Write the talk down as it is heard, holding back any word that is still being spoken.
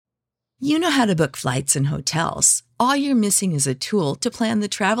You know how to book flights and hotels. All you're missing is a tool to plan the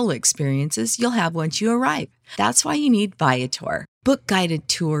travel experiences you'll have once you arrive. That's why you need Viator. Book guided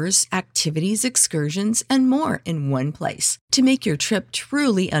tours, activities, excursions, and more in one place to make your trip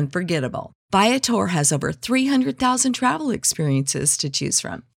truly unforgettable. Viator has over 300,000 travel experiences to choose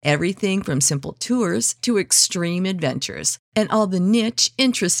from. Everything from simple tours to extreme adventures and all the niche,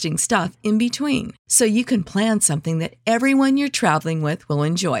 interesting stuff in between. So you can plan something that everyone you're traveling with will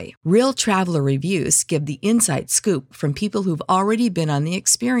enjoy. Real traveler reviews give the inside scoop from people who've already been on the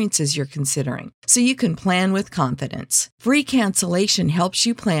experiences you're considering. So you can plan with confidence. Free cancellation helps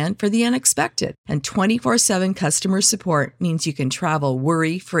you plan for the unexpected. And 24/7 customer support means you can travel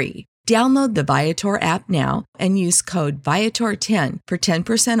worry-free. Download the Viator app now and use code Viator10 for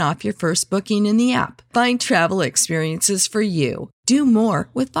 10% off your first booking in the app. Find travel experiences for you. Do more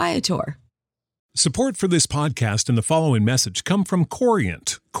with Viator. Support for this podcast and the following message come from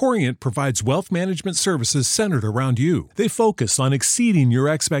Corient. Corient provides wealth management services centered around you. They focus on exceeding your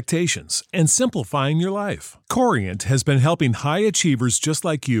expectations and simplifying your life. Corient has been helping high achievers just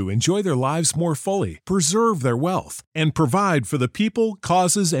like you enjoy their lives more fully, preserve their wealth, and provide for the people,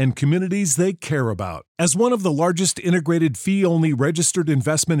 causes, and communities they care about. As one of the largest integrated fee-only registered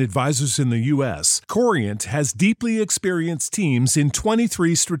investment advisors in the U.S., Corient has deeply experienced teams in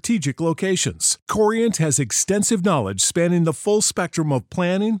 23 strategic locations. Corient has extensive knowledge spanning the full spectrum of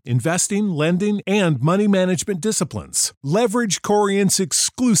planning, investing, lending, and money management disciplines. Leverage Corient's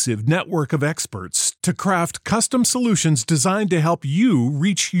exclusive network of experts to craft custom solutions designed to help you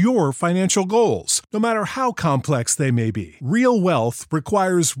reach your financial goals, no matter how complex they may be. Real wealth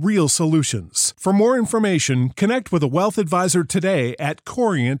requires real solutions. For more information, connect with a wealth advisor today at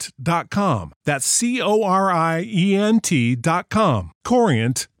Corient.com. That's Corient.com.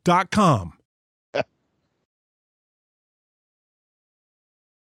 Corient.com.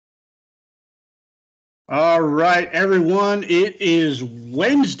 All right, everyone. It is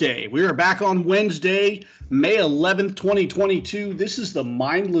Wednesday. We are back on Wednesday, May 11th, 2022. This is the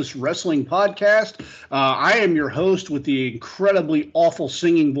Mindless Wrestling Podcast. I am your host with the incredibly awful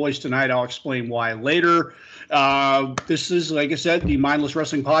singing voice tonight. I'll explain why later. This is, like I said, the Mindless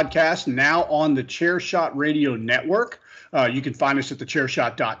Wrestling Podcast, now on the Chairshot Radio Network. You can find us at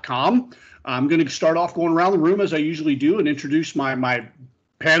thechairshot.com. I'm going to start off going around the room as I usually do and introduce my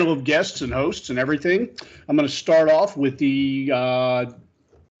panel of guests and hosts and everything. I'm going to start off with the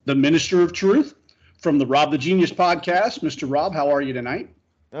Minister of Truth from the Rob the Genius podcast. Mr. Rob, how are you tonight?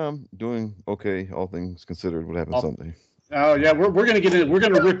 Doing okay, all things considered. What happened Sunday? Oh yeah, we're going to get in. We're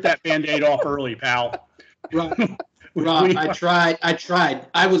going to rip that Band-Aid off early, pal. Rob, I tried.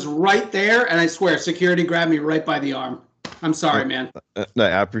 I was right there, and I swear, security grabbed me right by the arm. I'm sorry, man. No,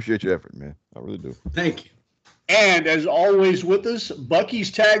 I appreciate your effort, man. I really do. Thank you. And as always with us,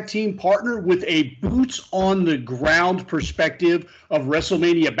 Bucky's tag team partner with a boots-on-the-ground perspective of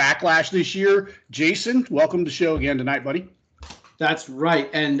WrestleMania Backlash this year. Jason, welcome to the show again tonight, buddy. That's right.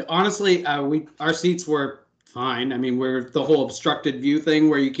 And honestly, our seats were fine. I mean, we're the whole obstructed view thing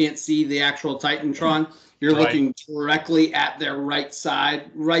where you can't see the actual Titantron. You're looking directly at their right side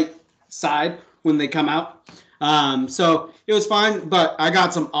when they come out. So it was fine, but I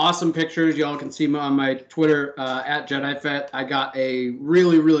got some awesome pictures. Y'all can see them on my Twitter, at JediFet. I got a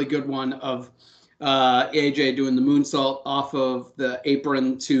really, really good one of AJ doing the moonsault off of the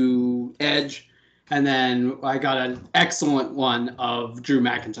apron to Edge. And then I got an excellent one of Drew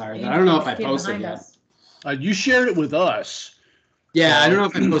McIntyre that I don't know if I posted yet. You shared it with us. Yeah, I don't know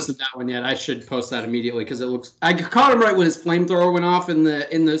if I posted that one yet. I should post that immediately because it looks. I caught him right when his flamethrower went off in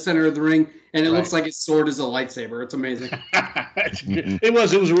the center of the ring, and it looks like his sword is a lightsaber. It's amazing. It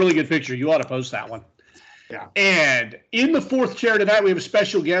was a really good picture. You ought to post that one. Yeah. And in the fourth chair tonight, we have a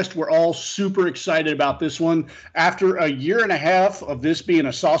special guest. We're all super excited about this one. After a year and a half of this being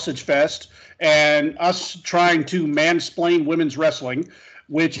a sausage fest and us trying to mansplain women's wrestling,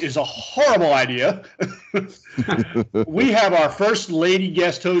 which is a horrible idea. We have our first lady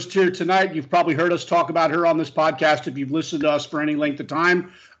guest host here tonight. You've probably heard us talk about her on this podcast if you've listened to us for any length of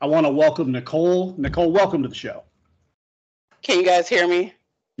time. I want to welcome Nicole. Nicole, welcome to the show. Can you guys hear me?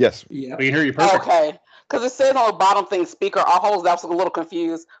 Yes. Yeah. We can hear you perfect. Okay. Because it says on the bottom thing, speaker. Our host was a little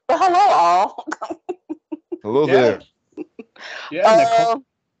confused. But hello, all. Hello there. Yeah,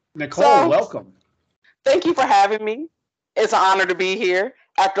 Nicole, welcome. Thank you for having me. It's an honor to be here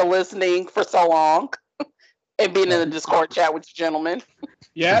after listening for so long and being in the Discord chat with you gentlemen.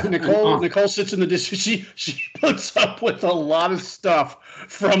 Yeah, Nicole sits in the Discord. She puts up with a lot of stuff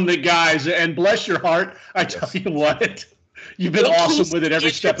from the guys, and bless your heart, I tell you what, you've been awesome with it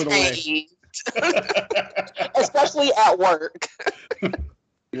every step of the way. Especially at work.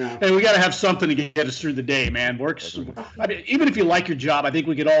 Yeah. And we got to have something to get us through the day, man. Works. I mean, even if you like your job, I think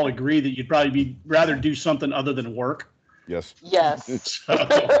we could all agree that you'd probably rather do something other than work. Yes. Yes. So,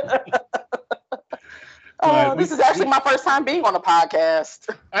 This is actually my first time being on a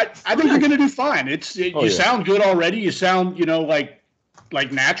podcast. I think you're going to do fine. You yeah. sound good already. You sound,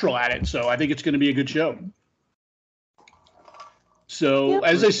 like natural at it. So I think it's going to be a good show. So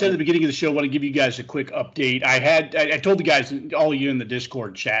as I said at the beginning of the show, I want to give you guys a quick update. I told the guys, all of you in the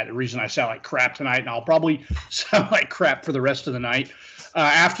Discord chat, the reason I sound like crap tonight, and I'll probably sound like crap for the rest of the night.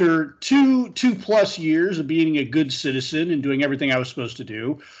 After two plus years of being a good citizen and doing everything I was supposed to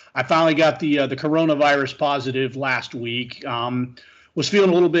do, I finally got the coronavirus positive last week. Was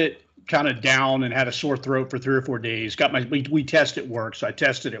feeling a little bit kind of down and had a sore throat for 3 or 4 days. We test at work, so I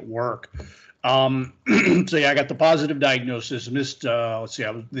tested at work. So yeah, I got the positive diagnosis. Missed.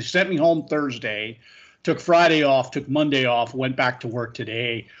 They sent me home Thursday. Took Friday off. Took Monday off. Went back to work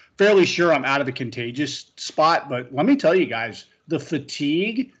today. Fairly sure I'm out of the contagious spot, but let me tell you guys, the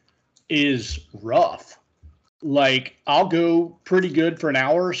fatigue is rough. Like, I'll go pretty good for an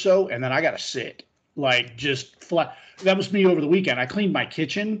hour or so, and then I got to sit. Like, just flat. That was me over the weekend. I cleaned my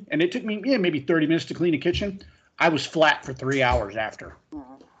kitchen, and it took me maybe 30 minutes to clean the kitchen. I was flat for 3 hours after.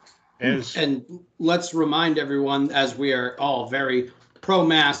 And let's remind everyone, as we are all very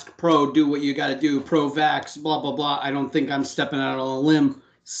pro-mask, pro-do what you got to do, pro-vax, blah, blah, blah. I don't think I'm stepping out on a limb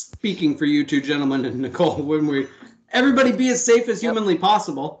speaking for you two gentlemen and Nicole when everybody be as safe as humanly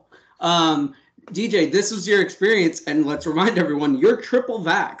possible. DJ, this was your experience, and let's remind everyone, you're triple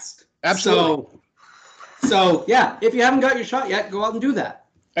vaxxed. Absolutely. So yeah, if you haven't got your shot yet, go out and do that.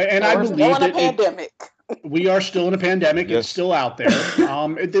 And I believe still in a pandemic. We are still in a pandemic. Yes. It's still out there.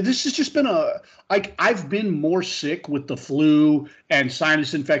 This has just been I've been more sick with the flu and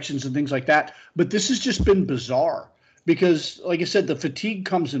sinus infections and things like that, but this has just been bizarre because, like I said, the fatigue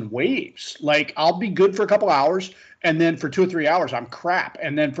comes in waves. Like, I'll be good for a couple hours, and then for 2 or 3 hours, I'm crap.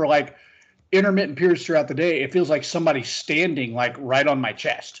 And then for like intermittent periods throughout the day, it feels like somebody's standing like right on my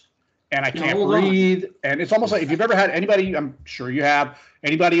chest. And I can't breathe. And it's almost like, if you've ever had anybody, I'm sure you have,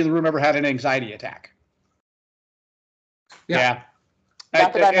 anybody in the room ever had an anxiety attack? Yeah. I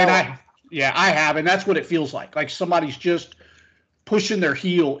have. And that's what it feels like. Like somebody's just pushing their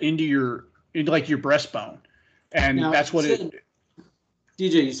heel into your breastbone. And now, that's what DJ,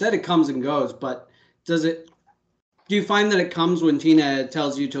 you said it comes and goes, but do you find that it comes when Tina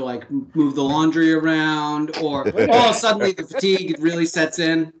tells you to like move the laundry around, or suddenly the fatigue really sets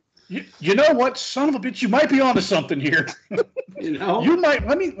in? You know what, son of a bitch, you might be onto something here. You might.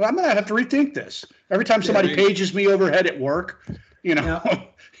 I'm gonna have to rethink this. Every time somebody pages me overhead at work,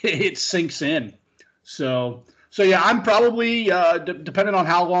 it sinks in. So yeah, I'm probably depending on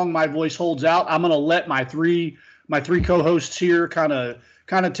how long my voice holds out, I'm gonna let my three co-hosts here kind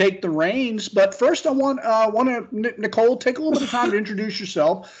of take the reins. But first, I want to Nicole, take a little bit of time to introduce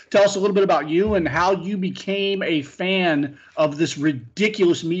yourself. Tell us a little bit about you and how you became a fan of this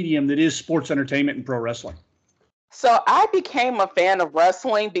ridiculous medium that is sports entertainment and pro wrestling. So I became a fan of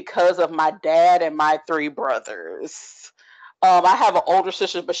wrestling because of my dad and my 3 brothers. I have an older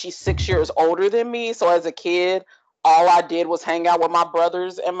sister, but she's 6 years older than me. So as a kid, all I did was hang out with my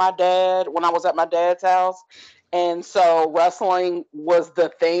brothers and my dad when I was at my dad's house. And so wrestling was the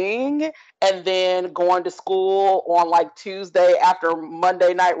thing. And then going to school on like Tuesday after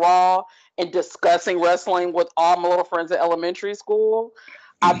Monday Night Raw and discussing wrestling with all my little friends at elementary school.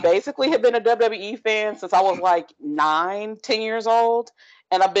 I basically have been a WWE fan since I was like 10 years old.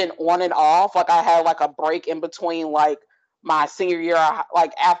 And I've been on and off. Like, I had like a break in between like my senior year,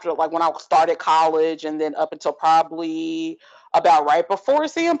 like after like when I started college, and then up until probably about right before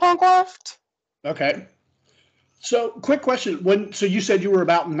CM Punk left. Okay. So quick question. So you said you were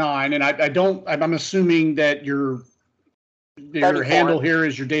about 9, and I'm assuming that your handle here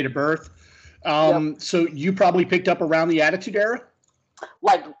is your date of birth. Yep. So you probably picked up around the Attitude Era?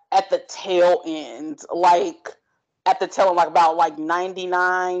 Like at the tail end, like about like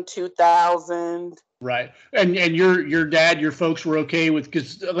 99, 2000. Right. And your dad, your folks were okay with,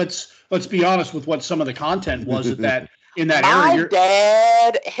 because let's be honest with what some of the content was in that era. My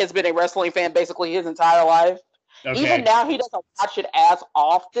dad has been a wrestling fan basically his entire life. Okay. Even now, he doesn't watch it as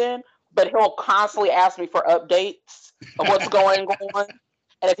often, but he'll constantly ask me for updates of what's going on.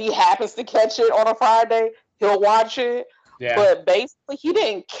 And if he happens to catch it on a Friday, he'll watch it. Yeah. But basically, he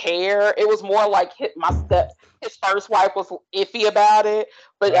didn't care. It was more like his first wife was iffy about it.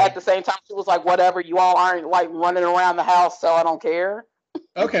 But at the same time, she was like, whatever, you all aren't like running around the house, so I don't care.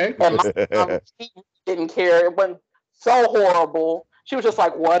 Okay. And my mom, she didn't care. It wasn't so horrible. She was just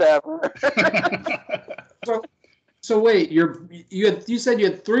like, whatever. So wait, you said you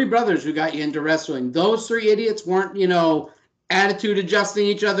had 3 brothers who got you into wrestling. Those 3 idiots weren't, attitude adjusting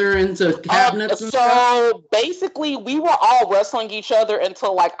each other into cabinets and stuff? So basically, we were all wrestling each other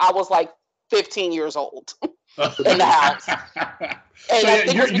until I was 15 years old in the house. And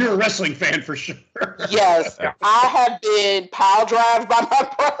so you're a wrestling fan for sure. Yes, I have been pile drived by my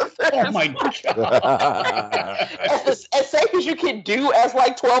brothers. Oh my god! as safe as you can do as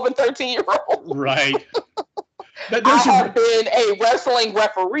 12 and 13-year-old. Right. I have been a wrestling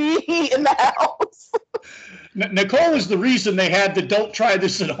referee in the house. Nicole is the reason they had the "Don't try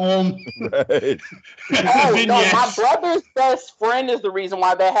this at home." Right. Oh no, my brother's best friend is the reason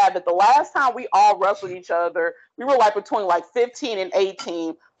why they had it. The last time we all wrestled each other, we were between 15 and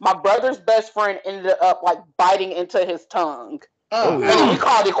 18. My brother's best friend ended up biting into his tongue. Oh, and we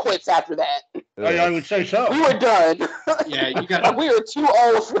called it quits after that. I would say so. We were done. Yeah, you got. We were too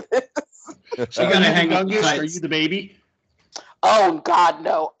old for this. So you gotta hang on. Are you the baby? Oh God,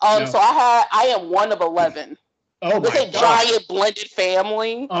 no. No. So I am one of 11. Oh with my a giant blended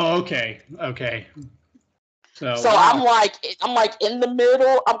family. Oh, okay. So wow. I'm in the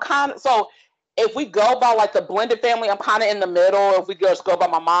middle. I'm kind of so. If we go by the blended family, I'm kind of in the middle. If we just go by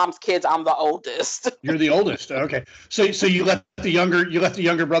my mom's kids, I'm the oldest. You're the oldest. Okay. So you let the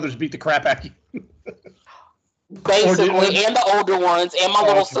younger brothers beat the crap out of you. Basically, and the older ones, and my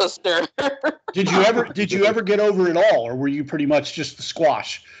little sister. Did you ever get over it all, or were you pretty much just the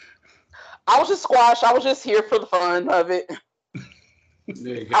squash? I was just squash. I was just here for the fun of it.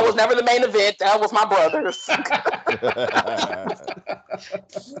 I was never the main event. That was my brothers.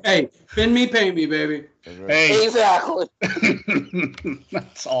 Hey, pin me, paint me, baby. Hey. Exactly.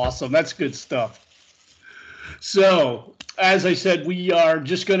 That's awesome. That's good stuff. So, as I said, we are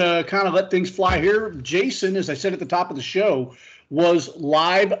just going to kind of let things fly here. Jason, as I said at the top of the show, was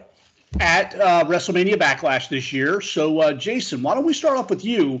live at WrestleMania Backlash this year. So, Jason, why don't we start off with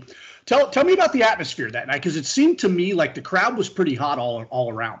you? Tell me about the atmosphere that night, because it seemed to me like the crowd was pretty hot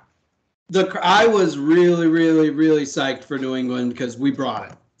all around. I was really, really, really psyched for New England because we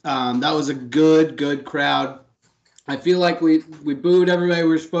brought it. That was a good crowd. I feel like we booed everybody we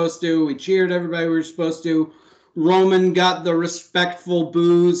were supposed to. We cheered everybody we were supposed to. Roman got the respectful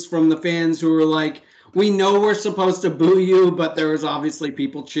boos from the fans who were like, we know we're supposed to boo you, but there was obviously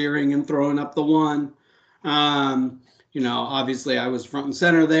people cheering and throwing up the one. Obviously I was front and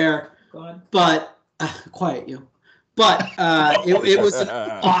center there. Go ahead. But quiet you. But it was an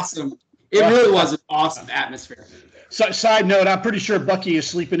awesome. It really was an awesome atmosphere. So, side note, I'm pretty sure Bucky is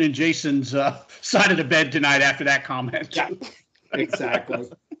sleeping in Jason's side of the bed tonight after that comment. Yeah, exactly.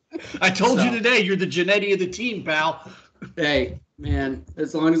 I told you today, you're the Genetti of the team, pal. Hey, man,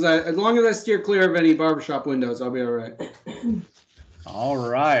 as long as I steer clear of any barbershop windows, I'll be all right. All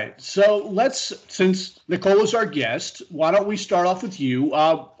right. So since Nicole is our guest, why don't we start off with you?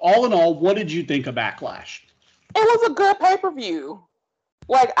 All in all, what did you think of Backlash? It was a good pay-per-view.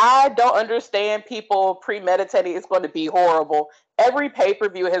 I don't understand people premeditating it's going to be horrible. Every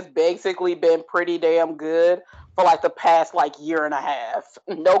pay-per-view has basically been pretty damn good for the past year and a half.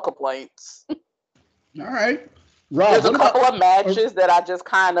 No complaints. All right. Rob, there's a couple of matches that I just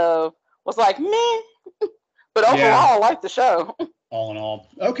kind of was meh. But overall, I like the show. All in all.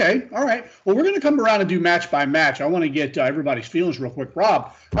 Okay. All right. Well, we're going to come around and do match by match. I want to get everybody's feelings real quick.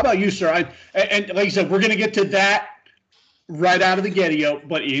 Rob, how about you, sir? And like I said, we're going to get to that right out of the get-go.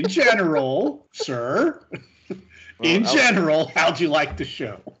 But in general, sir, general, how'd you like the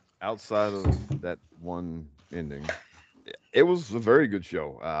show? Outside of that one ending, it was a very good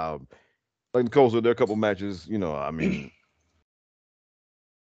show. Like Nicole said, there are a couple matches, the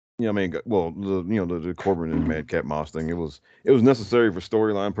Corbin and Madcap Moss thing. It was necessary for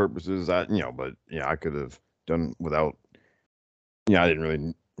storyline purposes. I could have done without. I didn't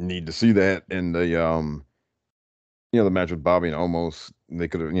really need to see that. And the the match with Bobby and Omos, they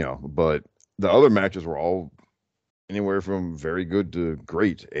could have, but the other matches were all anywhere from very good to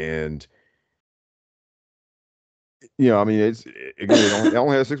great. And they only had 6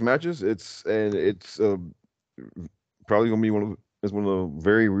 matches. It's probably gonna be one of the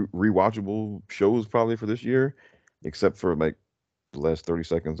very rewatchable shows probably for this year, except for the last 30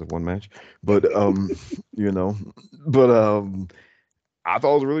 seconds of one match. But I thought it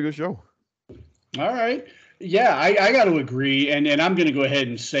was a really good show. All right. Yeah, I got to agree, and I'm going to go ahead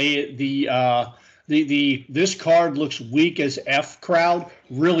and say it. This card looks weak as F. Crowd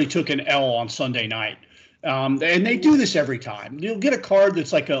really took an L on Sunday night. And they do this every time. You'll get a card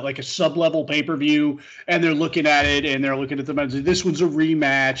that's like a sub-level pay-per-view, and they're looking at it, and they're looking at the matches. This one's a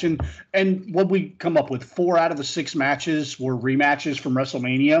rematch, and what we come up with, 4 out of the 6 matches were rematches from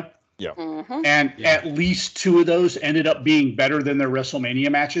WrestleMania. Yeah. Mhm. And at least 2 of those ended up being better than their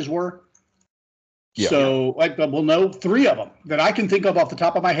WrestleMania matches were. Yeah. So, well, no, 3 of them that I can think of off the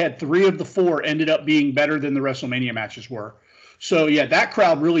top of my head, 3 of the 4 ended up being better than the WrestleMania matches were. So, yeah, that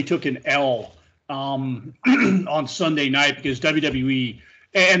crowd really took an L on Sunday night because WWE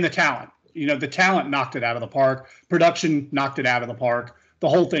and the talent, the talent knocked it out of the park. Production knocked it out of the park. The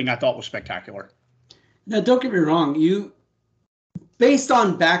whole thing I thought was spectacular. Now, don't get me wrong. Based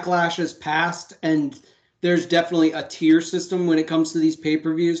on Backlash's past, and there's definitely a tier system when it comes to these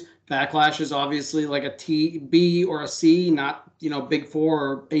pay-per-views. Backlash is obviously like a T, B, or a C, not, big 4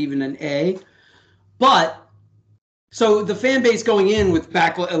 or even an A. But so the fan base going in with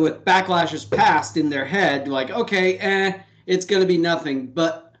Backlash's past in their head, like, okay, it's gonna be nothing.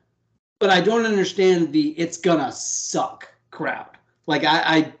 But I don't understand the "it's gonna suck" crowd. Like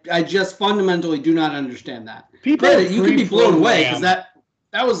I just fundamentally do not understand that. People, you can be blown away because that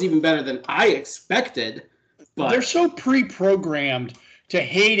was even better than I expected. But they're so pre-programmed to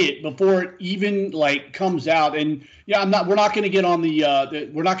hate it before it even comes out. And yeah, we're not going to get on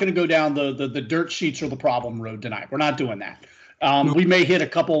we're not going to go down the dirt sheets or the problem road tonight. We're not doing that. We may hit a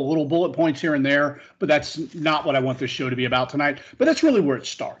couple little bullet points here and there, but that's not what I want this show to be about tonight. But that's really where it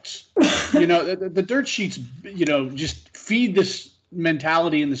starts. The dirt sheets, just feed this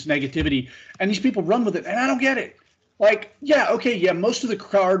mentality and this negativity, and these people run with it, and I don't get it. Most of the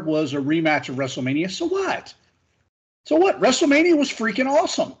card was a rematch of WrestleMania. So what? WrestleMania was freaking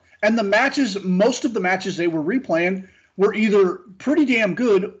awesome. And most of the matches they were replaying were either pretty damn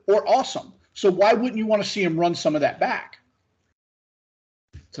good or awesome. So why wouldn't you want to see them run some of that back?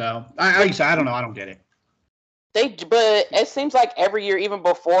 So I don't know. I don't get it. But it seems like every year, even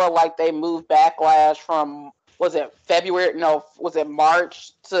before, they moved Backlash from, was it February? No, was it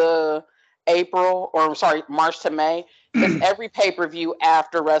March to April? Or sorry, March to May? Because every pay-per-view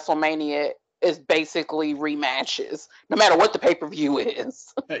after WrestleMania is basically rematches, no matter what the pay-per-view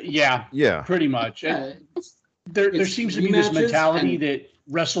is. Yeah, pretty much. There seems to be this mentality that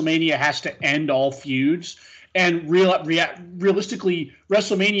WrestleMania has to end all feuds, and realistically,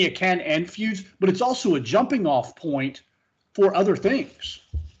 WrestleMania can end feuds, but it's also a jumping-off point for other things.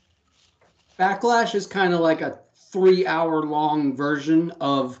 Backlash is kind of like a 3-hour-long version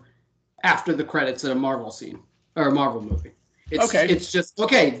of after the credits at a Marvel scene or a Marvel movie. It's just,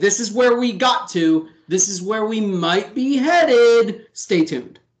 okay, this is where we got to. This is where we might be headed. Stay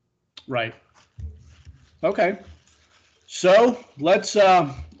tuned. Right. Okay. So let's get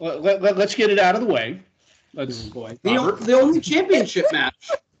it out of the way. The only championship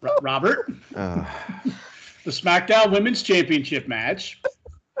match. Robert. The SmackDown Women's Championship match.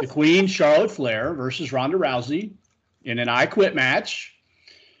 The Queen, Charlotte Flair versus Ronda Rousey in an I Quit match.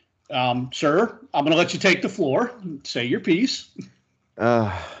 Sir, I'm going to let you take the floor. Say your piece.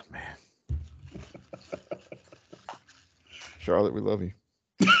 Man. Charlotte, we love you.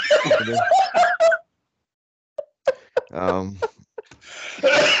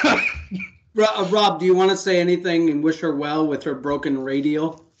 Rob, do you want to say anything and wish her well with her broken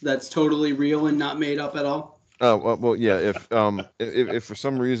radial that's totally real and not made up at all? Well, yeah. If for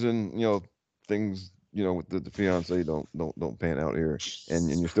some reason things with the fiance don't pan out here, and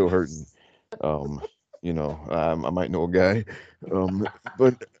you're still hurting, I might know a guy,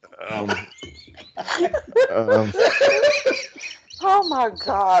 but oh my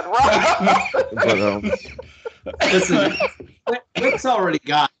God, Rob. but Listen, Rick's already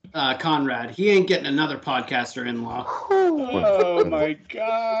got Conrad. He ain't getting another podcaster in-law. Oh my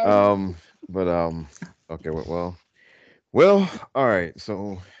God. Okay. Well. All right.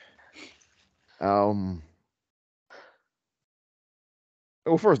 So, well,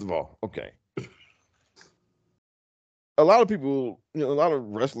 first of all, okay. A lot of people, a lot of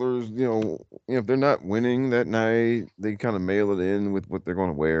wrestlers, if they're not winning that night, they kind of mail it in with what they're going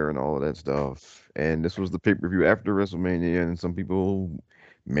to wear and all of that stuff. And this was the pay-per-view after WrestleMania, and some people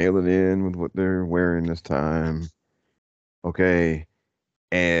mail it in with what they're wearing this time. Okay.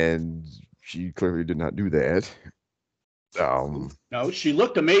 And she clearly did not do that. No, she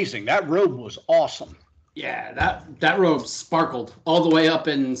looked amazing. That robe was awesome. Yeah, that robe sparkled all the way up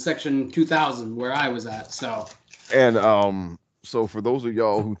in section 2000 where I was at. So. And so for those of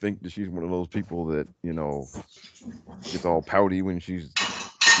y'all who think that she's one of those people that gets all pouty when she's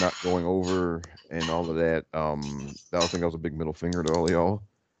not going over and all of that, I think that was a big middle finger to all of y'all.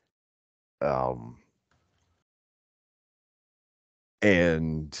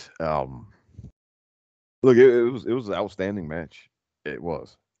 Look, it was an outstanding match. It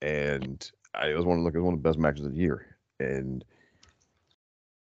was, and it was one of the best matches of the year. And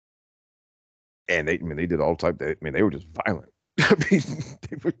they did all type. They were just violent. I mean,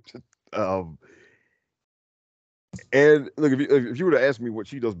 they were just And look, if you were to ask me what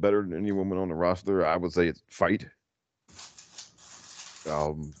she does better than any woman on the roster, I would say it's fight.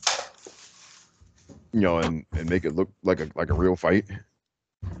 And make it look like a real fight.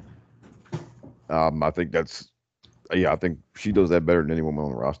 I think I think she does that better than any woman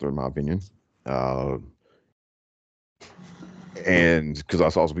on the roster, in my opinion. And because I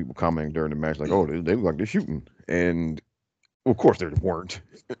saw some people commenting during the match, like, "Oh, they look like they're shooting," and of course they weren't.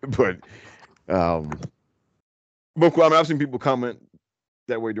 But I've seen people comment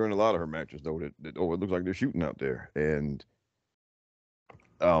that way during a lot of her matches, though. That it looks like they're shooting out there, and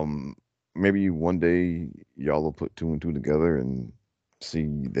maybe one day y'all will put 2 and 2 together and see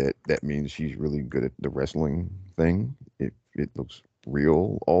that means she's really good at the wrestling thing. If it looks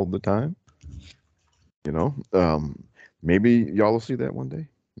real all the time, maybe y'all will see that one day.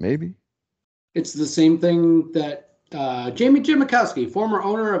 Maybe it's the same thing that Jamie Jimakowski, former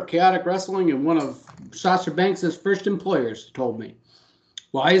owner of Chaotic Wrestling and one of Sasha Banks' first employers, told me.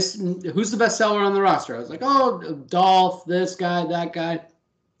 Who's the best seller on the roster? I was like, oh, Dolph, this guy, that guy.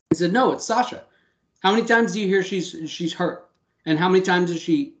 He said, no, it's Sasha. How many times do you hear she's hurt? And how many times is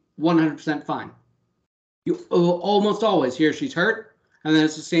she 100% fine? You almost always hear she's hurt. And then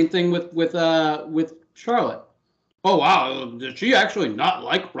it's the same thing with Charlotte. Oh, wow. Did she actually not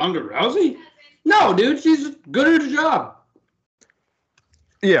like Ronda Rousey? No, dude. She's good at her job.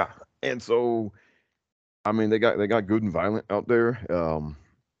 Yeah. And so, I mean, they got Good and Violent out there.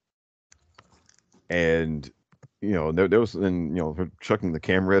 And, there was, and, her chucking the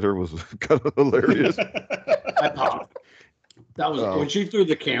camera at her was kind of hilarious. I popped. That was, when she threw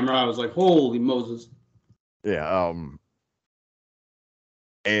the camera, I was like, holy Moses. Yeah.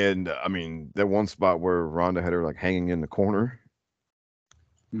 And I mean, that one spot where Ronda had her like hanging in the corner.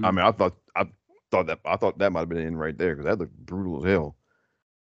 Mm-hmm. I mean, I thought that might have been in right there because that looked brutal as hell.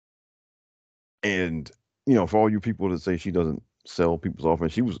 And for all you people that say she doesn't sell people's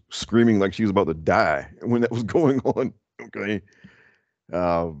offense, she was screaming like she was about to die when that was going on. Okay.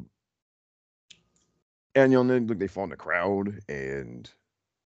 And then they fought in the crowd, and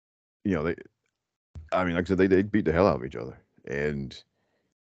like I said, they beat the hell out of each other, and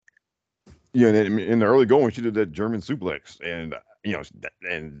in the early going, she did that German suplex, and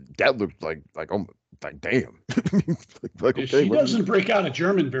and that looked like oh, like damn. She doesn't break out of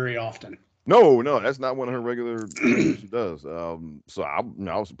German very often. No, that's not one of her regular things she does. So I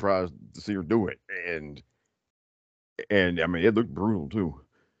was surprised to see her do it, and I mean it looked brutal too.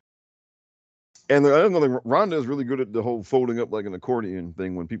 And another thing, Ronda is really good at the whole folding up like an accordion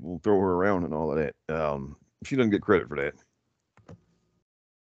thing when people throw her around and all of that. She doesn't get credit for that.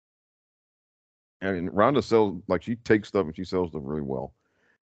 I mean, Ronda sells, like, she takes stuff and she sells stuff really well.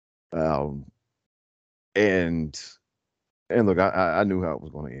 And look, I knew how it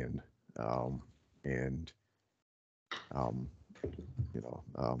was going to end.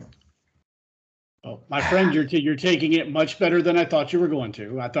 Oh, my friend, you're taking it much better than I thought you were going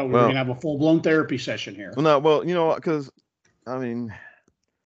to. I thought we were going to have a full-blown therapy session here. Because I mean,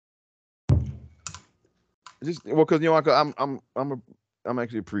 because I'm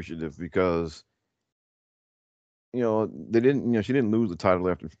actually appreciative because they didn't she didn't lose the title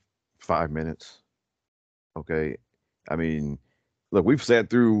after 5 minutes. Okay, I mean, look, we've sat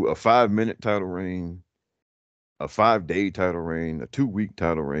through a 5-minute title reign, a 5-day title reign, a 2-week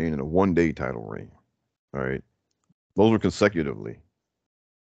title reign, and a 1-day title reign. All right, those were consecutively,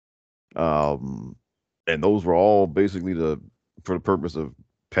 and those were all basically for the purpose of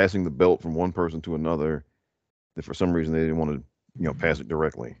passing the belt from one person to another. That for some reason they didn't want to pass it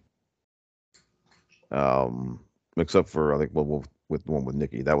directly. Except for I think with the one with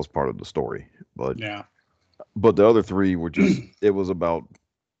Nikki, that was part of the story. But yeah. But the other 3 were just, it was about,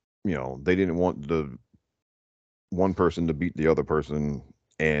 they didn't want the one person to beat the other person.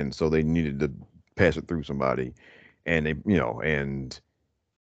 And so they needed to pass it through somebody. And they,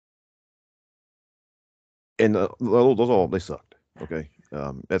 and those all, they sucked. Okay.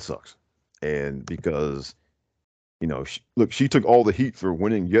 That sucks. And because, she took all the heat for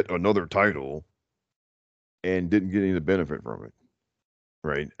winning yet another title and didn't get any of the benefit from it.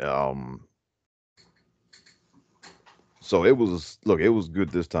 Right. So it was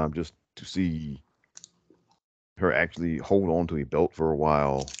good this time just to see her actually hold on to a belt for a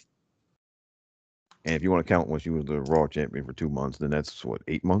while. And if you want to count when she was the Raw champion for 2 months, then that's what,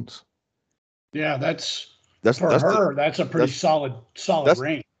 8 months? Yeah, that's a pretty solid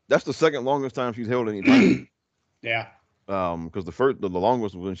reign. That's the second longest time she's held any title. Yeah. Because the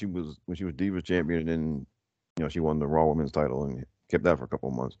longest was when she was Divas champion, and then she won the Raw Women's title and kept that for a couple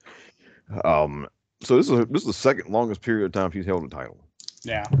of months. So this is the second longest period of time she's held a title.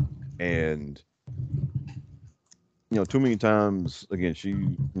 Yeah. And too many times again, she's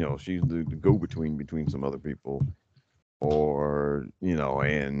the go between some other people, or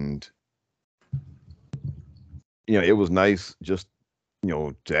and it was nice just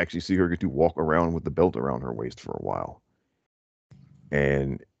to actually see her get to walk around with the belt around her waist for a while.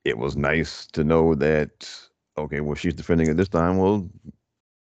 And it was nice to know that, okay, well, she's defending it this time. Well,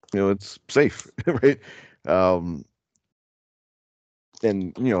 it's safe, right? And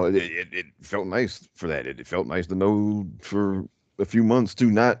it felt nice for that. It felt nice to know for a few months to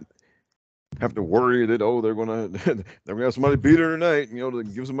not have to worry that they're gonna have somebody beat her tonight. To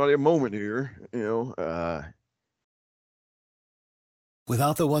give somebody a moment here.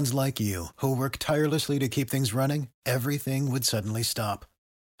 Without the ones like you, who work tirelessly to keep things running, everything would suddenly stop.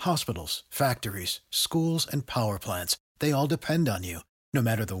 Hospitals, factories, schools, and power plants, they all depend on you. No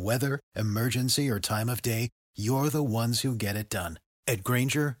matter the weather, emergency, or time of day, you're the ones who get it done. At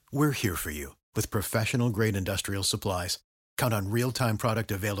Grainger, we're here for you with professional-grade industrial supplies. Count on real-time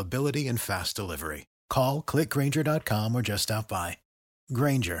product availability and fast delivery. Call, click Grainger.com, or just stop by.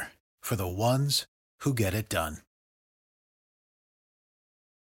 Grainger, for the ones who get it done.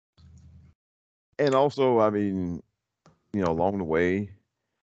 And also, I mean, along the way,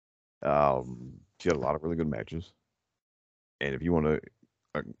 she had a lot of really good matches. And if you want to,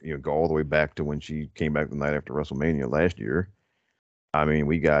 go all the way back to when she came back the night after WrestleMania last year, I mean,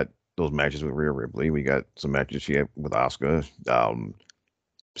 we got those matches with Rhea Ripley. We got some matches she had with Asuka.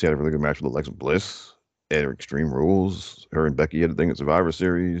 She had a really good match with Alexa Bliss at her Extreme Rules. Her and Becky had a thing at Survivor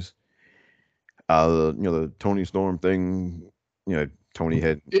Series. The Tony Storm thing, Tony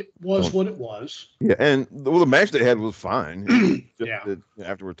had. It was what it was. Yeah, and the match they had was fine. Yeah.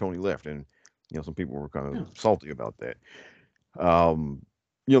 Afterward, Tony left, and some people were kind of salty about that.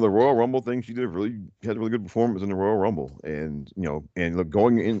 The Royal Rumble thing, she had a really good performance in the Royal Rumble, and and look,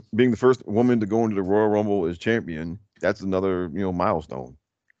 going in, being the first woman to go into the Royal Rumble as champion, that's another milestone.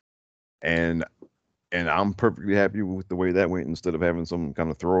 And I'm perfectly happy with the way that went, instead of having some kind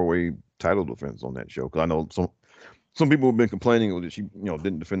of throwaway title defense on that show, because I know some people have been complaining that she,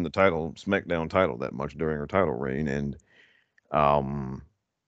 didn't defend the SmackDown title that much during her title reign. And,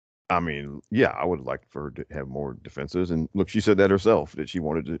 I mean, yeah, I would like for her to have more defenses. And look, she said that herself, that she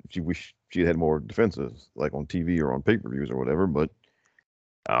wished she had more defenses, like on TV or on pay-per-views or whatever. But,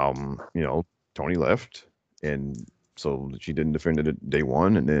 Tony left, and so she didn't defend it at day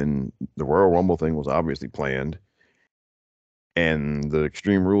one. And then the Royal Rumble thing was obviously planned. And the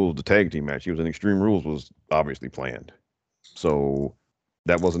Extreme Rules, the tag team match, she was in Extreme Rules, was obviously planned. So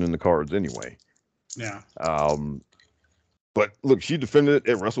that wasn't in the cards anyway. Yeah. But look, she defended it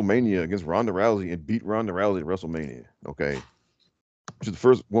at WrestleMania against Ronda Rousey and beat Ronda Rousey at WrestleMania. Okay. She's the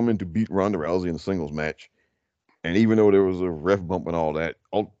first woman to beat Ronda Rousey in a singles match. And even though there was a ref bump and all that,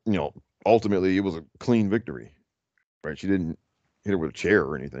 ultimately it was a clean victory. Right? She didn't hit her with a chair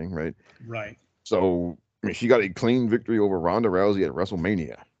or anything, right? Right. So I mean, she got a clean victory over Ronda Rousey at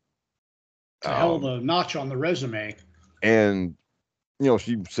WrestleMania. It's a hell of a notch on the resume. And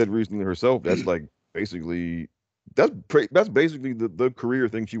she said recently herself, that's like basically that's basically the career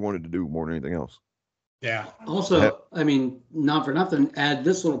thing she wanted to do more than anything else. Yeah. Also, I mean, not for nothing, add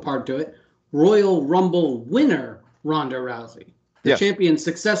this little part to it. Royal Rumble winner Ronda Rousey. The champion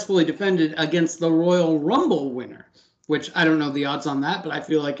successfully defended against the Royal Rumble winner, which I don't know the odds on that, but I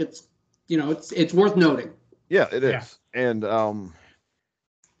feel like it's it's worth noting. Yeah, it is. Yeah. And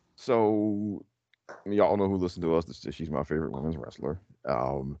so y'all know who listen to us. She's my favorite women's wrestler.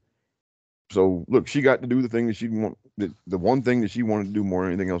 So look, she got to do the thing that she the one thing that she wanted to do more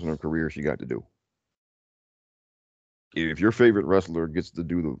than anything else in her career, she got to do. If your favorite wrestler gets to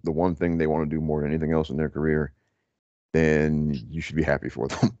do the one thing they want to do more than anything else in their career, then you should be happy for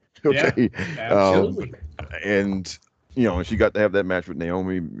them. Okay. Yeah, absolutely. And she got to have that match with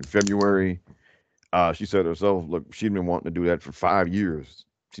Naomi in February. She said herself, look, she'd been wanting to do that for 5 years.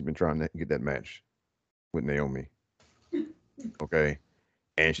 She's been trying to get that match with Naomi. Okay.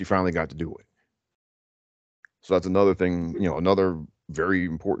 And she finally got to do it. So that's another thing, another very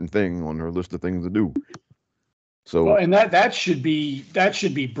important thing on her list of things to do. So, and that should be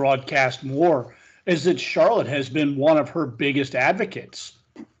broadcast more, is that Charlotte has been one of her biggest advocates.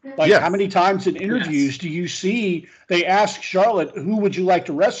 Like, how many times in interviews do you see they ask Charlotte, who would you like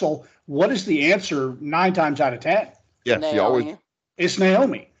to wrestle? What is the answer 9 times out of 10? Yeah, it's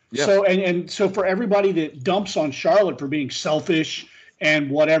Naomi. Yeah. So and so for everybody that dumps on Charlotte for being selfish and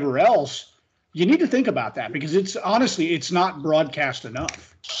whatever else, you need to think about that, because it's not broadcast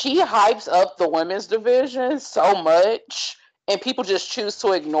enough. She hypes up the women's division so much, and people just choose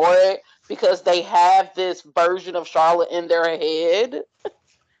to ignore it because they have this version of Charlotte in their head.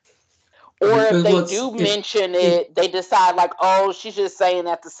 Or if they do mention it, they decide like, oh, she's just saying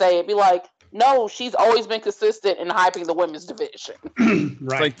that to say it. Be like, no, she's always been consistent in hyping the women's division.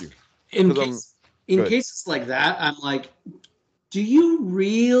 Right. Thank you. In cases like that, I'm like, do you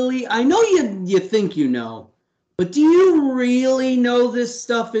really? I know you think you know, but do you really know this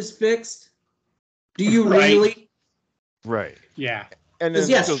stuff is fixed? Do you really? Right. Yeah. And because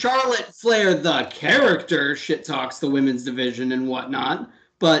yes, Charlotte Flair, the character, shit talks the women's division and whatnot,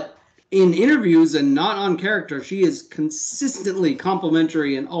 but in interviews and not on character, she is consistently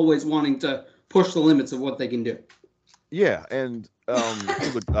complimentary and always wanting to push the limits of what they can do. Yeah, and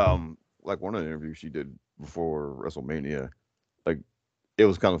like one of the interviews she did before WrestleMania, like it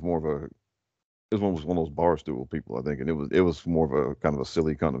was kind of more of a, it was one of those Barstool people, I think, and it was more of a kind of a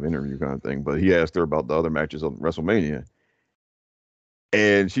silly kind of interview kind of thing. But he asked her about the other matches of WrestleMania,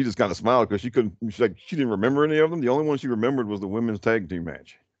 and she just kind of smiled because she didn't remember any of them. The only one she remembered was the women's tag team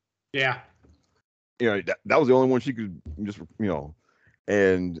match. Yeah. You know, that was the only one she could just,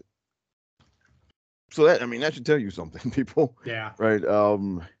 and so that should tell you something, people. Yeah. Right.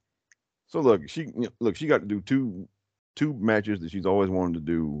 So look, she got to do two matches that she's always wanted to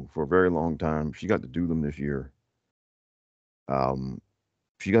do for a very long time. She got to do them this year.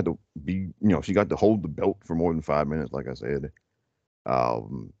 She got to she got to hold the belt for more than 5 minutes, like I said.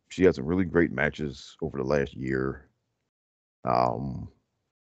 She had some really great matches over the last year.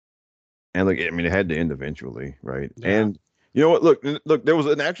 And it had to end eventually, right? Yeah. And you know what? Look, there was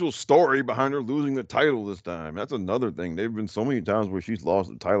an actual story behind her losing the title this time. That's another thing. There've been so many times where she's lost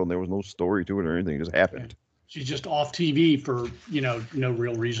the title and there was no story to it or anything. It just happened. She's just off TV for, no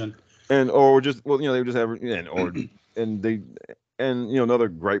real reason. And or just they would just have another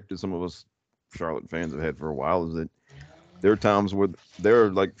gripe that some of us Charlotte fans have had for a while is that there are times where there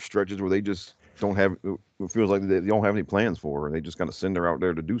are like stretches where they just don't have, it feels like they don't have any plans for her, and they just kind of send her out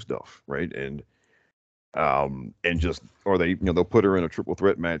there to do stuff, right? And they'll put her in a triple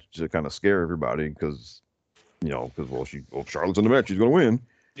threat match to kind of scare everybody because Charlotte's in the match, she's gonna win.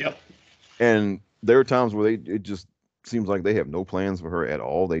 Yep. And there are times where it just seems like they have no plans for her at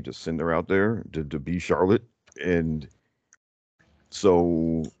all. They just send her out there to be Charlotte, and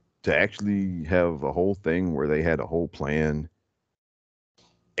so to actually have a whole thing where they had a whole plan,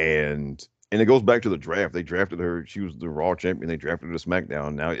 and it goes back to the draft. They drafted her. She was the Raw champion. They drafted her to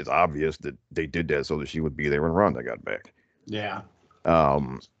SmackDown. Now it's obvious that they did that so that she would be there when Ronda got back. Yeah.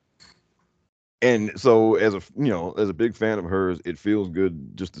 And so as a big fan of hers, it feels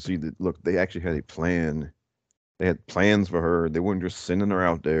good just to see that, look, they actually had a plan. They had plans for her. They weren't just sending her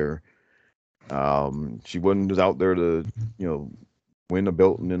out there. She wasn't just out there to, win a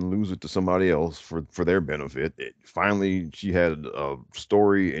belt and then lose it to somebody else for their benefit. Finally, she had a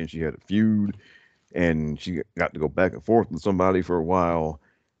story and she had a feud, and she got to go back and forth with somebody for a while,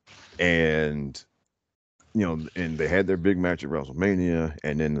 and and they had their big match at WrestleMania,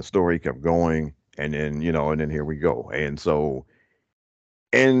 and then the story kept going, and then and then here we go, and so.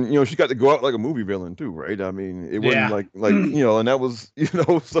 And she got to go out like a movie villain too, right? I mean, it wasn't like and that was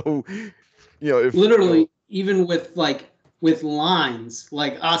so if literally even with lines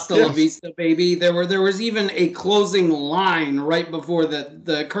like "Hasta la vista, baby." There was even a closing line right before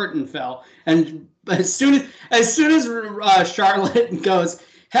the curtain fell, and as soon as Charlotte goes,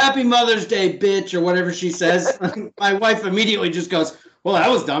 "Happy Mother's Day, bitch," or whatever she says, my wife immediately just goes, "Well, that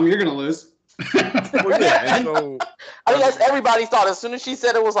was dumb. You're gonna lose." Well, yeah, and so I think that's everybody's thought. As soon as she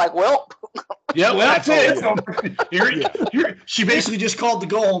said it, was like, well. Yeah, well, that's it. Here, she basically just called the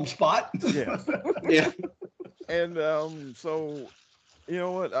go home spot. Yeah. Yeah. And so you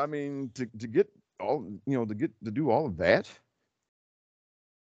know what? I mean, to get all to do all of that.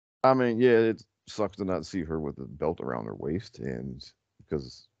 I mean, yeah, it sucks to not see her with a belt around her waist, and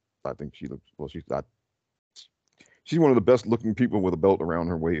because I think she looks she's one of the best looking people with a belt around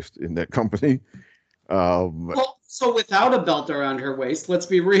her waist in that company. Well, so without a belt around her waist, let's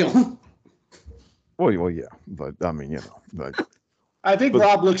be real. Well, yeah, but I mean, but I think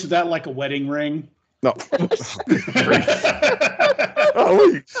Rob looks at that like a wedding ring. No.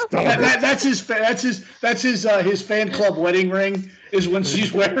 That's his fan club wedding ring is when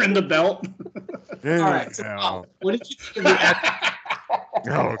she's wearing the belt. All right. So, what did you think of the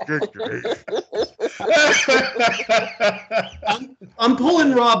Oh, good grief. I'm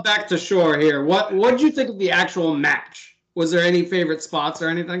pulling Rob back to shore here. What did you think of the actual match? Was there any favorite spots or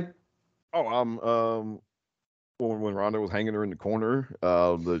anything? Oh, when Ronda was hanging her in the corner,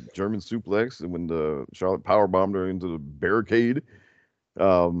 the German suplex, and when the Charlotte powerbombed her into the barricade,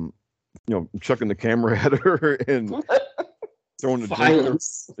 chucking the camera at her and throwing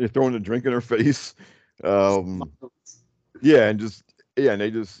the drink in her face. And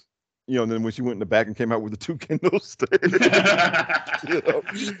they just you know, and then when she went in the back and came out with the 2 kendo sticks. You know?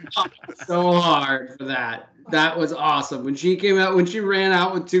 So hard for that. That was awesome. When she came out, when she ran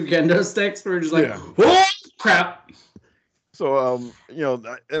out with 2 kendo sticks, we were just like, oh crap. So you know,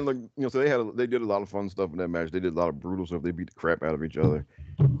 and like, you know, so they did a lot of fun stuff in that match. They did a lot of brutal stuff. They beat the crap out of each other.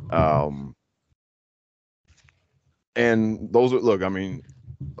 And those are, I mean,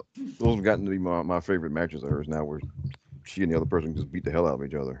 those have gotten to be my favorite matches of hers now, where she and the other person just beat the hell out of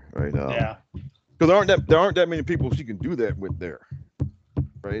each other, right? Yeah. Because there aren't that many people she can do that with there,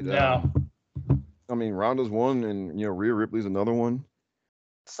 right? Yeah. I mean, Ronda's one, and you know, Rhea Ripley's another one.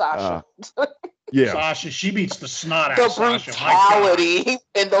 Sasha. Yeah. Sasha, she beats the snot out The of Sasha. brutality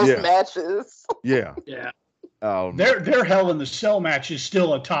in those matches. Yeah. Yeah. Their Hell in the Cell match is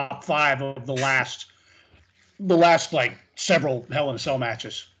still a top 5 of the last like several Hell in a Cell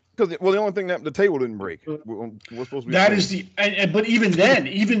matches. Because the only thing that the table didn't break. We're supposed to be. That is but even then,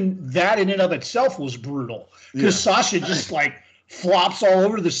 even that in and of itself was brutal, because Sasha just like flops all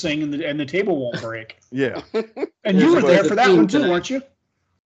over this thing and the table won't break. Yeah. And you were there for that one too, weren't you?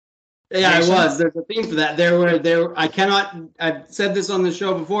 Yeah, I was. There's a theme for that. I've said this on the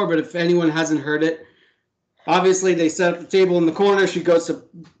show before, but if anyone hasn't heard it, obviously they set up the table in the corner. She goes to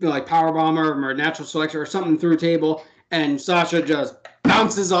like powerbomb or natural selection or something through table, and Sasha just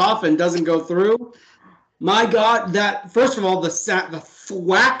bounces off and doesn't go through. My God, that first of all, the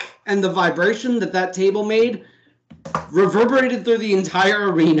thwack and the vibration that table made reverberated through the entire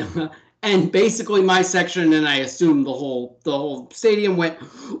arena. And basically my section, and I assume the whole stadium went,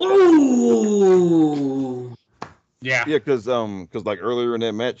 ooh. Yeah. Yeah, because like earlier in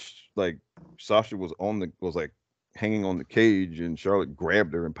that match, like Sasha was like hanging on the cage, and Charlotte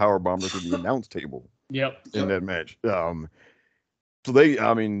grabbed her and powerbombed her to the announce table. Yep. In that match. So but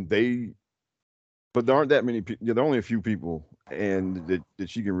there aren't that many people. There are only a few people, and that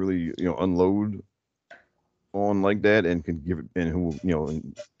she can really, you know, unload on like that, and can give it, and who, you know,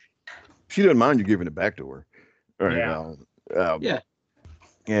 and she doesn't mind you giving it back to her. Right. Yeah.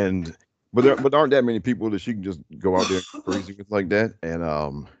 But there aren't that many people that she can just go out there crazy with like that. And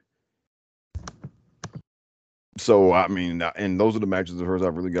so I mean, and those are the matches of hers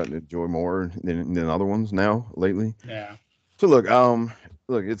I've really gotten to enjoy more than other ones now lately. Yeah. So look,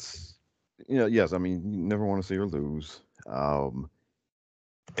 it's, you know, yes, I mean, you never want to see her lose. And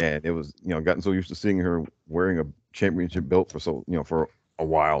it was, you know, gotten so used to seeing her wearing a championship belt for a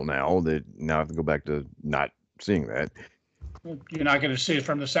while now, that now I have to go back to not seeing that. You're not going to see it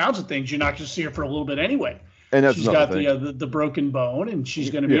from the sounds of things. You're not going to see her for a little bit anyway. And that's she's got the broken bone, and she's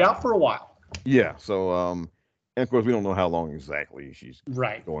going to be out for a while. Yeah. So and of course we don't know how long exactly she's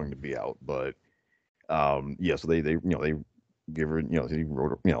going to be out, but so they you know, they give her, you know, he wrote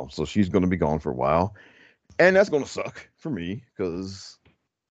her, you know, so she's going to be gone for a while, and that's going to suck for me because,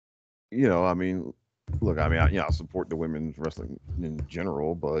 you know, I mean, look, I mean, I support the women's wrestling in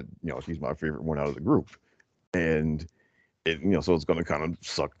general, but, you know, she's my favorite one out of the group. And, you know, so it's going to kind of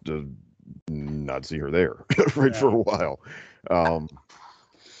suck to not see her there for a while.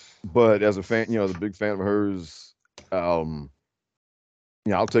 But as a fan, you know, as a big fan of hers, you know,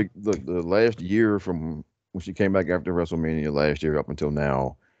 I'll take the last year from when she came back after WrestleMania last year up until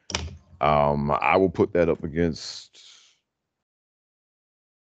now. I will put that up against,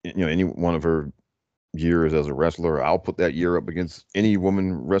 you know, any one of her years as a wrestler. I'll put that year up against any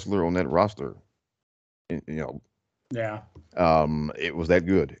woman wrestler on that roster. You know, it was that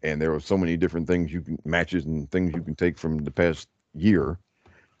good, and there were so many different matches and things you can take from the past year,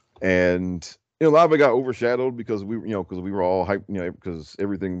 and, you know, a lot of it got overshadowed because we were all hyped, you know, because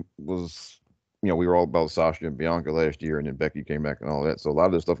everything was, you know, we were all about Sasha and Bianca last year, and then Becky came back and all that, so a lot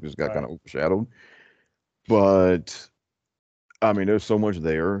of this stuff just got kind of overshadowed. But I mean, there's so much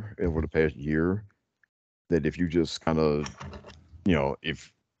there over the past year that if you just kind of, you know,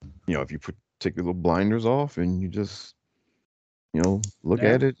 if you take the little blinders off and you just, you know, look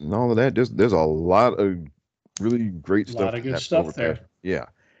at it and all of that, there's a lot of really great stuff. A lot of good stuff there. Yeah.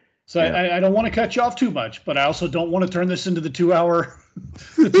 So I don't want to cut you off too much, but I also don't want to turn this into the 2-hour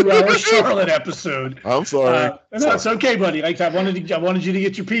Charlotte episode. I'm sorry. No, it's okay, buddy. Like I wanted you to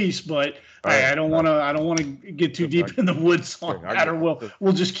get your piece, but I don't want to get too deep in the woods on that, or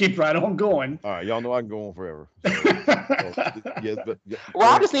we'll just keep right on going. All right, y'all know I can go on forever.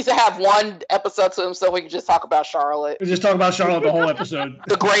 Rob just needs to have one episode to himself. We can just talk about Charlotte. We just talk about Charlotte the whole episode.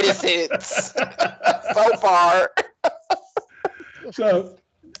 The greatest hits so far. So,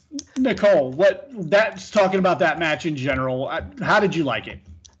 Nicole, that's talking about that match in general. How did you like it?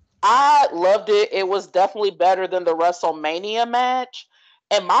 I loved it. It was definitely better than the WrestleMania match.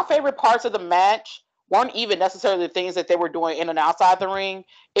 And my favorite parts of the match weren't even necessarily the things that they were doing in and outside the ring.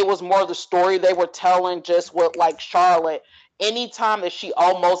 It was more the story they were telling, just with like Charlotte. Anytime that she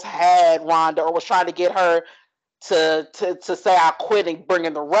almost had Ronda or was trying to get her to say I quit and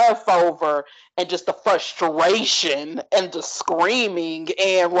bringing the ref over, and just the frustration and the screaming,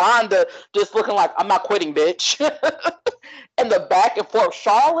 and Ronda just looking like, I'm not quitting, bitch. And the back and forth.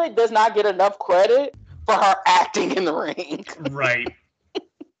 Charlotte does not get enough credit for her acting in the ring. Right.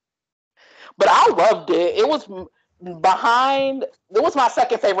 But I loved it. It was my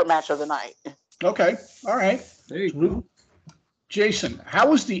second favorite match of the night. Okay. All right. There you go. Jason, how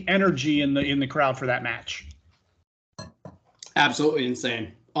was the energy in the crowd for that match? Absolutely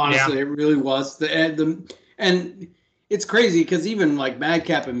insane. Honestly, It really was. And it's crazy because even like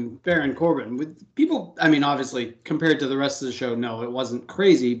Madcap and Baron Corbin, with people, I mean, obviously compared to the rest of the show, no, it wasn't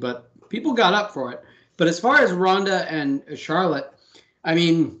crazy, but people got up for it. But as far as Ronda and Charlotte, I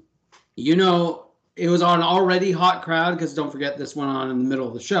mean, you know, it was on already hot crowd because don't forget this went on in the middle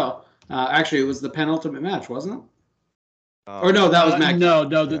of the show. Actually, it was the penultimate match, wasn't it? Or no, that was Madcap. No,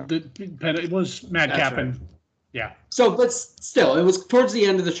 it was Madcap, right. and yeah. So, but still, it was towards the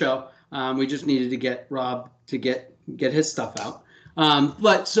end of the show. We just needed to get Rob to get his stuff out.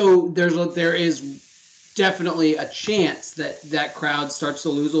 But so there is definitely a chance that crowd starts to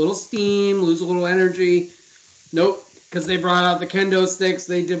lose a little steam, lose a little energy. Nope, because they brought out the kendo sticks.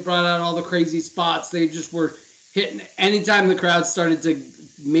 They brought out all the crazy spots. They just were hitting. Anytime the crowd started to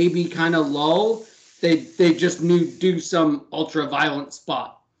maybe kind of lull, they just do some ultra violent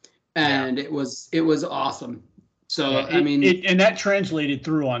spot, and it was awesome. So I mean, and that translated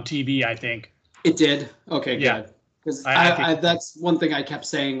through on TV, I think. It did. Okay, yeah. Good. Because I that's one thing I kept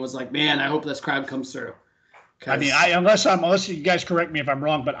saying was like, man, I hope this crowd comes through. I mean, unless you guys correct me if I'm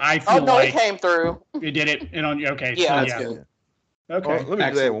wrong, but I feel like it came through. It did it, and on okay, yeah, so, that's good. Okay, let me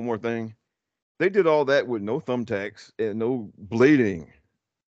just add one more thing. They did all that with no thumbtacks and no blading.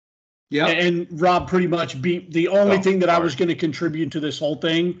 Yeah, and Rob pretty much beat the only thing that I was going to contribute to this whole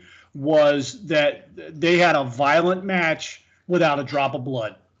thing was that they had a violent match without a drop of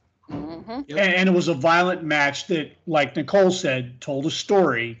blood. Mm-hmm. Yep. And it was a violent match that, like Nicole said, told a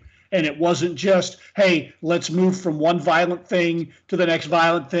story. And it wasn't just, hey, let's move from one violent thing to the next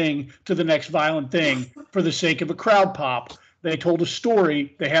violent thing to the next violent thing for the sake of a crowd pop. They told a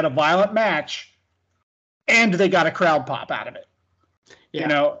story. They had a violent match, and they got a crowd pop out of it. Yeah. You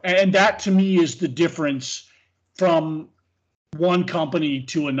know, and that to me is the difference from one company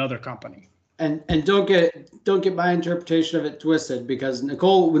to another company. And don't get my interpretation of it twisted, because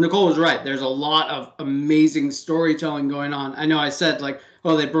Nicole was right. There's a lot of amazing storytelling going on. I know I said like,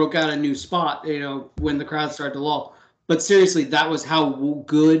 oh, they broke out a new spot, you know, when the crowd started to lull. But seriously, that was how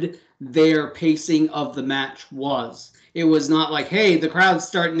good their pacing of the match was. It was not like, hey, the crowd's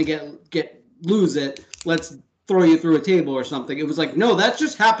starting to lose it. Let's throw you through a table or something. It was like, no, that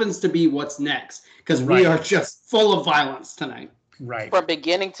just happens to be what's next, because we are just full of violence tonight. Right. From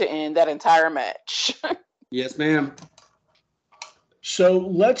beginning to end, that entire match. Yes, ma'am. So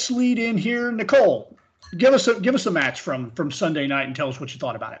let's lead in here. Nicole, give us a match from Sunday night and tell us what you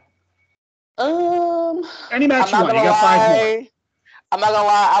thought about it. Any match you want. You got 5 more. I'm not gonna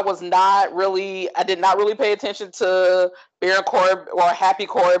lie, I did not really pay attention to Baron Corbin or Happy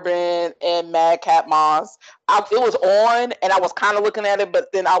Corbin and Madcap Moss. It was on and I was kind of looking at it,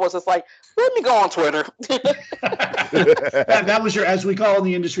 but then I was just like, let me go on Twitter. that was your, as we call in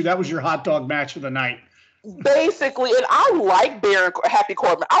the industry, that was your hot dog match of the night. Basically, and I like Happy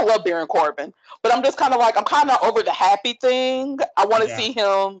Corbin. I love Baron Corbin, but I'm just kind of like, I'm kind of over the happy thing. I want to see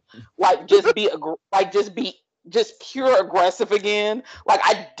him like just be pure aggressive again. Like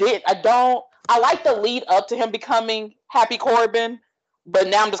I like the lead up to him becoming Happy Corbin, but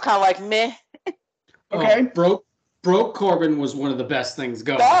now I'm just kind of like, meh. Okay. Broke Corbin was one of the best things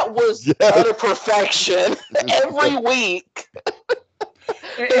going. That was utter perfection every week.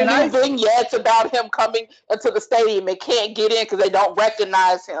 And vignettes about him coming into the stadium and can't get in because they don't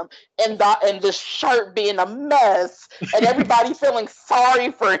recognize him, and the shirt being a mess, and everybody feeling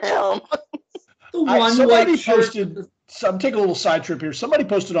sorry for him. Somebody posted. So I'm taking a little side trip here. Somebody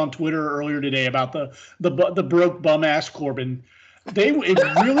posted on Twitter earlier today about the broke bum ass Corbin. It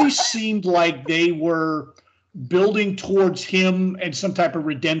really seemed like they were building towards him and some type of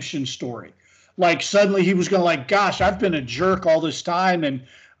redemption story. Like suddenly he was going to like, gosh, I've been a jerk all this time, and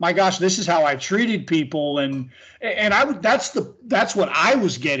my gosh, this is how I treated people, and that's what I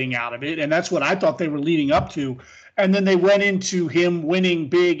was getting out of it, and that's what I thought they were leading up to. And then they went into him winning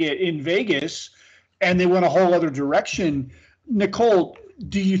big in Vegas, and they went a whole other direction. Nicole,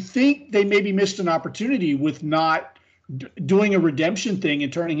 do you think they maybe missed an opportunity with not doing a redemption thing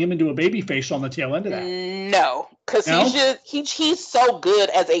and turning him into a babyface on the tail end of that? No, because No? he's so good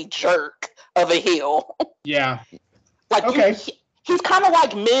as a jerk of a heel. Yeah. Like Okay. he's kind of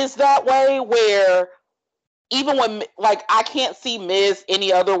like Miz that way, where even when like I can't see Miz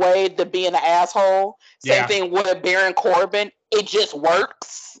any other way than being an asshole. Same thing with Baron Corbin. It just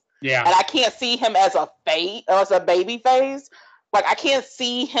works. Yeah. And I can't see him as a baby face. Like I can't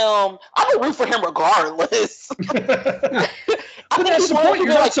see him. I'm gonna root for him regardless. I think that's the point. You're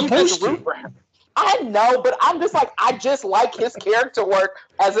not supposed to root for him. I know, but I'm just like, I just like his character work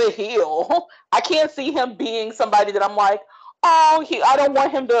as a heel. I can't see him being somebody that I'm like, oh, I don't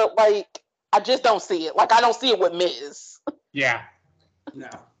want him to, like, I just don't see it. Like, I don't see it with Miz. Yeah. No.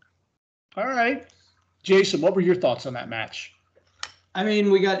 All right. Jason, what were your thoughts on that match? I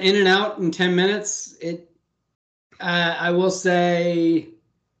mean, we got in and out in 10 minutes. I will say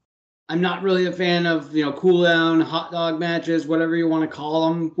I'm not really a fan of, cool down, hot dog matches, whatever you want to call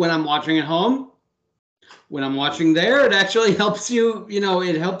them, when I'm watching at home. When I'm watching there, it actually helps you,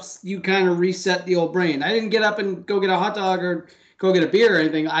 it helps you kind of reset the old brain. I didn't get up and go get a hot dog or go get a beer or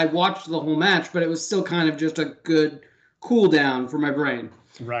anything. I watched the whole match, but it was still kind of just a good cool down for my brain.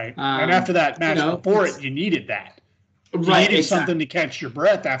 Right. And after that match before it, you needed that. You needed something to catch your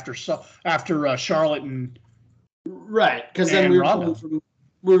breath after Charlotte and right, because then we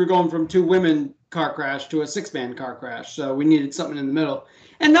were going from 2 women car crash to a 6-man car crash, so we needed something in the middle.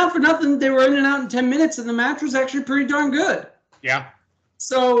 And not for nothing, they were in and out in 10 minutes, and the match was actually pretty darn good. Yeah.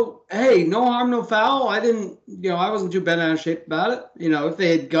 So, hey, no harm, no foul. I didn't, I wasn't too bent out of shape about it. If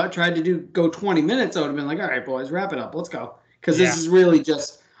they had tried to go 20 minutes, I would have been like, all right, boys, wrap it up. Let's go. Because this is really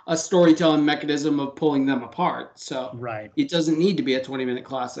just a storytelling mechanism of pulling them apart. So it doesn't need to be a 20-minute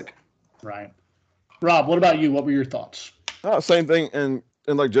classic. Right. Rob, what about you? What were your thoughts? Same thing.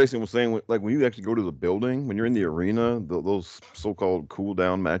 And like Jason was saying, like when you actually go to the building, when you're in the arena, those so-called cool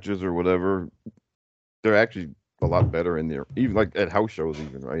down matches or whatever, they're actually a lot better in there. Even like at house shows,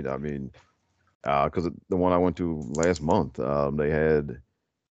 even, right? I mean, because the one I went to last month, they had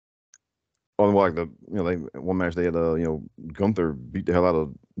one match they had Gunther beat the hell out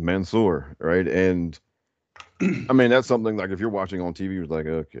of Mansoor, right? And I mean that's something like if you're watching on TV, you're like,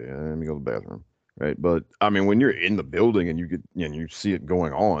 okay, let me go to the bathroom. Right, but I mean, when you're in the building and you see it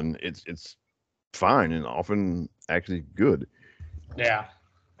going on, it's fine and often actually good. Yeah.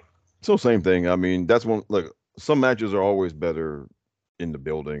 So same thing. I mean, that's one. Like some matches are always better in the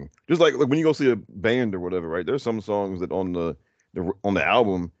building. Just like when you go see a band or whatever, right? There's some songs that on the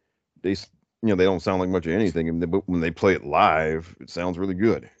album, they don't sound like much of anything, but when they play it live, it sounds really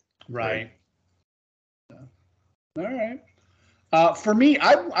good. Right. All right. For me,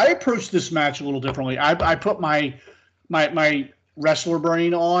 I approached this match a little differently. I put my wrestler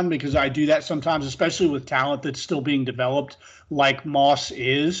brain on because I do that sometimes, especially with talent that's still being developed, like Moss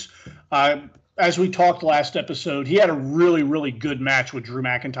is. As we talked last episode, he had a really, really good match with Drew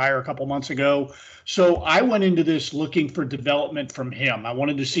McIntyre a couple months ago. So I went into this looking for development from him. I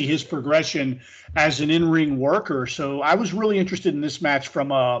wanted to see his progression as an in-ring worker. So I was really interested in this match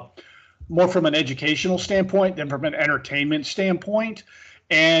more from an educational standpoint than from an entertainment standpoint.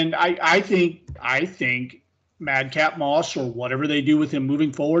 And I think Madcap Moss, or whatever they do with him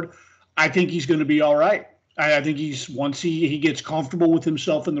moving forward, I think he's going to be all right. I think once he gets comfortable with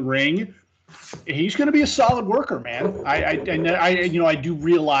himself in the ring, he's going to be a solid worker, man. I do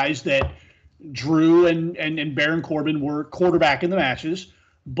realize that Drew and Baron Corbin were quarterback in the matches,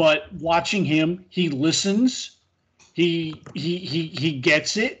 but watching him, he listens, he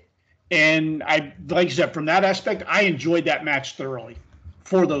gets it. And like I said, from that aspect, I enjoyed that match thoroughly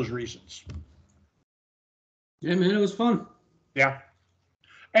for those reasons. Yeah, man, it was fun. Yeah.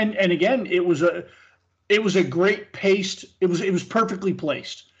 And again, it was a great paced, it was perfectly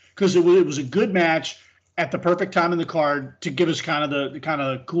placed because it was a good match at the perfect time in the card to give us kind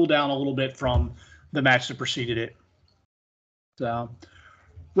of cool down a little bit from the match that preceded it. So,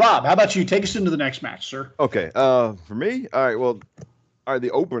 Rob, how about you? Take us into the next match, sir. Okay. For me, all right,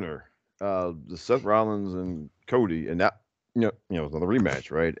 the opener. The Seth Rollins and Cody, and that it was another rematch,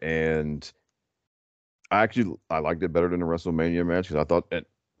 right? And I liked it better than the WrestleMania match because I thought at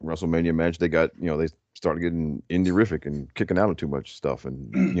WrestleMania match they got they started getting indie-rific and kicking out of too much stuff,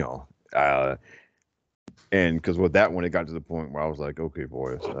 and and because with that one it got to the point where I was like, okay,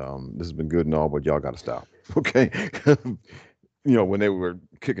 boys, this has been good and all, but y'all got to stop, okay? When they were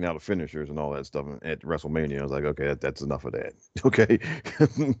kicking out of finishers and all that stuff at WrestleMania, I was like, okay, that's enough of that. Okay.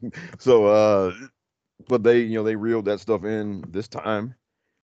 So, but they reeled that stuff in this time.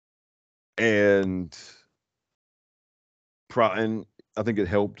 And I think it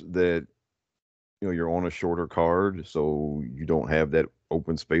helped that you're on a shorter card, so you don't have that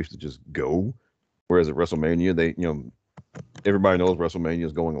open space to just go. Whereas at WrestleMania, everybody knows WrestleMania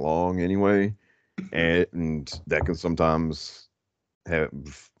is going long anyway, and that can sometimes have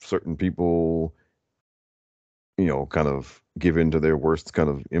certain people, kind of give in to their worst kind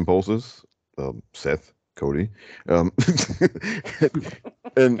of impulses. Seth, Cody, and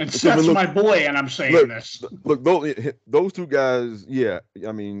Seth's my boy, and I'm saying this. Look, those two guys, yeah.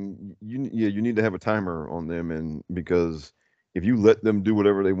 I mean, you need to have a timer on them, and because if you let them do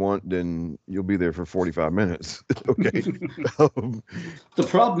whatever they want, then you'll be there for 45 minutes. Okay. The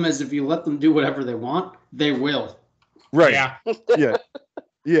problem is if you let them do whatever they want, they will. Right. Yeah. Yeah.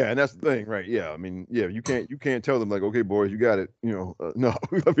 Yeah, and that's the thing, right? Yeah, I mean, yeah, you can't tell them like, okay, boys, you got it. No,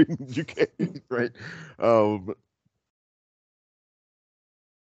 I mean, you can't, right?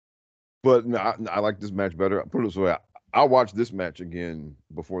 But no, I like this match better. I put it this way: I'll watch this match again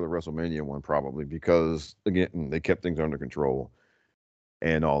before the WrestleMania one, probably because again they kept things under control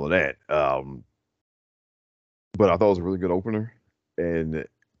and all of that. But I thought it was a really good opener, and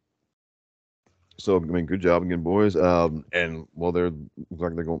so I mean, good job again, boys. And well, they're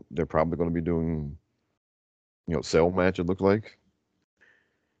probably going to be doing, cell match. It looked like.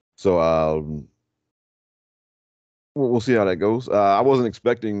 So we'll see how that goes. I wasn't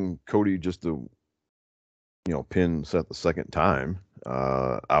expecting Cody just to, pin Seth the second time.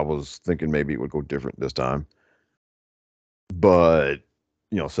 I was thinking maybe it would go different this time. But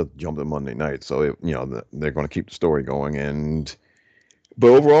Seth jumped in Monday night, so they're going to keep the story going. But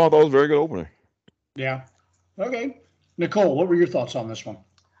overall, I thought it was a very good opener. Yeah. Okay. Nicole, what were your thoughts on this one?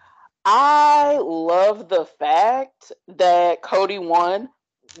 I love the fact that Cody won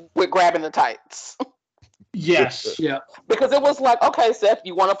with grabbing the tights. Yes. Yeah. Because it was like, okay, Seth,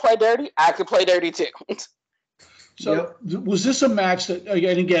 you want to play dirty? I could play dirty too. So was this a match that,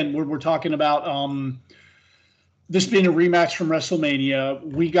 again, we're talking about this being a rematch from WrestleMania?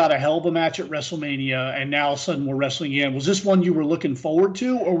 We got a hell of a match at WrestleMania, and now all of a sudden we're wrestling again. Was this one you were looking forward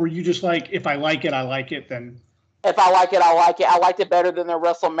to, or were you just like, if I like it, I like it, then? If I like it, I like it. I liked it better than the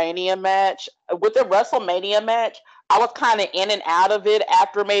WrestleMania match. With the WrestleMania match, I was kind of in and out of it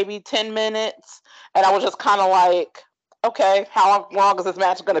after maybe 10 minutes, and I was just kind of like, okay, how long is this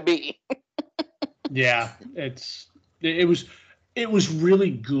match going to be? Yeah, it was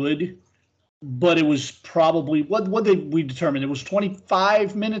really good, but it was probably what did we determine? It was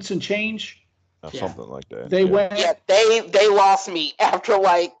 25 minutes and change. Something like that. They went. Yeah, they lost me after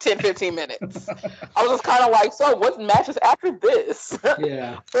like 10, 15 minutes. I was just kind of like, so what matches after this?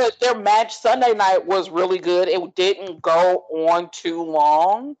 Yeah. But their match Sunday night was really good. It didn't go on too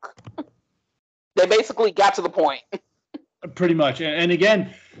long. They basically got to the point. Pretty much. And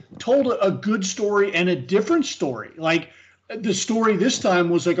again, told a good story and a different story. Like the story this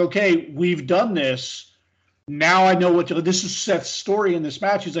time was like, okay, we've done this. Now I know this is Seth's story in this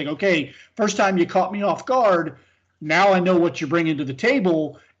match. He's like, okay, first time you caught me off guard. Now I know what you're bringing to the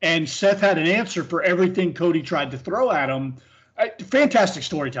table. And Seth had an answer for everything Cody tried to throw at him. Fantastic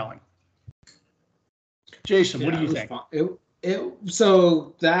storytelling. Jason, what do you think?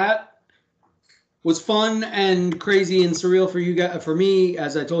 So that was fun and crazy and surreal for you guys. For me,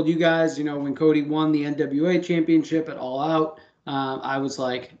 as I told you guys, when Cody won the NWA championship at All Out, I was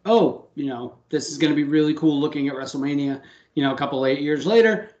like, oh, this is going to be really cool looking at WrestleMania. A couple 8 years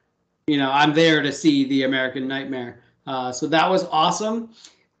later, I'm there to see the American Nightmare. So that was awesome.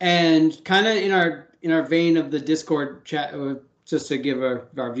 And kind of in our vein of the Discord chat, just to give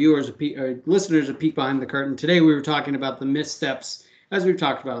our viewers, our listeners a peek behind the curtain. Today we were talking about the missteps, as we've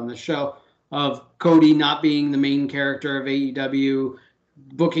talked about on the show, of Cody not being the main character of AEW,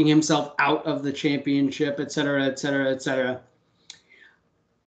 booking himself out of the championship, et cetera, et cetera, et cetera.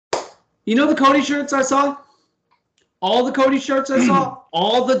 The Cody shirts I saw? All the Cody shirts I saw?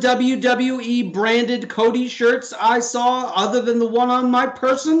 All the WWE branded Cody shirts I saw, other than the one on my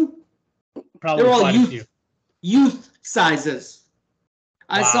person? Probably they're all youth sizes.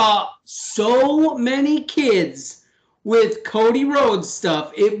 Wow. I saw so many kids with Cody Rhodes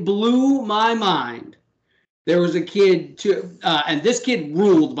stuff. It blew my mind. There was a kid too, and this kid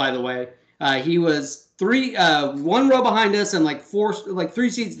ruled, by the way. He was one row behind us and like 3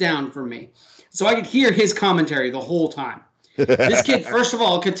 seats down from me. So I could hear his commentary the whole time. This kid, first of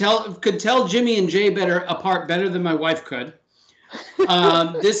all, could tell Jimmy and Jay apart better than my wife could.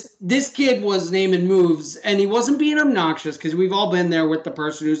 This kid was naming moves, and he wasn't being obnoxious, because we've all been there with the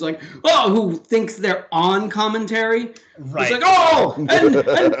person who's like, who thinks they're on commentary. Right. It's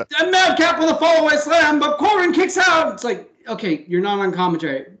like, and Madcap with a fallaway slam, but Corbin kicks out. It's like, okay, you're not on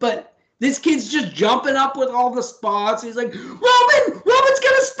commentary, but this kid's just jumping up with all the spots. He's like, Roman's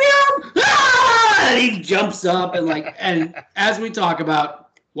gonna spear him! Ah! jumps up and as we talk about,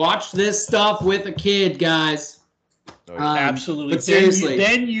 watch this stuff with a kid, guys. Absolutely. But seriously,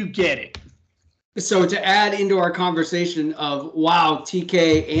 then you get it. So to add into our conversation of, wow,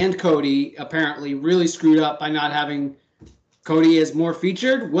 TK and Cody apparently really screwed up by not having Cody as more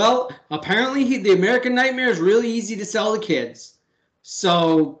featured. Well, apparently the American Nightmare is really easy to sell to kids.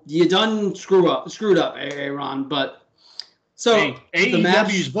 So you done screwed up, Aaron. But so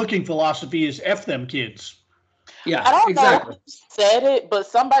AEW's booking philosophy is F them kids. Yeah, I don't know who said it, but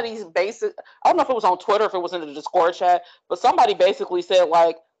somebody's I don't know if it was on Twitter, if it was in the Discord chat, but somebody basically said,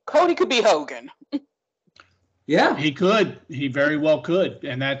 like, Cody could be Hogan. Yeah. He could. He very well could.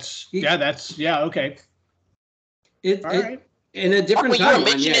 And okay. Right. In a different time.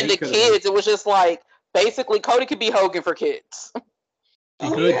 When you were mentioning the kids, it was just like, basically, Cody could be Hogan for kids.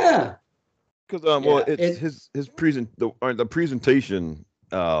 Yeah. Because his presentation,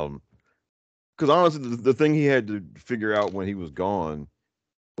 because honestly, the thing he had to figure out when he was gone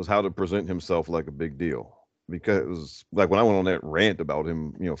was how to present himself like a big deal. Because like when I went on that rant about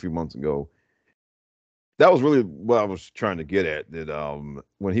him, a few months ago, that was really what I was trying to get at. That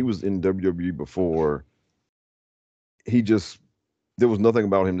when he was in WWE before, there was nothing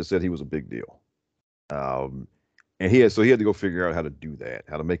about him that said he was a big deal. And he had to go figure out how to do that,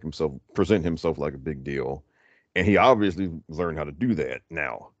 how to make himself present himself like a big deal. And he obviously learned how to do that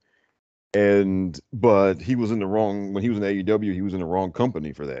now. But he was when he was in AEW, he was in the wrong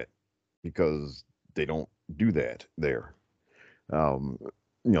company for that, because they don't do that there. Or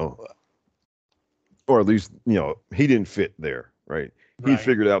at least, he didn't fit there, right? He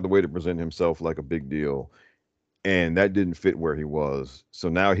figured out the way to present himself like a big deal, and that didn't fit where he was. So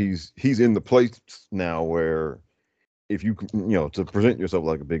now he's in the place now where if you to present yourself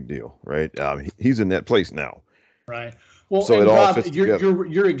like a big deal, right? He's in that place now. Right. Well, so Rob,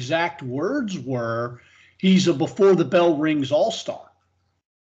 your exact words were, he's a before the bell rings all-star.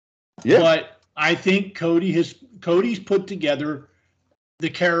 Yeah. But I think Cody's put together the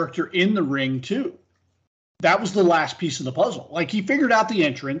character in the ring too. That was the last piece of the puzzle. Like, he figured out the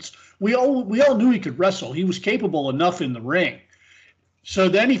entrance. We all knew he could wrestle. He was capable enough in the ring. So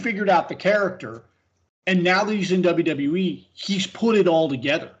then he figured out the character, and now that he's in WWE, he's put it all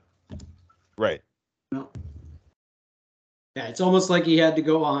together. Right. Yeah, it's almost like he had to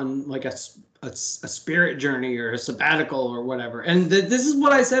go on like a spirit journey or a sabbatical or whatever. And this is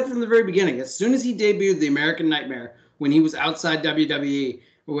what I said from the very beginning. As soon as he debuted the American Nightmare, when he was outside WWE,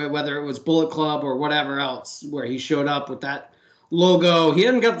 whether it was Bullet Club or whatever else, where he showed up with that logo. He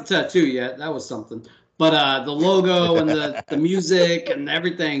hadn't got the tattoo yet. That was something. But the logo and the music and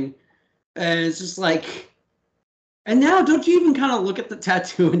everything. And it's just like... And now, don't you even kind of look at the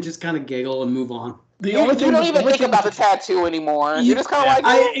tattoo and just kind of giggle and move on? You don't even think about the tattoo anymore. You're just kind of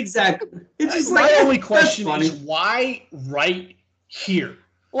like... Exactly. It's just my only question is, why right here?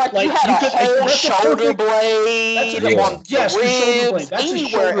 Like you had a whole shoulder blade on yes, the shoulder blade. ribs, That's a anywhere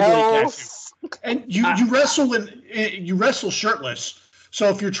shoulder blade else. tattoo. And you wrestle shirtless. So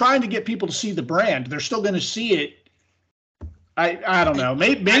if you're trying to get people to see the brand, they're still going to see it. I don't know.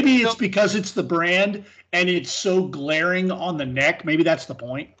 Maybe it's because it's the brand and it's so glaring on the neck. Maybe that's the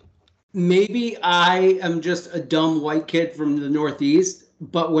point. Maybe I am just a dumb white kid from the Northeast,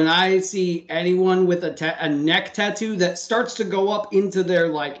 but when I see anyone with a neck tattoo that starts to go up into their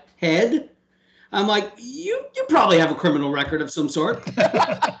like head, I'm like, you probably have a criminal record of some sort.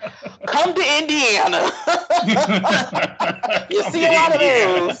 Come to Indiana. You see a lot of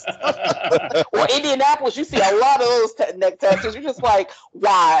those. Or Indianapolis, you see a lot of those neck tattoos. You're just like,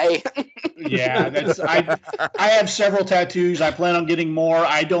 why? Yeah, I have several tattoos. I plan on getting more.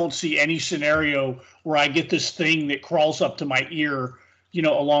 I don't see any scenario where I get this thing that crawls up to my ear,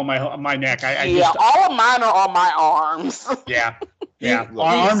 along my neck. All of mine are on my arms. Yeah.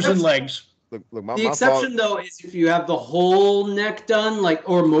 Arms and legs. Look, the exception, though, is if you have the whole neck done,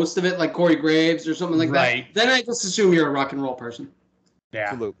 or most of it, like Corey Graves or something like that. Then I just assume you're a rock and roll person.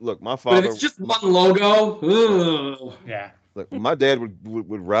 Yeah. So look, my father. But if it's just one logo, yeah. Look, my dad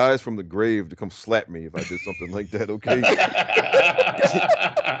would rise from the grave to come slap me if I did something like that. Okay.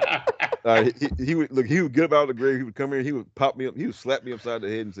 He would get up out of the grave. He would come here. He would pop me up. He would slap me upside the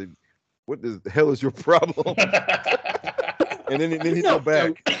head and say, "What the hell is your problem?" And then he'd go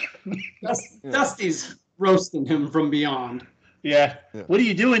back. Dusty's roasting him from beyond. Yeah. What are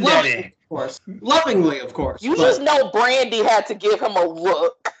you doing, Daddy? Of course. Lovingly, of course. You just know Brandy had to give him a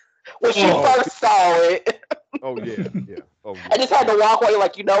look when she first saw it. Oh, yeah. Oh, yeah. I just had to walk away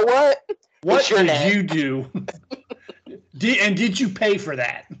like, you know what? What did you do? Did you pay for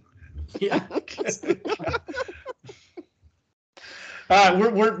that? Yeah.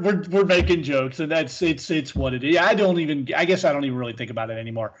 We're making jokes, and it's what it is. I guess I don't even really think about it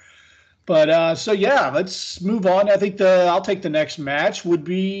anymore. But so yeah, let's move on. I think I'll take the next match would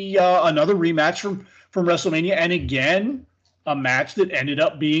be another rematch from WrestleMania, and again a match that ended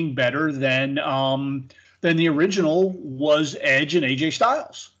up being better than the original was Edge and AJ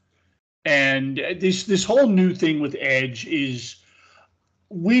Styles. And this whole new thing with Edge is,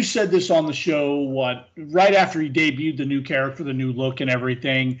 we've said this on the show, right after he debuted the new character, the new look and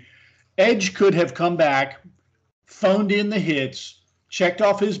everything, Edge could have come back, phoned in the hits, checked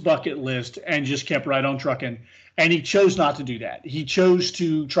off his bucket list, and just kept right on trucking. And he chose not to do that. He chose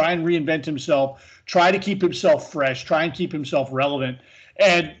to try and reinvent himself, try to keep himself fresh, try and keep himself relevant.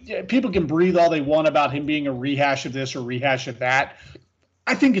 And people can breathe all they want about him being a rehash of this or rehash of that.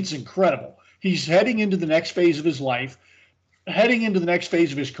 I think it's incredible. He's heading into the next phase of his life, heading into the next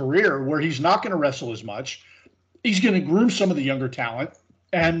phase of his career where he's not going to wrestle as much. He's going to groom some of the younger talent.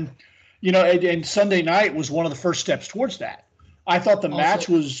 And, and Sunday night was one of the first steps towards that. I thought the match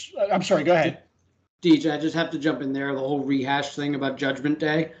was, I'm sorry, go ahead. DJ, I just have to jump in there, the whole rehash thing about Judgment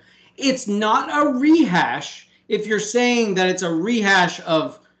Day. It's not a rehash if you're saying that it's a rehash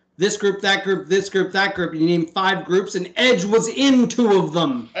of this group, that group, this group, that group. You name 5 groups, and Edge was in 2 of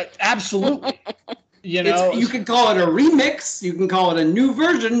them. Absolutely. You can call it a remix, you can call it a new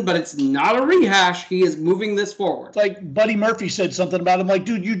version, but it's not a rehash. He is moving this forward. Like Buddy Murphy said something about him, like,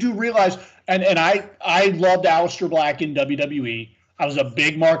 dude, you do realize, and I loved Aleister Black in WWE. I was a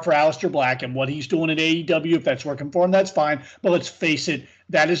big mark for Aleister Black, and what he's doing at AEW, if that's working for him, that's fine. But let's face it,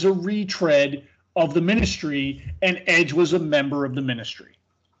 that is a retread of the Ministry, and Edge was a member of the Ministry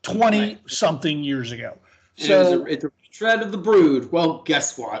 20-something years ago. So it's a retread of the Brood. Well,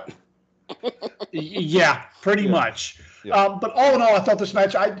 guess what? Yeah, pretty much. Yeah. But all in all, I thought this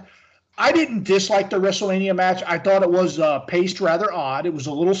match, I didn't dislike the WrestleMania match. I thought it was paced rather odd. It was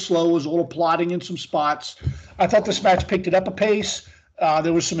a little slow. It was a little plodding in some spots. I thought this match picked it up a pace.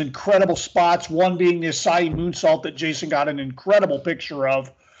 There was some incredible spots, one being the Asai moonsault that Jason got an incredible picture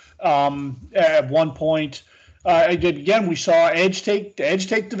of at one point. Again, we saw Edge take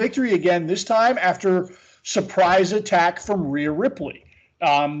the victory again, this time after surprise attack from Rhea Ripley.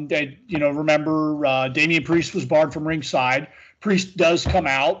 Remember Damian Priest was barred from ringside. Priest does come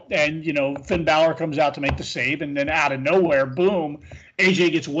out, and Finn Balor comes out to make the save, and then out of nowhere, boom,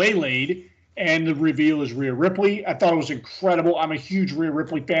 AJ gets waylaid, and the reveal is Rhea Ripley. I thought it was incredible. I'm a huge Rhea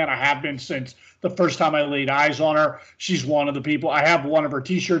Ripley fan. I have been since the first time I laid eyes on her. She's one of the people. I have one of her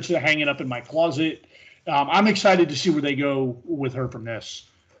T-shirts hanging up in my closet. I'm excited to see where they go with her from this.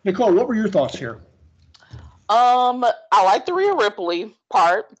 Nicole, what were your thoughts here? I like the Rhea Ripley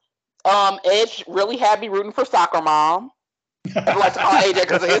part. Edge really had me rooting for Soccer Mom. I like to call AJ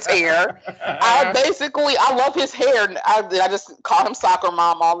because of his hair. I love his hair. I just call him Soccer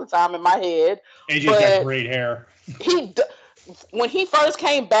Mom all the time in my head. AJ's got great hair. When he first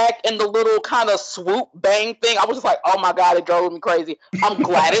came back in the little kind of swoop bang thing, I was just like, oh my God, it drove me crazy. I'm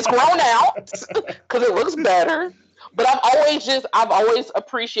glad it's grown out because it looks better. But I've always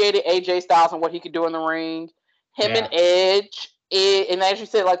appreciated AJ Styles and what he could do in the ring. Him and Edge. And as you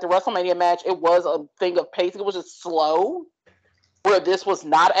said, like the WrestleMania match, it was a thing of pacing. It was just slow, where this was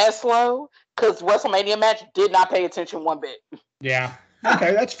not as slow, because WrestleMania match did not pay attention one bit. Yeah.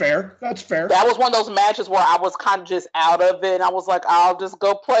 Okay, that's fair. That's fair. That was one of those matches where I was kind of just out of it, and I was like, I'll just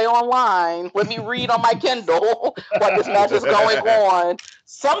go play online. Let me read on my Kindle what this match is going on.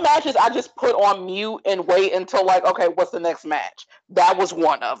 Some matches I just put on mute and wait until like, okay, what's the next match? That was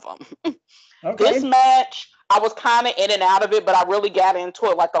one of them. Okay. This match, I was kind of in and out of it, but I really got into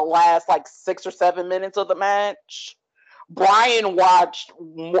it like the last 6 or 7 minutes of the match. Brian watched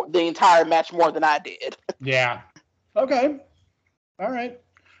the entire match more than I did. Yeah. Okay. All right.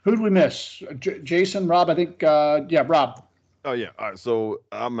 Who did we miss? Jason, Rob, I think. Rob. Oh, yeah. All right. So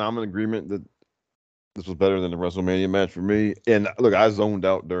I'm in agreement that this was better than the WrestleMania match for me. And look, I zoned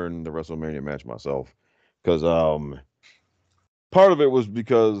out during the WrestleMania match myself because part of it was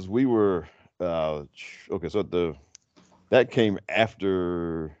because we were okay. So that came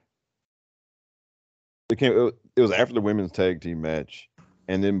after. It was after the women's tag team match,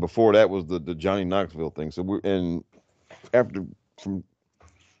 and then before that was the Johnny Knoxville thing. So after.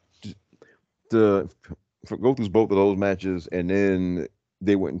 To go through both of those matches, and then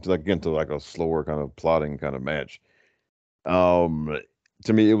they went into like a slower kind of plodding kind of match. To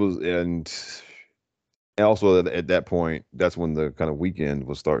me, it was, and also at that point, that's when the kind of weekend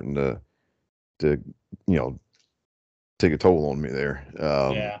was starting to take a toll on me there.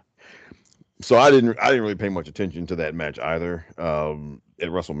 So I didn't really pay much attention to that match either at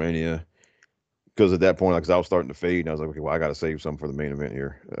WrestleMania. because at that point, like, 'cause I was starting to fade, and I was like, okay, well, I got to save some for the main event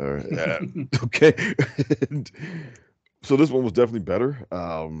here. Okay. So this one was definitely better.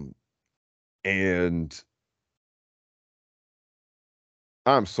 And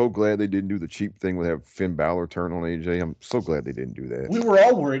I'm so glad they didn't do the cheap thing with have Finn Balor turn on AJ. I'm so glad they didn't do that. We were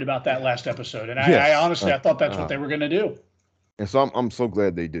all worried about that last episode, and I honestly I thought that's what they were going to do. And so I'm so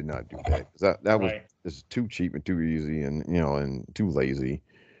glad they did not do that. That was Right. just too cheap and too easy, and and too lazy.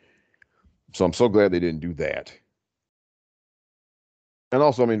 So I'm so glad they didn't do that. And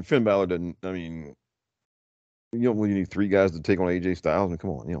also, I mean, Finn Balor didn't. I mean, when you need 3 guys to take on AJ Styles, I mean,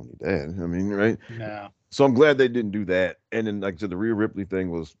 come on, you don't need that. I mean, right? No. So I'm glad they didn't do that. And then, like I said, the Rhea Ripley thing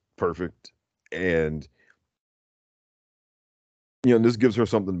was perfect. And this gives her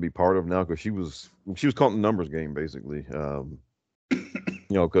something to be part of now, because she was caught in the numbers game, basically.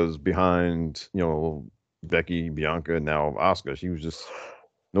 Because behind Becky, Bianca, and now Asuka, she was just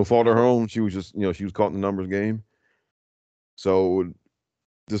no fault of her own. She was just she was caught in the numbers game. So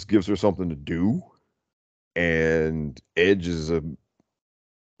this gives her something to do. And Edge is a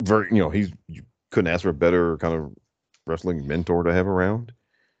very you couldn't ask for a better kind of wrestling mentor to have around.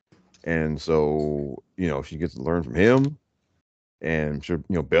 And so she gets to learn from him. And I'm sure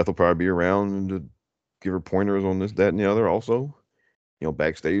Beth will probably be around to give her pointers on this, that, and the other also,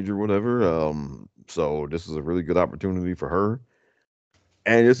 backstage or whatever. So this is a really good opportunity for her.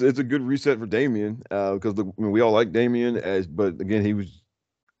 And it's a good reset for Damian, because we all like Damian, but again, he was,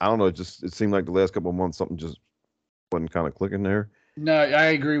 I don't know, it seemed like the last couple of months something just wasn't kind of clicking there. No, I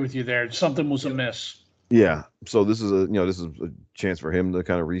agree with you there. Something was amiss. Yeah. So this is a chance for him to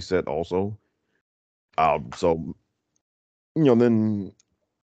kind of reset also. So then,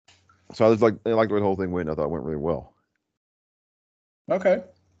 so I was like, I liked the way the whole thing went. I thought it went really well. Okay,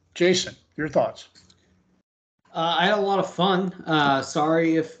 Jason, your thoughts? I had a lot of fun.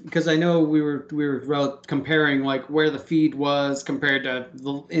 Sorry because I know we were comparing like where the feed was compared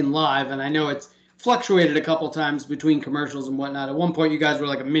to in live, and I know it's fluctuated a couple times between commercials and whatnot. At one point, you guys were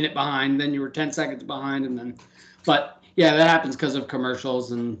like a minute behind, then you were 10 seconds behind, but yeah, that happens because of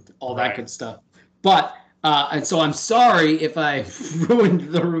commercials and all that good stuff. But and so I'm sorry if I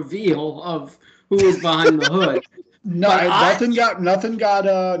ruined the reveal of who was behind the hood. No, nothing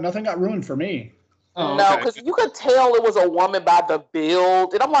got ruined for me. Oh, no, because you could tell it was a woman by the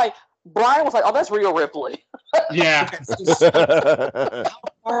build, and I'm like, Brian was like, "Oh, that's Rhea Ripley." Yeah. How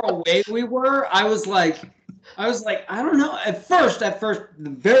far away we were, I was like, I don't know. At first, the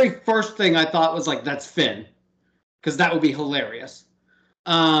very first thing I thought was like, that's Finn, because that would be hilarious.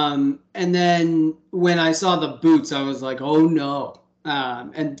 And then when I saw the boots, I was like, oh no.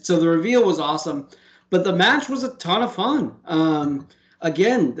 And so the reveal was awesome, but the match was a ton of fun.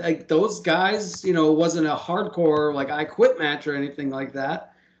 Again, like those guys, it wasn't a hardcore like I quit match or anything like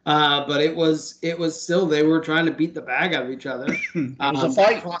that. But it was still, they were trying to beat the bag out of each other. It was a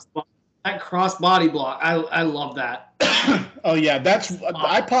fight. That cross body block, I love that. Oh yeah,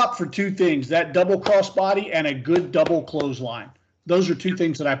 I pop for 2 things: that double cross body and a good double clothesline. Those are 2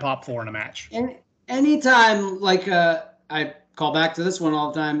 things that I pop for in a match. And anytime, like I call back to this one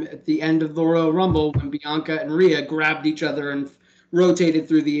all the time, at the end of the Royal Rumble when Bianca and Rhea grabbed each other and rotated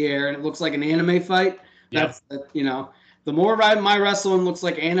through the air, and it looks like an anime fight. Yep. That's the more my wrestling looks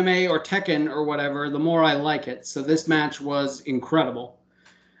like anime or Tekken or whatever, the more I like it. So this match was incredible.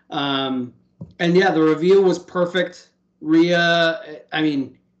 And yeah, the reveal was perfect. Rhea, I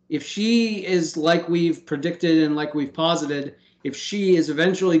mean, if she is like we've predicted and like we've posited, if she is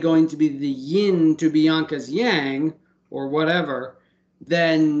eventually going to be the yin to Bianca's yang or whatever,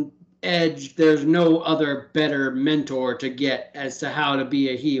 then Edge, there's no other better mentor to get as to how to be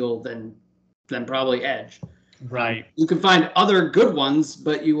a heel than probably Edge. Right. You can find other good ones,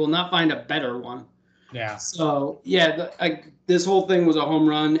 but you will not find a better one. Yeah. So yeah, this whole thing was a home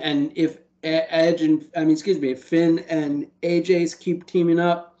run. And if if Finn and AJ keep teaming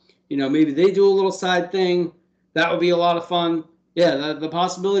up, maybe they do a little side thing, that would be a lot of fun. Yeah, the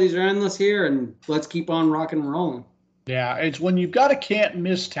possibilities are endless here, and let's keep on rocking and rolling. Yeah, it's when you've got a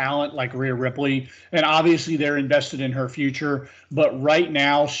can't-miss talent like Rhea Ripley, and obviously they're invested in her future, but right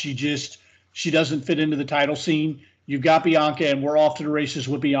now she doesn't fit into the title scene. You've got Bianca, and we're off to the races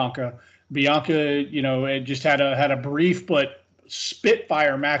with Bianca. Bianca, just had a brief but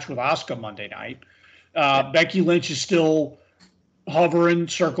spitfire match with Asuka Monday night. Becky Lynch is still hovering,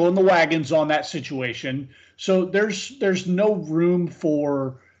 circling the wagons on that situation. So there's no room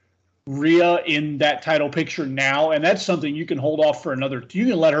for Rhea in that title picture now, and that's something you can hold off for you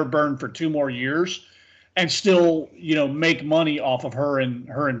can let her burn for 2 more years and still, make money off of her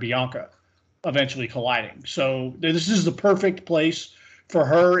and Bianca eventually colliding. So this is the perfect place for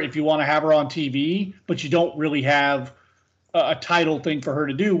her if you want to have her on TV, but you don't really have a title thing for her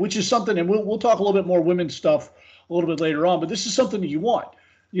to do, which is something, and we'll talk a little bit more women's stuff a little bit later on, but this is something that you want.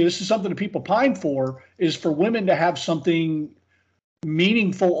 This is something that people pine for, is for women to have something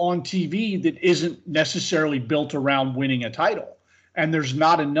meaningful on TV that isn't necessarily built around winning a title. And there's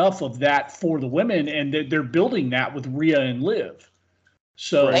not enough of that for the women, and they're building that with Rhea and Liv.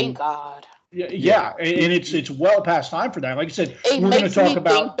 So thank God. Yeah, and it's well past time for that. Like I said, it we're going to talk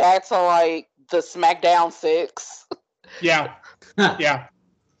about think back to like the SmackDown 6. Yeah, yeah.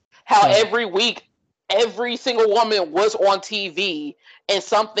 How every week, every single woman was on TV in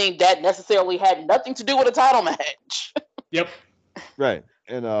something that necessarily had nothing to do with a title match. Yep. Right,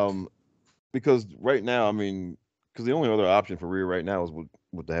 and because right now, I mean, because the only other option for Rhea right now is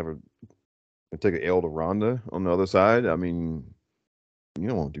would to have her take an L to Ronda on the other side. I mean, you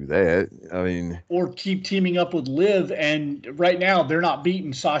don't want to do that. I mean, or keep teaming up with Liv, and right now they're not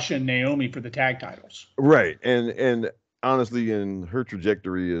beating Sasha and Naomi for the tag titles. Right, and honestly, and her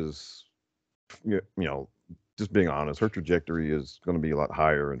trajectory is, you know, just being honest, her trajectory is going to be a lot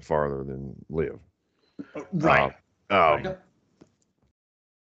higher and farther than Liv. Right.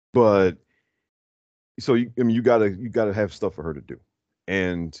 But so you gotta have stuff for her to do,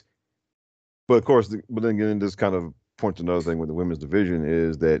 but of course, but then again, this kind of points to another thing with the women's division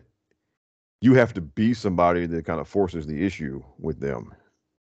is that you have to be somebody that kind of forces the issue with them.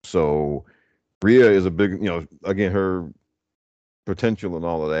 So Rhea is a big, again, her potential and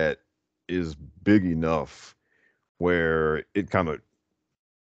all of that is big enough where it kind of,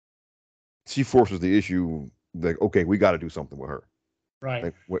 she forces the issue like, okay, we got to do something with her. Right.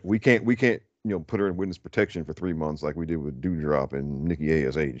 Like, we can't, put her in witness protection for 3 months like we did with Doudrop and Nikki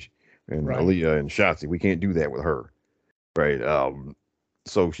A.S.H. and Aaliyah and Shotzi. We can't do that with her. Right.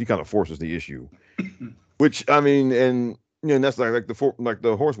 So she kind of forces the issue, which, I mean, and that's like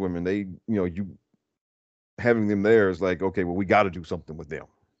the horsewomen, they, you having them there is like, okay, well, we got to do something with them.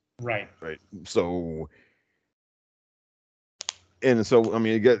 Right. So, and so, I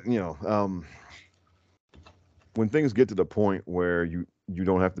mean, when things get to the point where you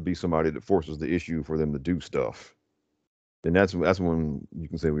don't have to be somebody that forces the issue for them to do stuff, then that's when you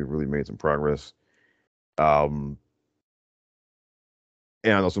can say we really made some progress. And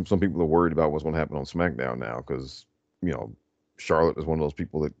I know some people are worried about what's going to happen on SmackDown now because, Charlotte is one of those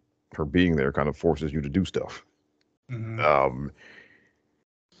people that her being there kind of forces you to do stuff. Mm-hmm.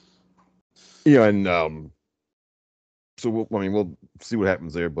 So we'll see what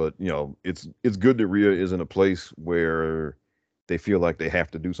happens there, but it's good that Rhea is in a place where they feel like they have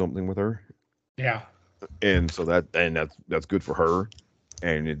to do something with her. Yeah. And so that's good for her,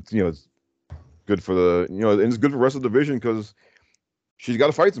 and it's good for and it's good for the rest of the division because she's got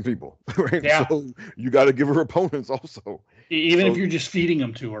to fight some people, right? Yeah. So you got to give her opponents also, even if you're just feeding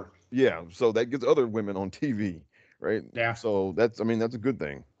them to her. Yeah. So that gets other women on TV, right? Yeah. So that's a good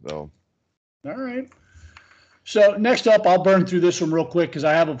thing. So. All right. So next up, I'll burn through this one real quick because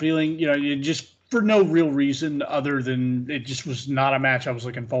I have a feeling, just for no real reason other than it just was not a match I was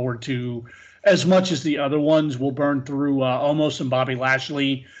looking forward to as much as the other ones. We'll burn through Omos and Bobby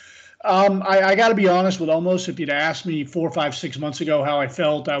Lashley. I got to be honest with Omos. If you'd asked me 4, 5, 6 months ago how I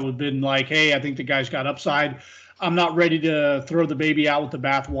felt, I would have been like, hey, I think the guy's got upside. I'm not ready to throw the baby out with the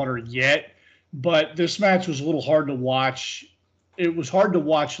bathwater yet, but this match was a little hard to watch. It was hard to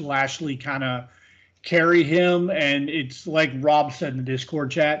watch Lashley kind of carry him, and it's like Rob said in the Discord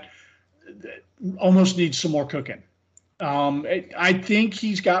chat, almost needs some more cooking. I think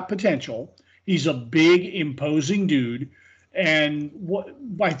he's got potential. He's a big, imposing dude, and what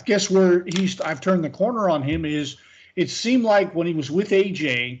I guess where I've turned the corner on him is it seemed like when he was with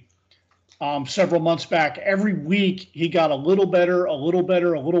AJ several months back, every week he got a little better,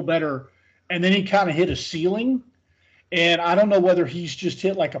 and then he kind of hit a ceiling. And I don't know whether he's just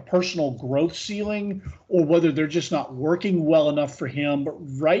hit like a personal growth ceiling or whether they're just not working well enough for him. But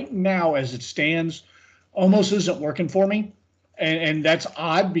right now, as it stands, almost isn't working for me. And that's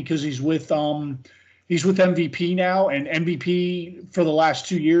odd because he's with MVP now, and MVP for the last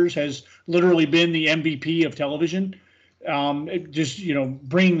 2 years has literally been the MVP of television.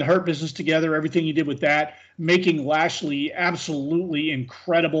 Bringing the Hurt Business together, everything he did with that, making Lashley absolutely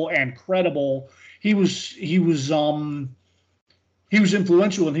incredible and credible. He was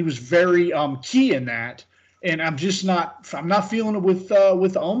influential, and he was very key in that. And I'm not feeling it with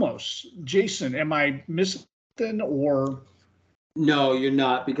Omos. Jason, am I missing or? No, you're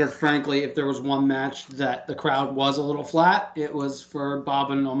not, because frankly, if there was one match that the crowd was a little flat, it was for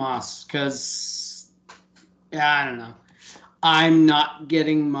Bob and Omos, because I don't know. I'm not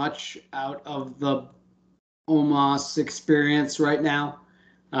getting much out of the Omos experience right now.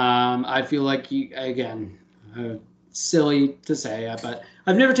 I feel like silly to say, but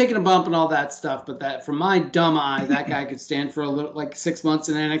I've never taken a bump and all that stuff. But that, from my dumb eye, that guy could stand for a little, like 6 months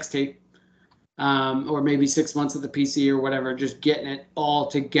in NXT, or maybe 6 months at the PC or whatever, just getting it all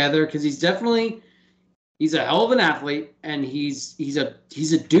together. Because he's a hell of an athlete, and he's a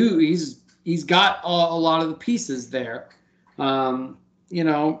dude. He's got a lot of the pieces there.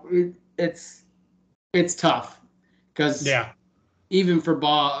 It's tough because even for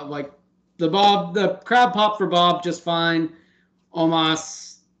Bob, like the crowd popped for Bob just fine.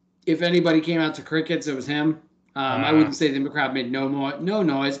 Omos, if anybody came out to crickets, it was him. I wouldn't say the crowd made no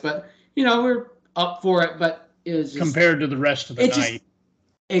noise, but we're up for it. But it was just, compared to the rest of the night.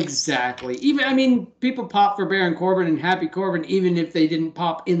 Exactly. People pop for Baron Corbin and Happy Corbin, even if they didn't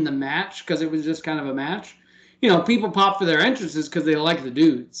pop in the match because it was just kind of a match. People pop for their entrances because they like the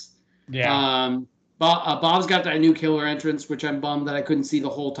dudes. Yeah. Bob's got that new killer entrance, which I'm bummed that I couldn't see the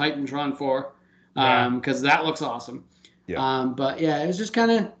whole Titantron for, because that looks awesome. Yeah. But yeah, it was just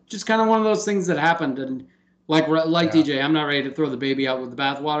kind of one of those things that happened, and like DJ, I'm not ready to throw the baby out with the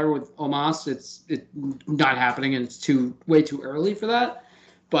bathwater with Omos. It's not happening, and it's way too early for that.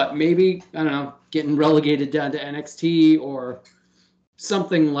 But maybe, I don't know, getting relegated down to NXT or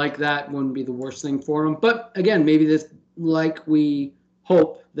something like that wouldn't be the worst thing for him. But again, maybe this, like we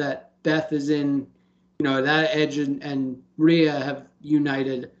hope that Beth is in, that Edge and Rhea have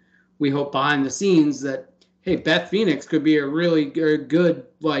united. We hope behind the scenes that, hey, Beth Phoenix could be a really good,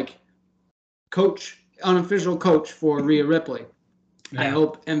 like, unofficial coach for Rhea Ripley. Yeah. I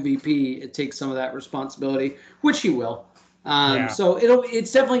hope MVP takes some of that responsibility, which he will. So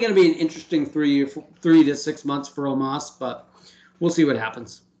it's definitely going to be an interesting 3 to 6 months for Omos, but we'll see what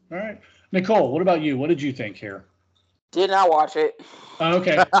happens. All right. Nicole, what about you? What did you think here? Did not watch it.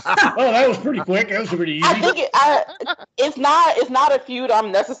 Okay. Oh, that was pretty quick. That was pretty easy. I think it's not a feud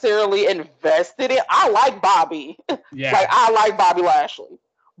I'm necessarily invested in. I like Bobby. Yeah. Like, I like Bobby Lashley,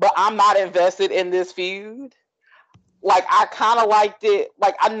 but I'm not invested in this feud. Like, I kind of liked it.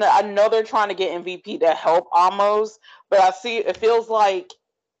 Like, I know they're trying to get MVP to help almost, but it feels like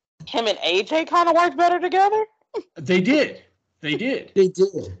him and AJ kind of worked better together. They did.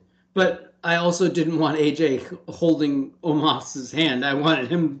 But I also didn't want AJ holding Omos's hand. I wanted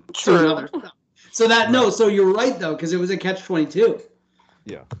him to another stuff. So you're right, though, because it was a catch-22.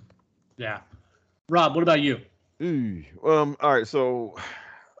 Yeah. Yeah. Rob, what about you? All right, so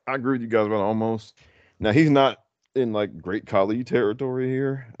I agree with you guys about Omos. Now, he's not in, like, great Khali territory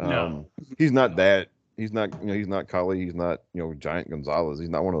here. No. He's not that. He's not, he's not Khali. He's not, Giant Gonzalez. He's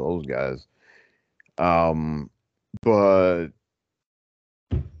not one of those guys. But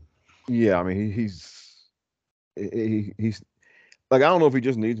yeah, he's like, I don't know if he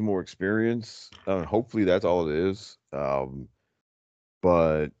just needs more experience. Hopefully that's all it is.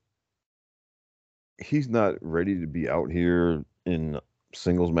 But he's not ready to be out here in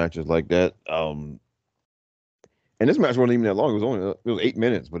singles matches like that. And this match wasn't even that long. It was 8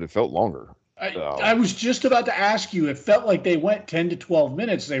 minutes, but it felt longer. I was just about to ask you. It felt like they went 10 to 12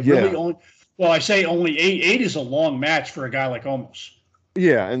 minutes. They really only. Well, I say only 8. 8 is a long match for a guy like Omos.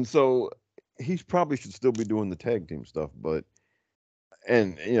 Yeah, and so he probably should still be doing the tag team stuff, because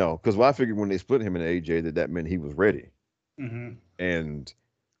I figured when they split him and AJ that meant he was ready. Mm-hmm. And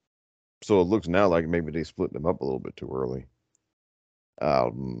so it looks now like maybe they split them up a little bit too early.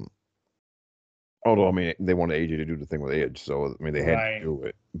 Although, they wanted AJ to do the thing with Edge, so, they had to do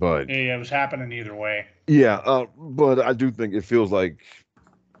it. But yeah, it was happening either way. Yeah, but I do think it feels like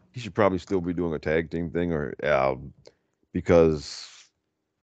he should probably still be doing a tag team thing, or because,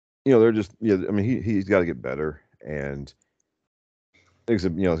 they're just, he's got to get better. And I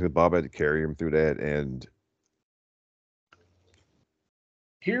think, because Bob had to carry him through that. And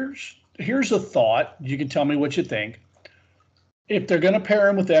here's a thought. You can tell me what you think. If they're going to pair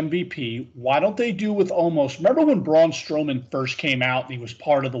him with MVP, why don't they do with Omos? Remember when Braun Strowman first came out and he was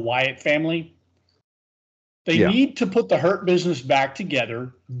part of the Wyatt family? They need to put the Hurt Business back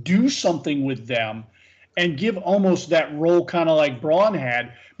together, do something with them, and give Omos that role kind of like Braun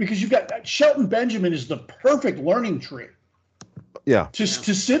had, because you've got Shelton Benjamin is the perfect learning tree. Yeah. To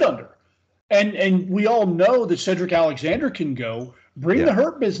sit under. And we all know that Cedric Alexander can go. Bring the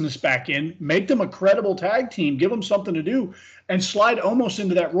Hurt Business back in, make them a credible tag team, give them something to do, and slide Omos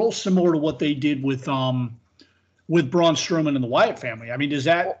into that role similar to what they did with Braun Strowman and the Wyatt family. Does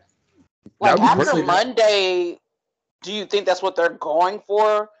that... Like, after Monday, do you think that's what they're going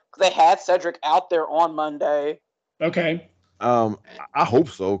for? Because they had Cedric out there on Monday. Okay. I hope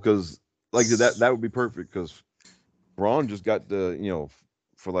so, because that would be perfect, because Braun just got the,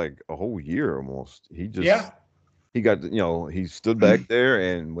 for like a whole year almost. He just Yeah. he got he stood back there,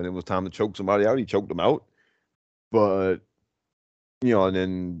 and when it was time to choke somebody out, he choked them out. But and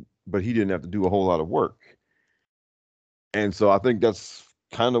then but he didn't have to do a whole lot of work. And so I think that's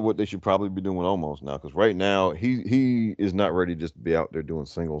kind of what they should probably be doing almost now, because right now he is not ready just to be out there doing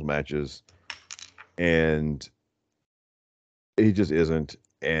singles matches, and he just isn't.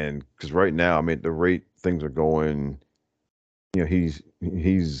 And because right now, I mean, the rate things are going, he's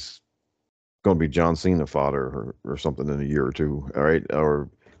going to be John Cena fodder or something in a year or two, all right, or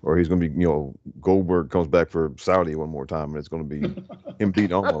he's going to be, Goldberg comes back for Saudi one more time, and it's going to be him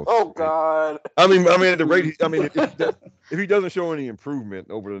beat almost. Oh God! I mean, at the rate, if he doesn't show any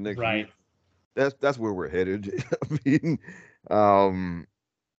improvement over the next Right. week, that's where we're headed. I mean,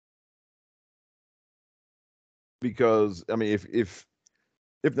 because I mean, if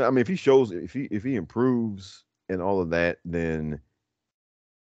he shows, if he improves and all of that, then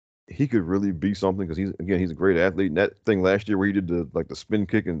he could really be something, because he's a great athlete. And that thing last year where he did the spin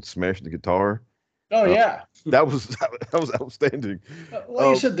kick and smash the guitar. Oh yeah. That was outstanding. Like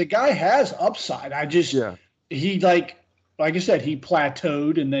I said, the guy has upside. He like I said, he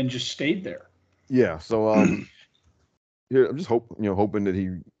plateaued and then just stayed there. Yeah. So here I'm just hoping that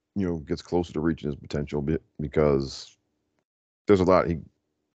he gets closer to reaching his potential, because there's a lot he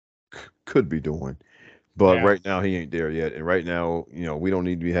could be doing. But right now he ain't there yet, and right now, we don't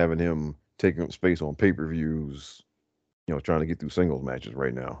need to be having him taking up space on pay-per-views, trying to get through singles matches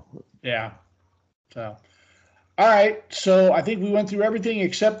right now. Yeah. So, all right. So I think we went through everything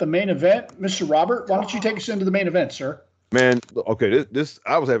except the main event. Mr. Robert, why don't you take us into the main event, sir? Man, okay, this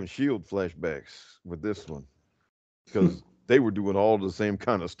I was having Shield flashbacks with this one, because they were doing all the same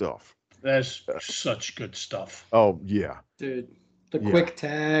kind of stuff. That's such good stuff. Oh yeah, dude. The quick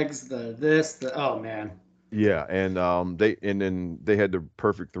tags, oh man. Yeah, and then they had the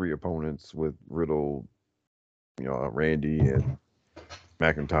perfect three opponents with Riddle, Randy and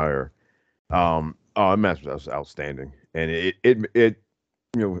McIntyre. The match was outstanding, and it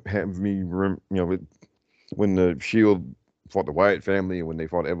had me when the Shield fought the Wyatt family and when they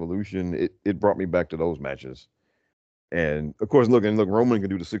fought Evolution, it brought me back to those matches. And of course, look, Roman can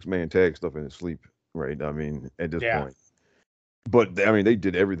do the 6-man tag stuff in his sleep, right? I mean, at this point. But I mean, they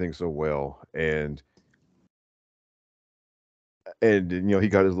did everything so well, and he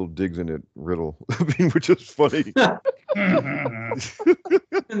got his little digs in at Riddle, which is funny. 5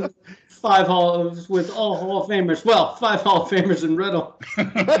 Halls with all Hall of Famers. Well, 5 Hall of Famers in Riddle.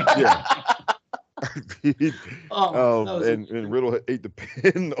 Yeah. And Riddle ate the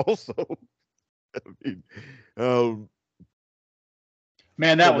pin also. I mean,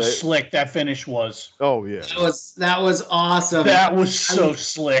 man, that was slick. That finish was. Oh yeah. That was awesome. That was so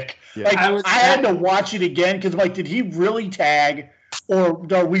slick. Yeah. Like I had to watch it again because I'm like, did he really tag, or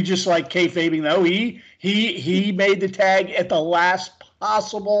are we just like kayfabing? No, he made the tag at the last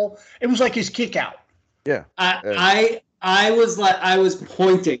possible. It was like his kick out. Yeah. I was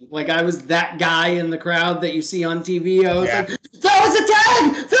pointing, like I was that guy in the crowd that you see on TV. I was like, that was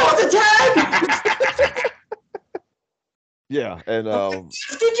a tag. Yeah, and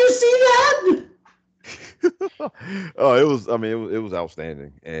did you see that? Oh, it was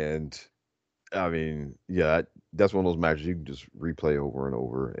outstanding, and I mean, yeah, that's one of those matches you can just replay over and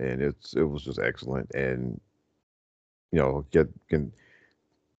over, and it was just excellent, and get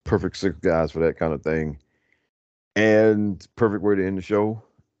perfect 6 guys for that kind of thing, and perfect way to end the show,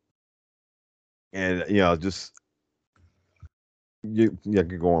 and just. You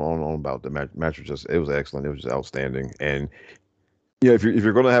could go on about the match was it was excellent. It was just outstanding. And if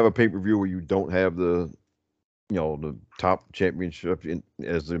you're going to have a pay-per-view where you don't have the the top championship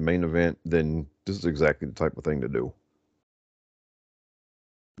as the main event, then this is exactly the type of thing to do.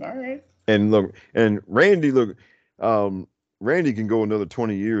 All right. And look, and Randy Randy can go another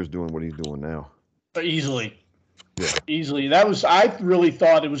 20 years doing what he's doing now. Easily. Yeah. Easily. I really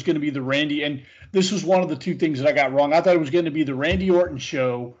thought it was going to be the Randy, and this was one of the 2 things that I got wrong. I thought it was going to be the Randy Orton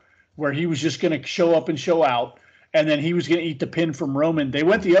show where he was just going to show up and show out, and then he was going to eat the pin from Roman. They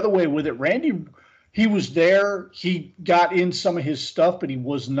went the other way with it. Randy, he was there. He got in some of his stuff, but he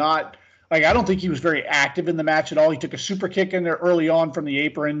was not – I don't think he was very active in the match at all. He took a super kick in there early on from the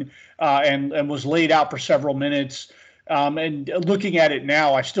apron and was laid out for several minutes. And looking at it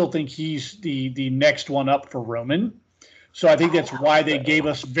now, I still think he's the next one up for Roman. So I think that's why they gave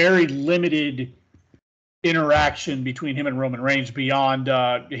us very limited interaction between him and Roman Reigns beyond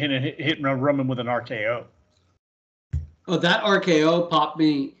hitting Roman with an RKO. Oh, that RKO popped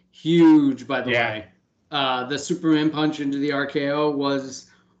me huge, by the way. The Superman punch into the RKO was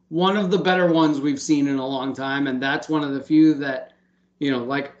one of the better ones we've seen in a long time, and that's one of the few that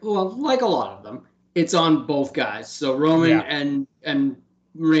like a lot of them, it's on both guys. So Roman and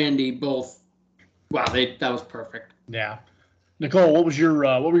Randy both. Wow, that was perfect. Yeah, Nicole, what were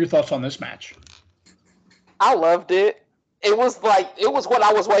your thoughts on this match? I loved it. It was what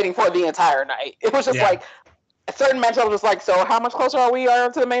I was waiting for the entire night. It was just like a certain matchup was like, so how much closer are we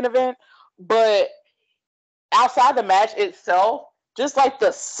to the main event? But outside the match itself, just like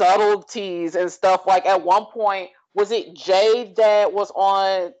the subtleties and stuff. Like at one point, was it Jay that was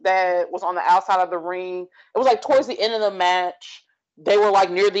on the outside of the ring? It was like towards the end of the match. They were like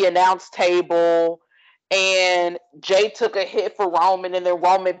near the announce table, and Jay took a hit for Roman, and then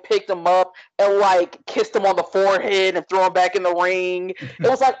Roman picked him up and like kissed him on the forehead and threw him back in the ring. It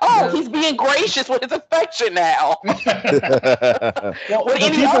was like, oh, he's being gracious with his affection now. Well,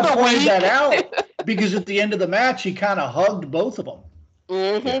 people pointed that out because at the end of the match, he kind of hugged both of them.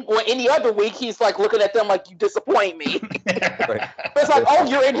 Mm-hmm. Yeah. Well, any other week, he's like looking at them like, you disappoint me. Right. It's like, oh,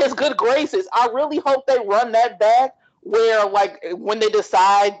 you're in his good graces. I really hope they run that back where, like, when they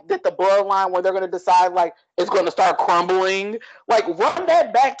decide that the bloodline, where they're going to decide, like, it's going to start crumbling, like, run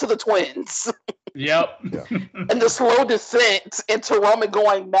that back to the twins. Yep. And the slow descent into Roman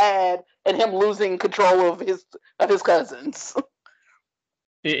going mad and him losing control of his cousins.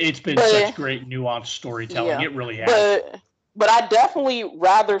 It's been such great nuanced storytelling. Yeah. It really has. But I definitely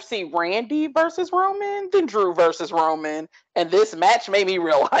rather see Randy versus Roman than Drew versus Roman. And this match made me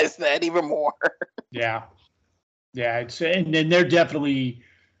realize that even more. Yeah. Yeah. And they're definitely,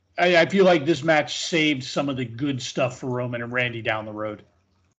 I feel like this match saved some of the good stuff for Roman and Randy down the road.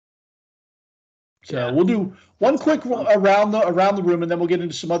 So we'll do one quick around the room, and then we'll get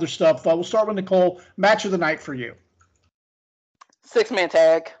into some other stuff. We'll start with Nicole. Match of the night for you. 6-man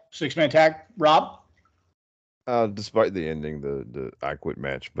tag. 6-man tag. Rob? Despite the ending, the I Quit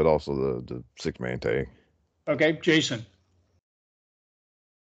match, but also the 6-man tag. Okay, Jason.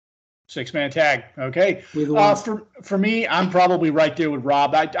 6-man tag. Okay. For me, I'm probably right there with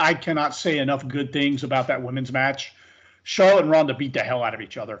Rob. I cannot say enough good things about that women's match. Charlotte and Ronda beat the hell out of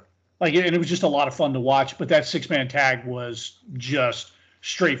each other. And it was just a lot of fun to watch. But that 6-man tag was just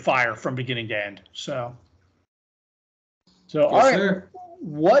straight fire from beginning to end. So all right. Sir.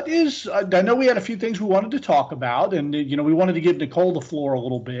 What is? I know we had a few things we wanted to talk about, and we wanted to give Nicole the floor a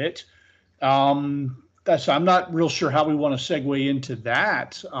little bit. I'm not real sure how we want to segue into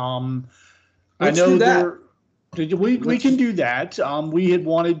that. Let's do that. We can do that. We had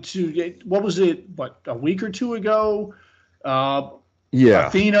wanted to. What was it? A week or two ago?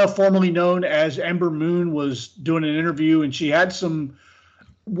 Athena, formerly known as Ember Moon, was doing an interview, and she had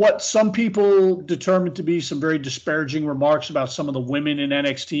what some people determined to be some very disparaging remarks about some of the women in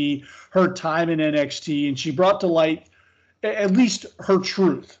NXT, her time in NXT, and she brought to light at least her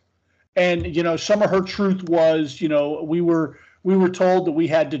truth. And some of her truth was, we were told that we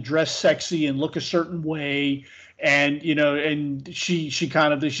had to dress sexy and look a certain way, and and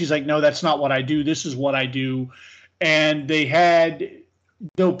she's like, no, that's not what I do. This is what I do. And they had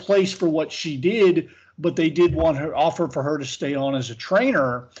no place for what she did, but they did offer for her to stay on as a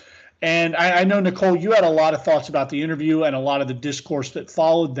trainer. And I know, Nicole, you had a lot of thoughts about the interview and a lot of the discourse that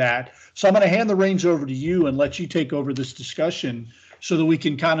followed that. So I'm going to hand the reins over to you and let you take over this discussion so that we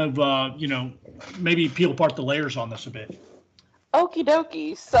can kind of, maybe peel apart the layers on this a bit. Okie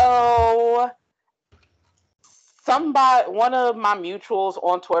dokie. So one of my mutuals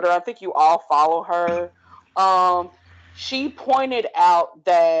on Twitter, I think you all follow her, she pointed out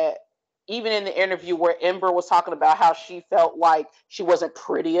that even in the interview where Ember was talking about how she felt like she wasn't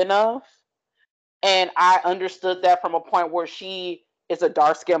pretty enough. And I understood that from a point where she is a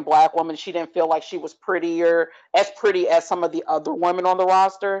dark-skinned Black woman. She didn't feel like she was pretty as some of the other women on the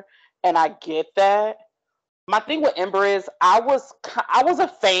roster. And I get that. My thing with Ember is I was a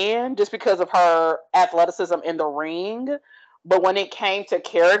fan just because of her athleticism in the ring. But when it came to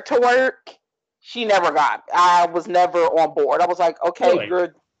character work, she never got. I was never on board. I was like, okay, really?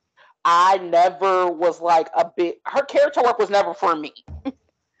 I never was like her character work was never for me.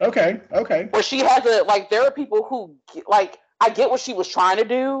 Okay. Where she has there are people who I get what she was trying to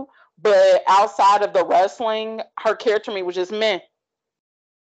do, but outside of the wrestling, her character to me was just meh.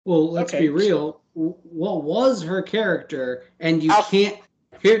 Well, let's be real. What was her character? And you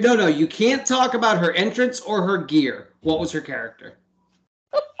can't talk about her entrance or her gear. What was her character?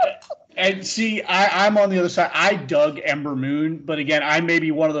 And see, I'm on the other side. I dug Ember Moon, but again, I may be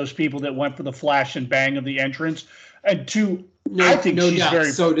one of those people that went for the flash and bang of the entrance. And I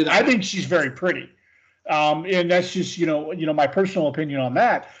think she's very pretty. And that's just my personal opinion on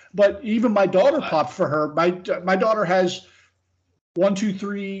that. But even my daughter popped for her. My daughter has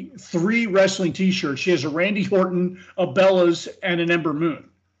three wrestling T-shirts. She has a Randy Orton, a Bella's, and an Ember Moon.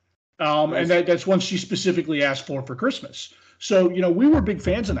 And that's one she specifically asked for Christmas. So, we were big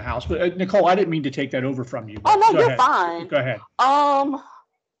fans in the house. But Nicole, I didn't mean to take that over from you. Oh, no, you're fine. Go ahead. Well,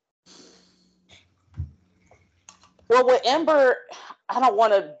 with Ember, I don't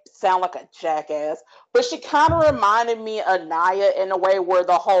want to sound like a jackass, but she kind of reminded me of Nia in a way where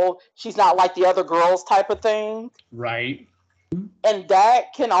the whole she's not like the other girls type of thing. Right. And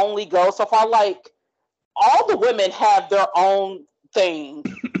that can only go so far. Like, all the women have their own thing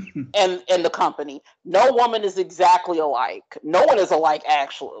in the company. No woman is exactly alike. No one is alike,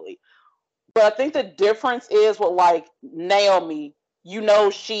 actually. But I think the difference is with, like, Naomi,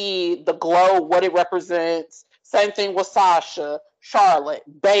 the glow, what it represents. Same thing with Sasha, Charlotte,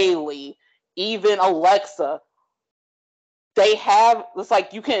 Bayley, even Alexa. They have, it's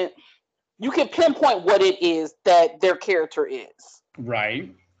like you can pinpoint what it is that their character is.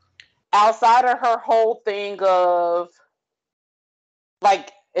 Right. Outside of her whole thing of,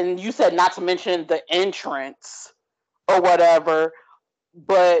 like, and you said not to mention the entrance or whatever,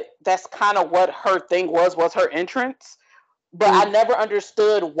 but that's kind of what her thing was her entrance. But I never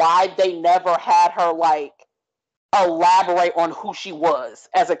understood why they never had her, like, elaborate on who she was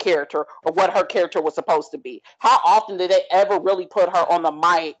as a character or what her character was supposed to be. How often did they ever really put her on the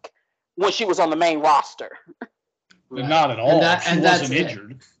mic when she was on the main roster? Right. Not at all. She wasn't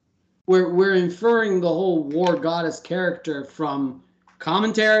injured. We're inferring the whole war goddess character from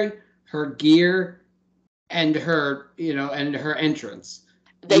commentary, her gear, and her entrance.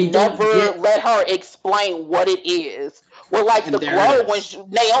 They never let her explain what it is. Well, like the glow, when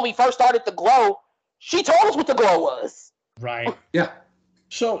Naomi first started the glow, she told us what the glow was. Right. Yeah.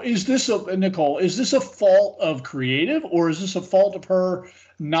 So is this Nicole, is this a fault of creative, or is this a fault of her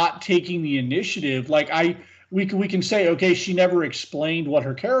not taking the initiative? Like, we can say, okay, she never explained what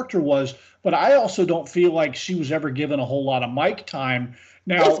her character was, but I also don't feel like she was ever given a whole lot of mic time.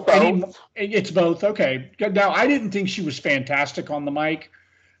 Now, it's both. Okay. Now, I didn't think she was fantastic on the mic,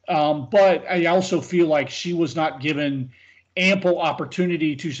 but I also feel like she was not given ample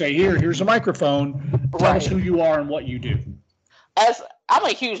opportunity to say, here's a microphone, tell us who you are and what you do. As I'm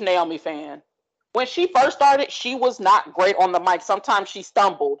a huge Naomi fan. When she first started, she was not great on the mic. Sometimes she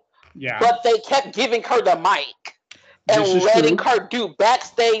stumbled. Yeah. But they kept giving her the mic and letting her do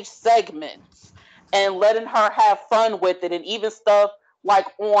backstage segments and letting her have fun with it, and even stuff like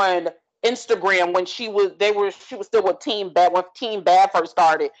on Instagram when she was still with Team Bad when Team Bad first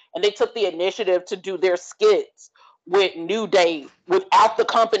started, and they took the initiative to do their skits with New Day without the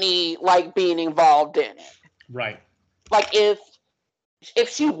company like being involved in it. Right. Like if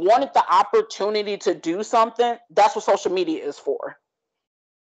she wanted the opportunity to do something, that's what social media is for.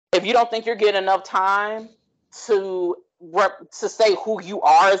 If you don't think you're getting enough time to say who you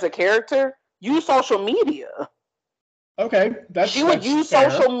are as a character, use social media. Okay, she would use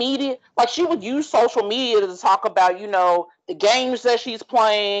social media. Like, she would use social media to talk about, the games that she's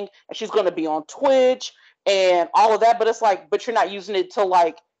playing, and she's going to be on Twitch and all of that. But it's like, but you're not using it to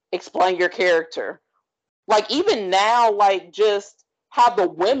like explain your character. Like, even now, like, just how the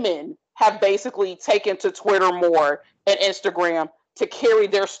women have basically taken to Twitter more and Instagram to carry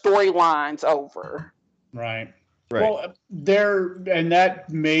their storylines over. Right. Well,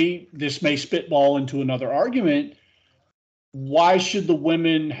 this may spitball into another argument. Why should the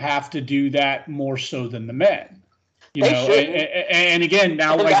women have to do that more so than the men? And again,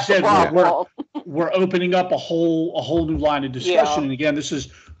 now, like I said, we're opening up a whole new line of discussion. Yeah. And again, this is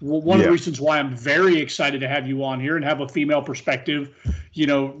one of the reasons why I'm very excited to have you on here and have a female perspective,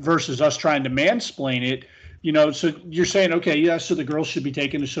 versus us trying to mansplain it. So you're saying, okay, yeah, so the girls should be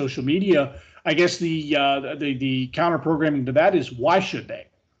taken to social media. I guess the counter programming to that is, why should they?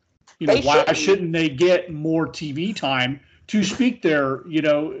 Why shouldn't they get more TV time to speak their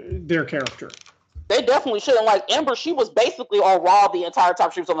character? They definitely shouldn't. Like Ember, she was basically on Raw the entire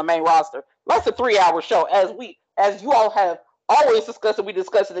time she was on the main roster. That's a 3-hour show. As you all have always discussed and we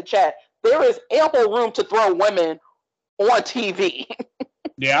discussed in the chat, there is ample room to throw women on TV.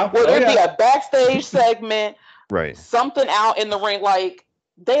 Yeah. Whether it be a backstage segment, right, something out in the ring, like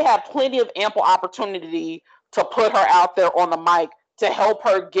they have plenty of ample opportunity to put her out there on the mic to help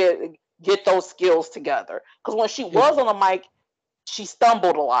her get those skills together. Because when she was on the mic, she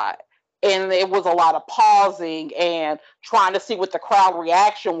stumbled a lot. And it was a lot of pausing and trying to see what the crowd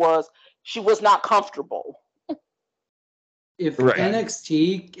reaction was. She was not comfortable. If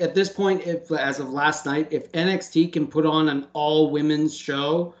NXT, at this point, as of last night, if NXT can put on an all-women's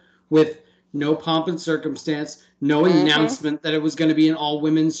show with no pomp and circumstance, no announcement that it was going to be an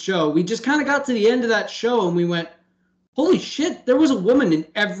all-women's show, we just kind of got to the end of that show and we went, Holy shit! There was a woman in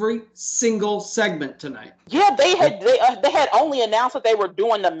every single segment tonight. Yeah, they had only announced that they were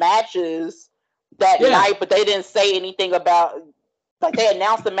doing the matches that night, but they didn't say anything about. Like they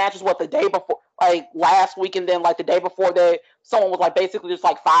announced the matches the day before, like last week, and then like the day before someone was like basically just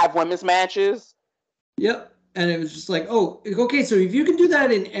like 5 women's matches. Yep. And it was just like, oh, okay, so if you can do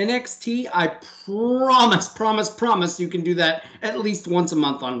that in NXT, I promise you can do that at least once a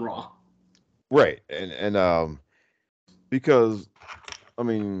month on Raw. Right. And because, I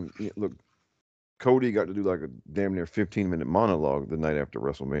mean, look, Cody got to do like a damn near 15-minute monologue the night after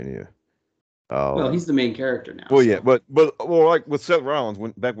WrestleMania. Well, he's the main character now. Well, so. Yeah, but like with Seth Rollins,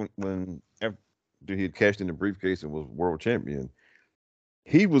 when after he had cashed in the briefcase and was world champion,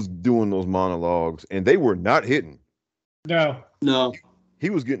 he was doing those monologues, and they were not hitting. No. He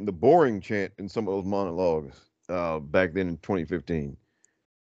was getting the boring chant in some of those monologues back then in 2015,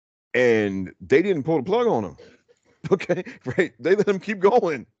 and they didn't pull the plug on him. Okay, right? They let him keep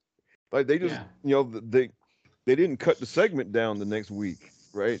going. Like they just, they didn't cut the segment down the next week,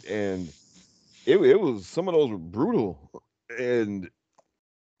 right? And it was, some of those were brutal,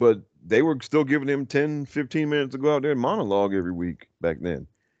 but they were still giving him 10, 15 minutes to go out there and monologue every week back then.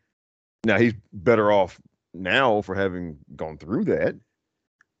 Now he's better off now for having gone through that.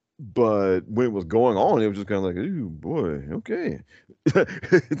 But when it was going on, it was just kind of like, ooh, boy, okay.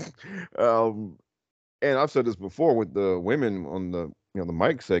 And I've said this before with the women on the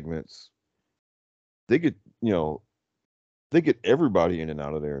mic segments, they get everybody in and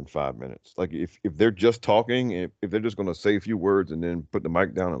out of there in 5 minutes. Like if they're just talking, if they're just going to say a few words and then put the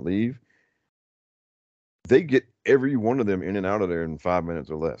mic down and leave, they get every one of them in and out of there in 5 minutes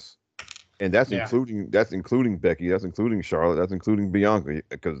or less. And that's including Becky, that's including Charlotte, that's including Bianca,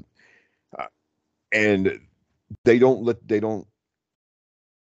 because and they don't.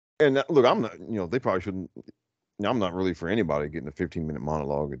 And look, I'm not. They probably shouldn't. I'm not really for anybody getting a 15-minute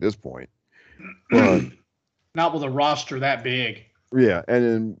monologue at this point. But not with a roster that big. Yeah,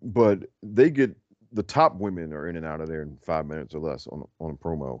 but they get, the top women are in and out of there in 5 minutes or less on a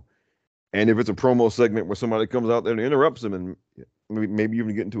promo. And if it's a promo segment where somebody comes out there and interrupts them and maybe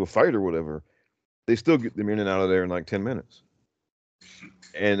even get into a fight or whatever, they still get them in and out of there in like 10 minutes.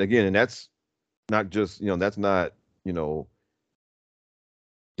 And again, and that's not just, that's not,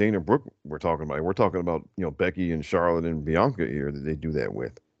 Dana Brooke we're talking about. We're talking about, Becky and Charlotte and Bianca here that they do that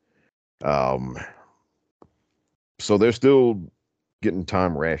with. So they're still getting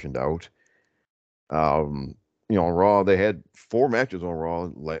time rationed out. On Raw, they had 4 matches on Raw,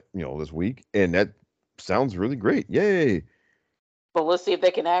 this week, and that sounds really great. Yay! But let's see if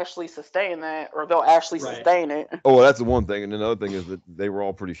they can actually sustain that, or they'll actually sustain it. Oh, well, that's the one thing, and another thing is that they were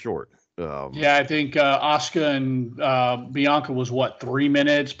all pretty short. I think Asuka and Bianca was 3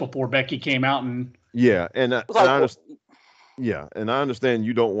 minutes before Becky came out, and I understand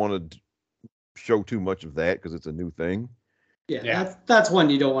you don't want to show too much of that because it's a new thing. Yeah. That's one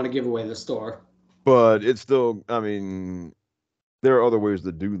you don't want to give away the store. But it's still, I mean, there are other ways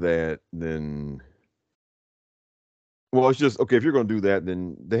to do that than. Well, it's just okay if you're going to do that.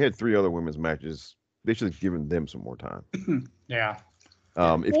 Then they had 3 other women's matches. They should have given them some more time. Yeah.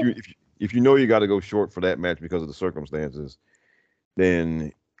 If you know you got to go short for that match because of the circumstances,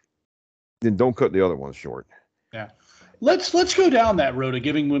 then don't cut the other ones short. Yeah. Let's go down that road of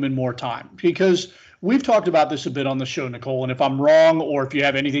giving women more time, because we've talked about this a bit on the show, Nicole. And if I'm wrong, or if you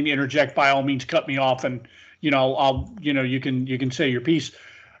have anything to interject, by all means, cut me off, and you can say your piece.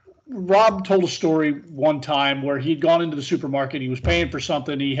 Rob told a story one time where he'd gone into the supermarket. He was paying for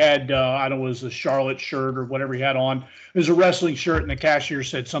something. He had, I don't know, it was a Charlotte shirt or whatever he had on. It was a wrestling shirt, and the cashier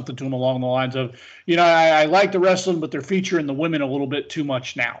said something to him along the lines of, I like the wrestling, but they're featuring the women a little bit too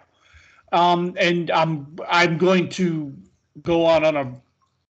much now. And I'm going to go out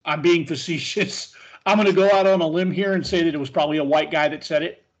I'm being facetious. I'm going to go out on a limb here and say that it was probably a white guy that said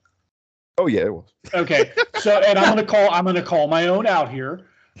it. Oh yeah, it was. Okay. So, and I'm going to call my own out here,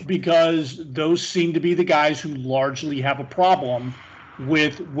 because those seem to be the guys who largely have a problem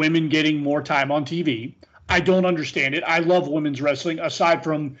with women getting more time on TV. I don't understand it. I love women's wrestling. Aside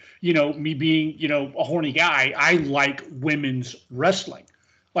from, me being, a horny guy, I like women's wrestling.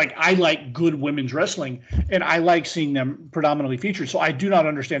 Like, I like good women's wrestling, and I like seeing them predominantly featured. So I do not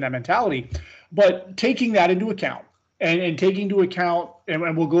understand that mentality. But taking that into account, and taking into account,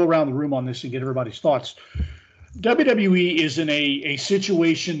 and we'll go around the room on this and get everybody's thoughts. WWE is in a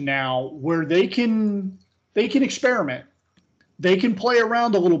situation now where they can experiment. They can play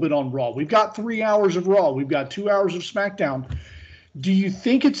around a little bit on Raw. We've got 3 hours of Raw. We've got 2 hours of SmackDown. Do you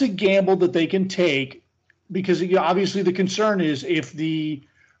think it's a gamble that they can take? Because obviously the concern is if the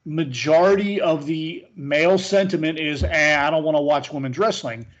majority of the male sentiment is, I don't want to watch women's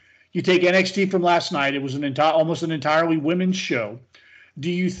wrestling. You take NXT from last night; it was almost an entirely women's show. Do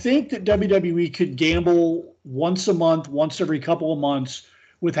you think that WWE could gamble once a month, once every couple of months,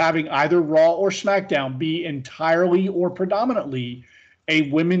 with having either Raw or SmackDown be entirely or predominantly a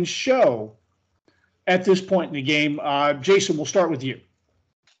women's show at this point in the game? Jason, we'll start with you.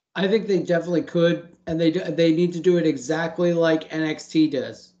 I think they definitely could, and they need to do it exactly like NXT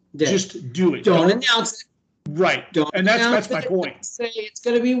does. Just do it. Don't announce it. Right. And that's my point. Say it's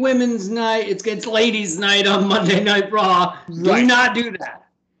going to be women's night. It's ladies' night on Monday Night Raw. Right. Do not do that.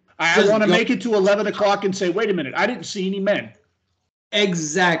 I want to make it to 11 o'clock and say, wait a minute, I didn't see any men.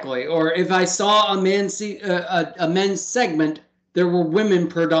 Exactly. Or if I saw a men's segment, there were women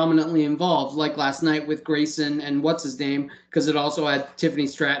predominantly involved, like last night with Grayson and what's his name, because it also had Tiffany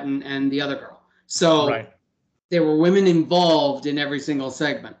Stratton and the other girl. So there were women involved in every single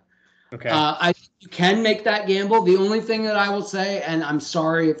segment. Okay. I think you can make that gamble. The only thing that I will say, and I'm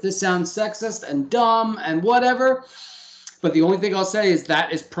sorry if this sounds sexist and dumb and whatever, but the only thing I'll say is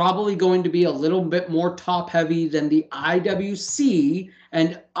that is probably going to be a little bit more top heavy than the IWC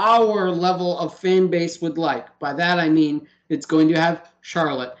and our level of fan base would like. By that, I mean, it's going to have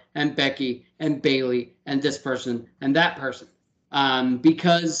Charlotte and Becky and Bayley and this person and that person.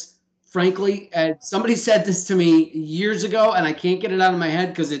 Because frankly, somebody said this to me years ago and I can't get it out of my head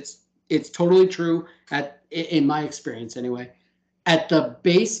because it's totally true in my experience anyway. At the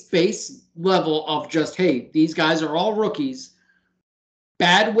base level of just, hey, these guys are all rookies,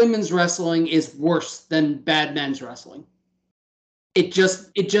 bad women's wrestling is worse than bad men's wrestling. It just,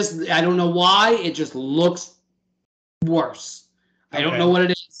 I don't know why, it just looks worse. I don't know what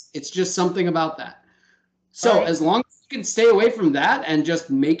it is. It's just something about that. So as long as you can stay away from that and just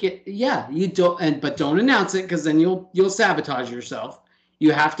make it, but don't announce it because then you'll sabotage yourself.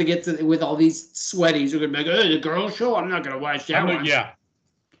 You have to get to with all these sweaties who are gonna be like, the girl show. I'm not gonna watch that one. Yeah.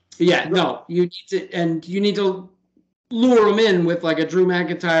 No, you need to lure them in with like a Drew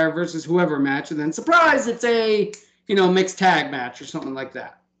McIntyre versus whoever match, and then surprise, it's a mixed tag match or something like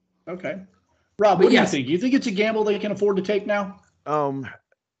that. Okay, Rob, what do you think? You think it's a gamble they can afford to take now?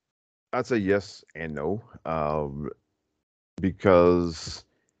 I'd say yes and no. Because,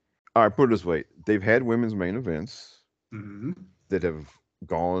 all right, put it this way: they've had women's main events that have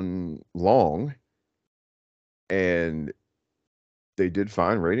gone long, and they did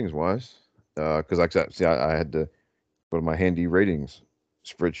fine ratings wise. Because I had to go to my handy ratings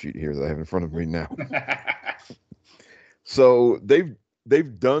spreadsheet here that I have in front of me now. So they've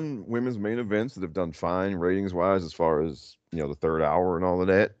done women's main events that have done fine ratings wise as far as the third hour and all of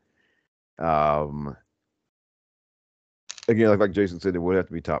that. Again, like Jason said, it would have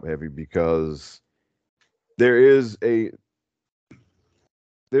to be top heavy because there's if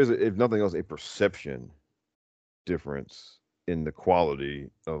nothing else, a perception difference in the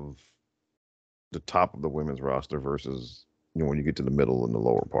quality of the top of the women's roster versus when you get to the middle and the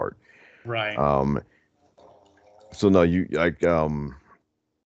lower part. Right. So no, you like so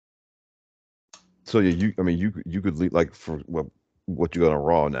yeah, you could lead like for what you got on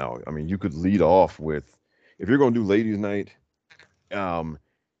Raw now. I mean, you could lead off with if you're gonna do ladies' night,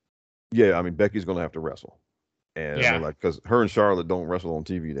 Becky's gonna have to wrestle. And because her and Charlotte don't wrestle on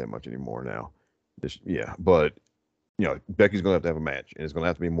TV that much anymore now. But Becky's gonna have a match, and it's gonna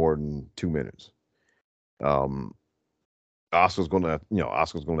have to be more than 2 minutes. Asuka's gonna have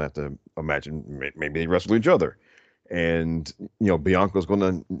to a match, and maybe they wrestle each other, and Bianca's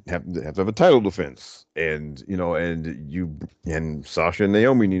gonna have to have a title defense, and and Sasha and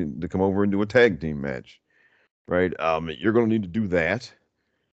Naomi need to come over and do a tag team match, right? You're gonna need to do that.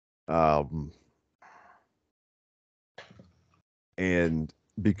 And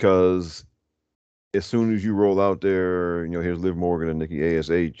because as soon as you roll out there, here's Liv Morgan and Nikki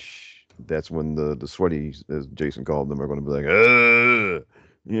ASH, that's when the sweaties, as Jason called them, are going to be like,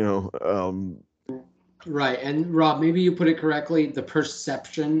 Right. And Rob, maybe you put it correctly. The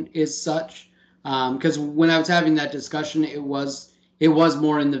perception is such, because when I was having that discussion, it was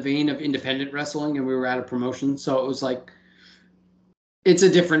more in the vein of independent wrestling, and we were at a promotion. So it was like, it's a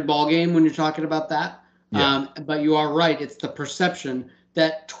different ball game when you're talking about that. Yeah. But you are right. It's the perception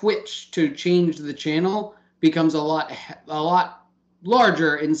that Twitch to change the channel becomes a lot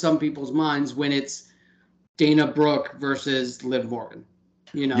larger in some people's minds when it's Dana Brooke versus Liv Morgan.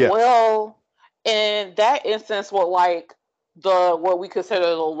 Yeah. Well, in that instance, what we consider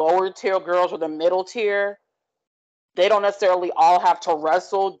the lower tier girls or the middle tier, they don't necessarily all have to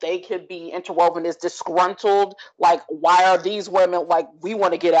wrestle. They could be interwoven as disgruntled. Like, why are these women we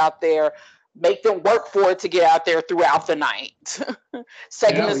want to get out there? make them work for it to get out there throughout the night.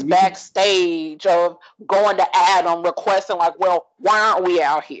 Segments backstage of going to Adam requesting like, well, why aren't we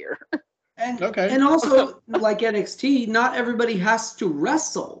out here? And also, like NXT, not everybody has to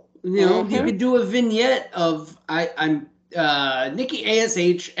wrestle. You know, you could do a vignette of I'm Nikki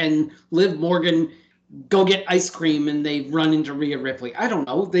ASH and Liv Morgan go get ice cream and they run into Rhea Ripley. I don't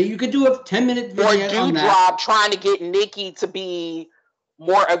know. You could do a 10-minute vignette on that. Or trying to get Nikki to be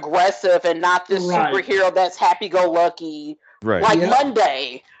more aggressive and not this superhero that's happy-go-lucky. Right. Like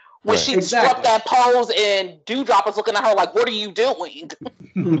Monday, when she struck that pose and Doudrop was looking at her like, what are you doing?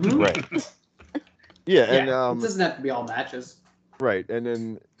 Right. Yeah, and it doesn't have to be all matches. Right, and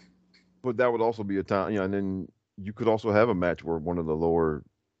then, but that would also be a time, and then you could also have a match where one of the lower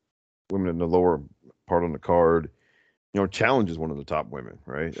women in the lower part on the card, challenges one of the top women,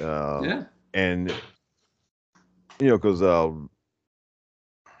 right? And because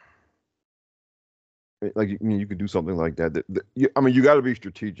you could do something like that. You got to be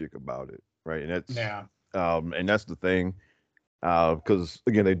strategic about it, right? And that's and that's the thing, because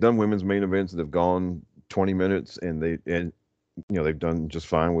again, they've done women's main events that have gone 20 minutes, and they've done just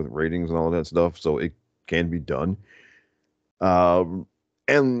fine with ratings and all that stuff, so it can be done.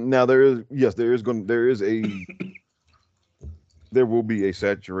 And now there will be a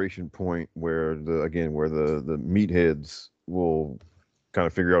saturation point where the meatheads will kind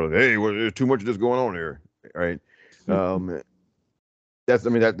of figure out, hey, there's too much of this going on here, right? That's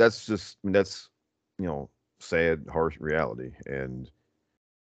sad, harsh reality, and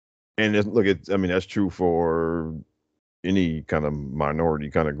that's true for any kind of minority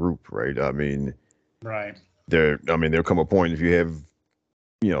kind of group, right? There'll come a point if you have,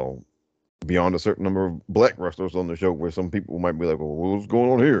 beyond a certain number of black wrestlers on the show where some people might be like, well, what's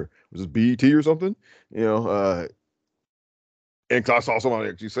going on here? Was this BET or something? And I saw somebody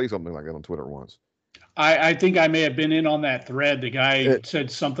actually say something like that on Twitter once. I think I may have been in on that thread. The guy said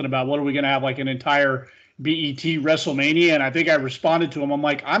something about, what are we going to have, like an entire BET WrestleMania? And I think I responded to him. I'm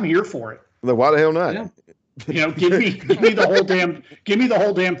like, I'm here for it. Like, why the hell not? Yeah. Give me the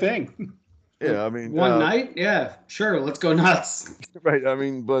whole damn thing. Yeah, one night, yeah, sure, let's go nuts. Right,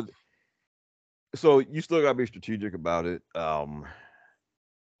 but so you still gotta be strategic about it.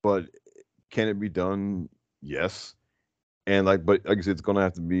 But can it be done? Yes. And but like I said,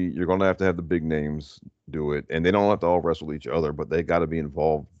 you're gonna have to have the big names do it, and they don't have to all wrestle each other, but they got to be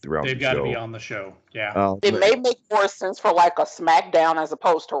involved throughout. They've got to be on the show. Yeah. It may make more sense for like a SmackDown as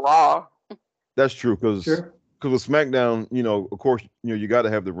opposed to Raw. That's true, because with SmackDown, of course, you got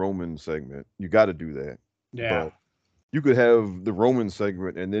to have the Roman segment. You got to do that. Yeah. But you could have the Roman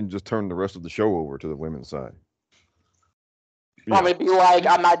segment and then just turn the rest of the show over to the women's side. Probably be like,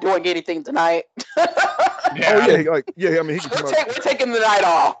 I'm not doing anything tonight. Yeah. Oh yeah, he can come out. We're taking the night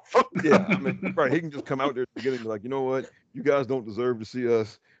off. Yeah, right. He can just come out there at the beginning and be like, you know what? You guys don't deserve to see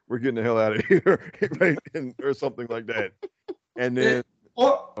us. We're getting the hell out of here, right? Or something like that. And then,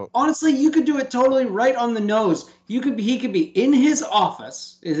 honestly, you could do it totally right on the nose. He could be in his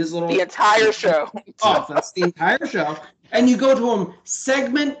office, in his little the entire show office, the entire show, and you go to him.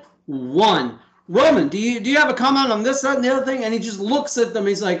 Segment 1. Roman, do you have a comment on this, that, and the other thing? And he just looks at them.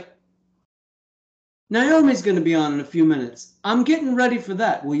 He's like, Naomi's going to be on in a few minutes. I'm getting ready for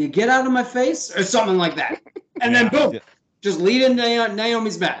that. Will you get out of my face? Or something like that. And then boom, just lead into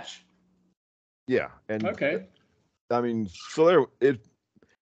Naomi's match. Yeah. And okay. So there, it'd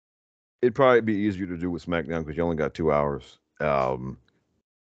probably be easier to do with SmackDown because you only got 2 hours. And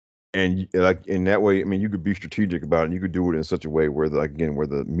like in that way, you could be strategic about it. And you could do it in such a way where where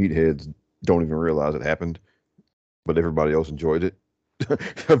the meatheads don't even realize it happened, but everybody else enjoyed it.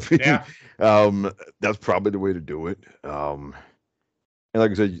 That's probably the way to do it. And like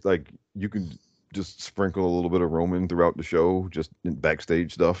I said, you can just sprinkle a little bit of Roman throughout the show, just in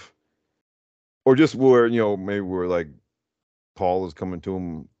backstage stuff, or just where maybe where like Paul is coming to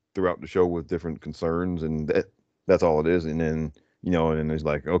him throughout the show with different concerns, and that's all it is. And then and it's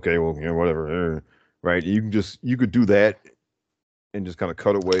like, okay, well, whatever, right? You could do that and just kind of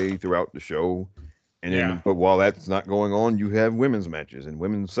cut away throughout the show. And then, but while that's not going on, you have women's matches and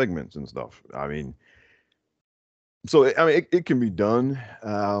women's segments and stuff. So it can be done.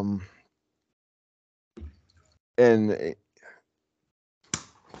 And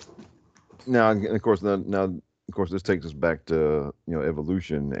now, of course, this takes us back to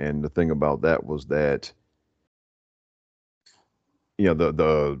Evolution, and the thing about that was that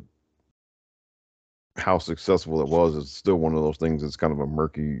the how successful it was is still one of those things that's kind of a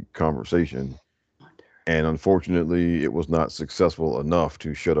murky conversation. And unfortunately, it was not successful enough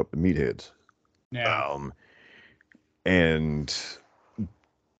to shut up the meatheads. Yeah. And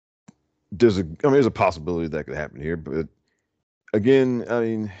there's a possibility that could happen here, but again, I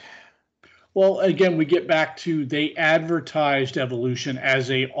mean, Well, again, we get back to they advertised Evolution as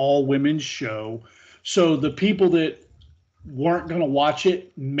a all women's show. So the people that weren't going to watch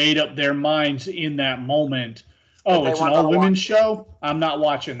it made up their minds in that moment. Oh, it's an all women's show. I'm not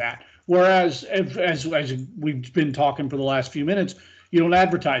watching that. Whereas, as we've been talking for the last few minutes, you don't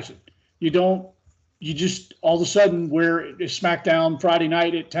advertise it. You just all of a sudden we're SmackDown Friday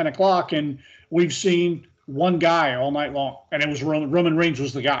night at 10 o'clock, and we've seen one guy all night long, and it was Roman Reigns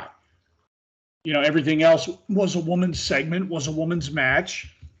was the guy. Everything else was a woman's segment, was a woman's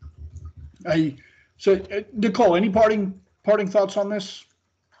match. So Nicole, any parting thoughts on this?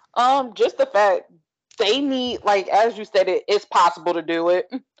 Just the fact they need, like as you said, it's possible to do it.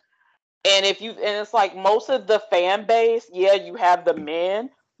 And it's like most of the fan base, yeah, you have the men,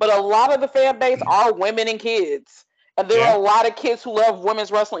 but a lot of the fan base are women and kids. And there are a lot of kids who love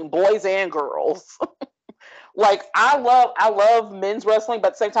women's wrestling, boys and girls. Like I love men's wrestling, but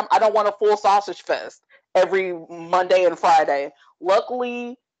at the same time, I don't want a full sausage fest every Monday and Friday.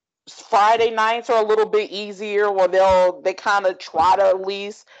 Luckily, Friday nights are a little bit easier where they kind of try to at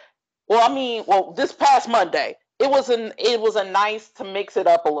least. This past Monday, it was a nice to mix it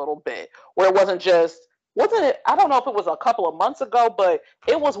up a little bit where it wasn't it? I don't know if it was a couple of months ago, but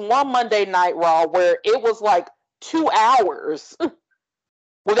it was one Monday Night Raw where it was like 2 hours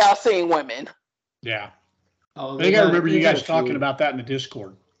without seeing women. Yeah. Oh, I got to remember you guys talking about that in the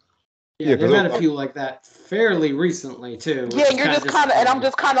Discord. Yeah, they've had a few like that fairly recently too. Yeah, you're just kind of, and I'm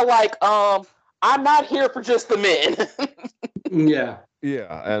just kind of like, I'm not here for just the men. Yeah.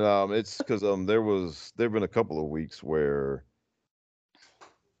 Yeah, and it's because there've been a couple of weeks where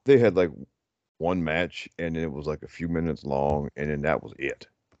they had like one match and it was like a few minutes long, and then that was it.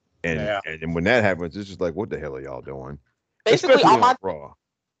 And when that happens, it's just like, what the hell are y'all doing? Basically, on Raw.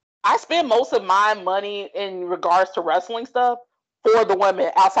 I spend most of my money in regards to wrestling stuff for the women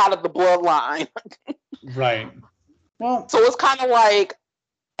outside of the bloodline. Right. Well, so it's kind of like,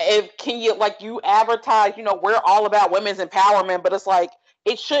 you advertise, we're all about women's empowerment, but it's like,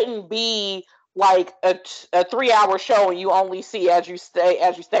 it shouldn't be like a 3-hour show and you only see, as you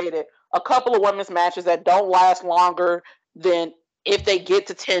stated, a couple of women's matches that don't last longer than if they get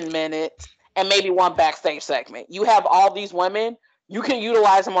to 10 minutes and maybe one backstage segment. You have all these women. You can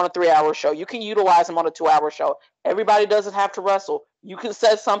utilize them on a 3-hour show. You can utilize them on a 2-hour show. Everybody doesn't have to wrestle. You can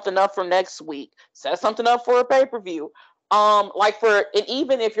set something up for next week. Set something up for a pay-per-view. And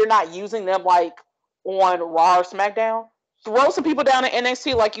even if you're not using them like on Raw or SmackDown, throw some people down in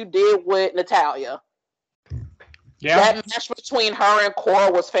NXT like you did with Natalya. Yeah. That match between her and Cora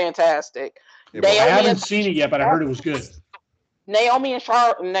was fantastic. Yeah, I haven't seen it yet, but I heard it was good. Naomi and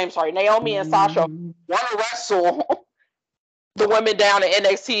Sasha want to wrestle the women down in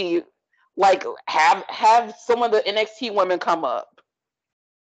NXT, like have some of the NXT women come up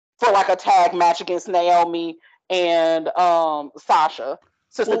for like a tag match against Naomi and Sasha.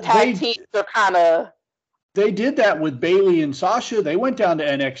 Since the tag teams are kind of. They did that with Bayley and Sasha. They went down to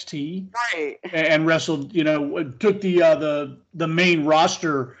NXT, right, and wrestled. Took the main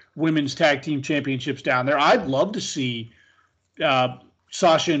roster women's tag team championships down there. I'd love to see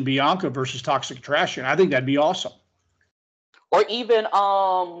Sasha and Bianca versus Toxic Attraction. I think that'd be awesome. Or even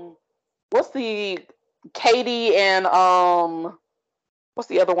what's the Katie and what's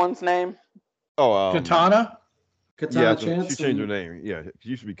the other one's name? Oh, Katana. Yeah, she changed her name. Yeah, she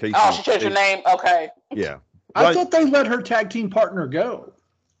used to be Casey. Oh, she changed her name. Okay. Yeah, I thought they let her tag team partner go.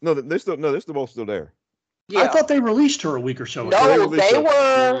 No, they're both still there. Yeah. I thought they released her a week or so ago. No,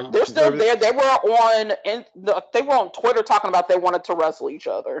 they're still there. They were on Twitter talking about they wanted to wrestle each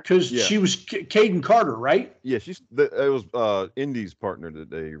other. Because she was Caden Carter, right? Yeah, it was Indy's partner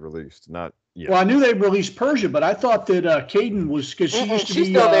that they released, not. Yeah. Well, I knew they released Persia, but I thought that Caden was, because she used to be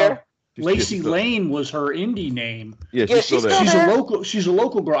still there. Lacey Lane was her indie name. Yeah, she's still there. She's a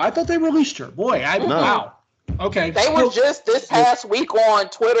local girl. I thought they released her. Boy, wow. Okay. They were just this past week on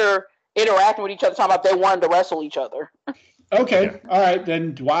Twitter interacting with each other, talking about they wanted to wrestle each other. Okay. All right.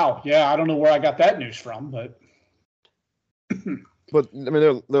 Then, wow. Yeah, I don't know where I got that news from, but. But, I mean,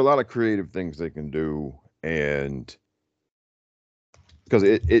 there are a lot of creative things they can do, and because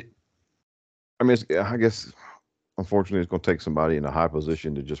I guess, unfortunately, it's going to take somebody in a high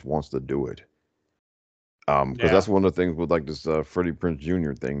position that just wants to do it. Because that's one of the things with like this Freddie Prinze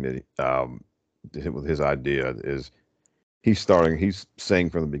Jr. thing that with his idea is he's saying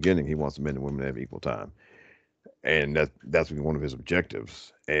from the beginning he wants men and women to have equal time, and that's one of his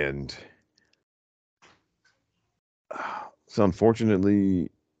objectives. And so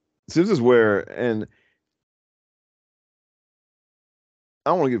unfortunately, this is where, and I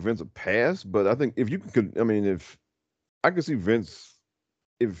don't want to give Vince a pass, but I think if you could, I mean, if I could see Vince,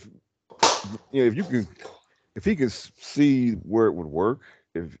 if if you can, if he can see where it would work,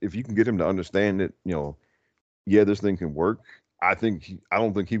 if you can get him to understand that, yeah, this thing can work. I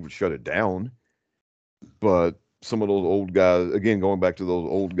don't think he would shut it down, but some of those old guys, again, going back to those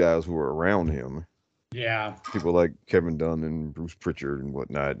old guys who are around him, Yeah. people like Kevin Dunn and Bruce Pritchard and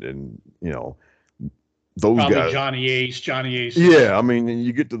whatnot, and those Probably guys. Johnny Ace. Yeah, I mean,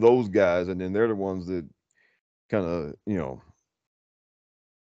 you get to those guys, and then they're the ones that kind of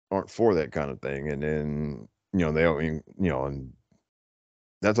aren't for that kind of thing, and then they don't, and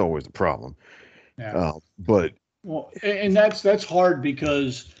that's always the problem. Yeah. But Well, and that's hard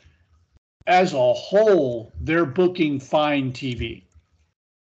because as a whole, they're booking fine TV,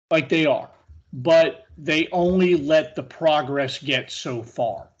 like they are, but they only let the progress get so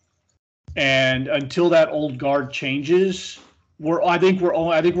far, and until that old guard changes, I think we're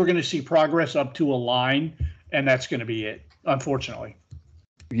going to see progress up to a line, and that's going to be it, unfortunately.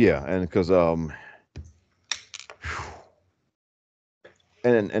 Yeah, and because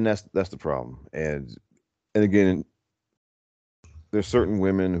and that's the problem, and again, there's certain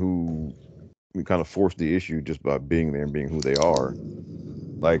women who kind of force the issue just by being there and being who they are,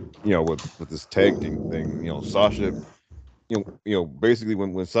 like with this tag team thing. Sasha, basically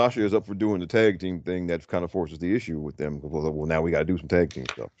when Sasha is up for doing the tag team thing, that kind of forces the issue with them. Well, now we got to do some tag team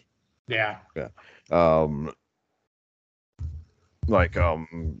stuff. Yeah.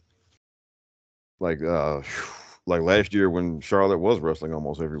 Like last year when Charlotte was wrestling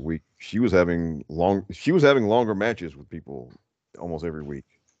almost every week, she was having longer matches with people almost every week.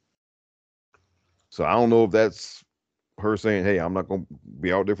 So I don't know if that's her saying, "Hey, I'm not going to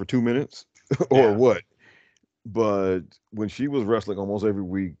be out there for 2 minutes," or what. But when she was wrestling almost every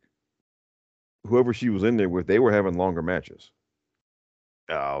week, whoever she was in there with, they were having longer matches.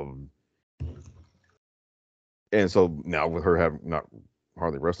 And so now with her having not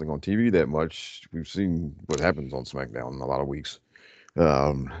hardly wrestling on TV that much, we've seen what happens on SmackDown in a lot of weeks.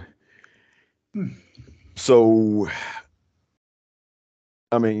 So,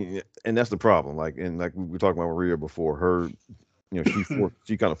 I mean, and that's the problem. Like we were talking about Maria before, her,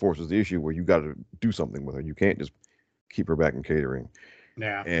 she kind of forces the issue where you got to do something with her. You can't just keep her back in catering.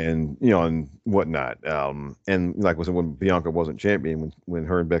 Yeah. And and whatnot. And like I said, when Bianca wasn't champion, when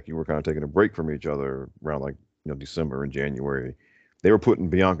her and Becky were kind of taking a break from each other around like December and January, they were putting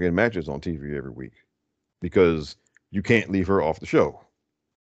Bianca in matches on TV every week because you can't leave her off the show.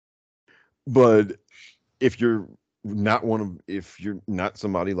 But if you're not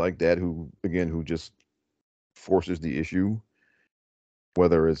somebody like that who just forces the issue,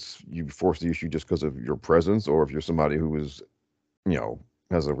 whether it's you force the issue just because of your presence, or if you're somebody who is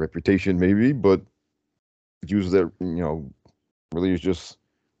has a reputation maybe, but uses that, really is just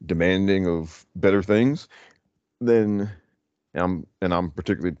demanding of better things, then I'm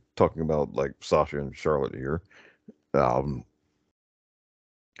particularly talking about like Sasha and Charlotte here.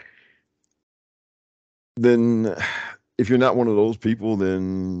 Then if you're not one of those people,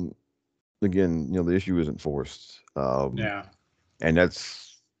 then again, the issue isn't forced. And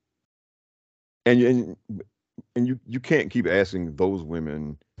that's and you can't keep asking those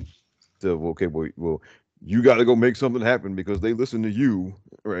women to, okay, well, you got to go make something happen because they listen to you,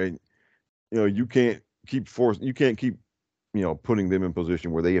 right? You can't keep putting them in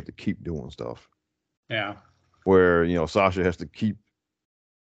position where they have to keep doing stuff. Yeah. Where, Sasha has to keep,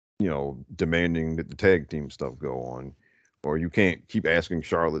 demanding that the tag team stuff go on, or you can't keep asking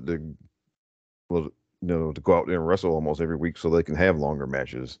Charlotte to go out there and wrestle almost every week so they can have longer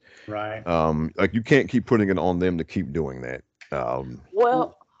matches. Right. Like you can't keep putting it on them to keep doing that.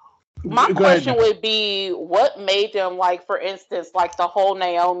 Well, my question would be, what made them, like, for instance, like the whole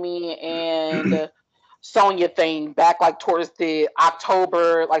Naomi and Sonya thing back like towards the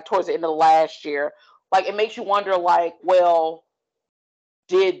October, like towards the end of last year. Like it makes you wonder, like, well,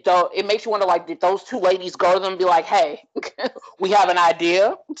 did those two ladies go to them and be like, hey, we have an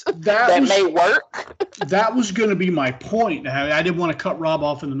idea that may work? That was going to be my point. I didn't want to cut Rob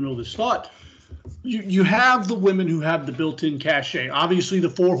off in the middle of this thought. You have the women who have the built-in cachet. Obviously, the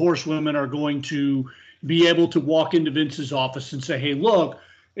 4 horsewomen are going to be able to walk into Vince's office and say, hey, look,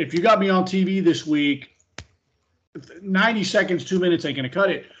 if you got me on TV this week, 90 seconds, 2 minutes ain't going to cut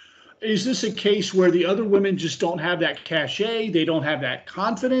it. Is this a case where the other women just don't have that cachet? They don't have that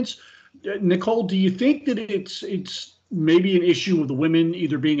confidence? Nicole, do you think that it's maybe an issue of the women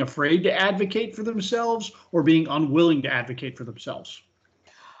either being afraid to advocate for themselves or being unwilling to advocate for themselves?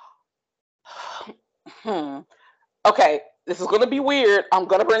 Okay, this is going to be weird. I'm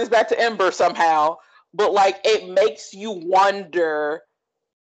going to bring this back to Ember somehow. But, like, it makes you wonder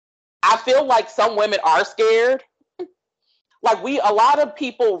I feel like some women are scared. Like a lot of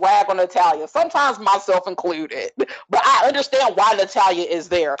people rag on Natalya, sometimes myself included, but I understand why Natalya is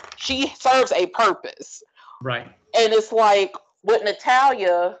there. She serves a purpose. Right. And it's like with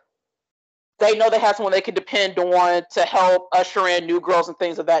Natalya, they know they have someone they can depend on to help usher in new girls and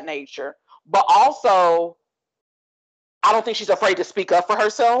things of that nature. But also, I don't think she's afraid to speak up for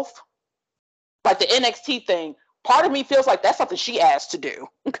herself. Like the NXT thing, part of me feels like that's something she asked to do.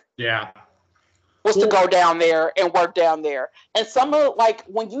 Yeah. Was to go down there and work down there. And some of, like,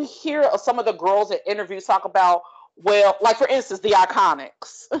 when you hear some of the girls in interviews talk about, well, like, for instance, the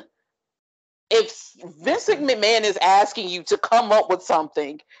Iconics. If Vince McMahon is asking you to come up with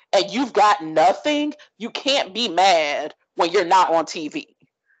something and you've got nothing, you can't be mad when you're not on TV.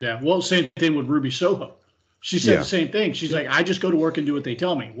 Yeah, well, same thing with Ruby Soho. She said the same thing. She's like, I just go to work and do what they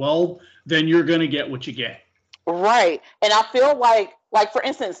tell me. Well, then you're going to get what you get. Right. And I feel like for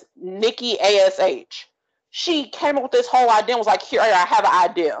instance, Nikki ASH, she came up with this whole idea and was like, here, I have an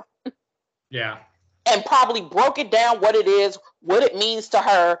idea. Yeah. And probably broke it down what it is, what it means to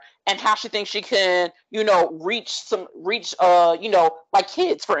her, and how she thinks she can, reach, like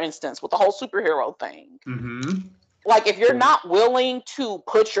kids, for instance, with the whole superhero thing. Mm-hmm. Like, if you're not willing to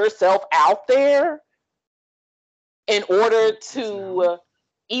put yourself out there in order to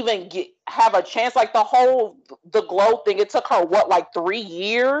even have a chance, like the Glow thing, it took her, 3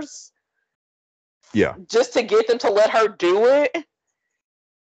 years? Yeah. Just to get them to let her do it.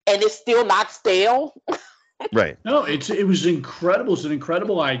 And it's still not stale. Right. No, it was incredible. It's an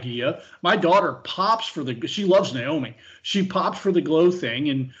incredible idea. My daughter pops she loves Naomi. She pops for the Glow thing.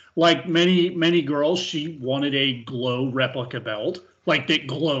 And like many girls, she wanted a Glow replica belt, like that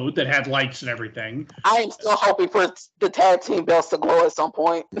glowed, that had lights and everything. I am still hoping for the tag team belts to glow at some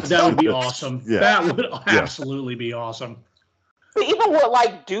point. That would be awesome. Yeah. That would absolutely be awesome. But even with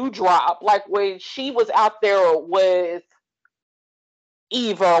like Doudrop, like when she was out there with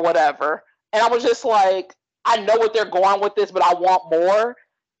Eva or whatever, and I was just like, I know what they're going with this, but I want more.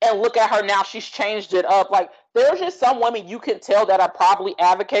 And look at her now, she's changed it up. Like, there's just some women you can tell that are probably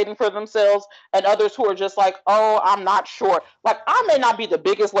advocating for themselves, and others who are just like, oh, I'm not sure. Like, I may not be the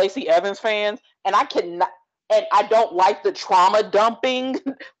biggest Lacey Evans fan, and I don't like the trauma dumping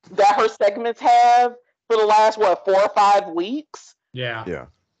that her segments have for the last 4 or 5 weeks. Yeah. Yeah.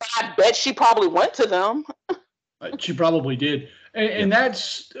 But I bet she probably went to them. She probably did. And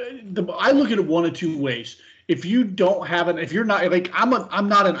that's I look at it one of two ways. If you don't have if you're not like, I'm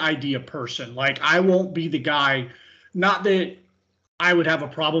not an idea person. Like, I won't be the guy, not that I would have a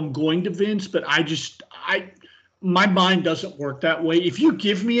problem going to Vince, but my mind doesn't work that way. If you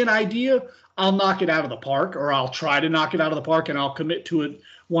give me an idea, I'll knock it out of the park, or I'll try to knock it out of the park, and I'll commit to it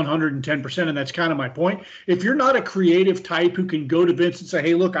 110%. And that's kind of my point. If you're not a creative type who can go to Vince and say,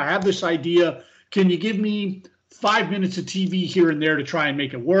 hey, look, I have this idea. Can you give me 5 minutes of TV here and there to try and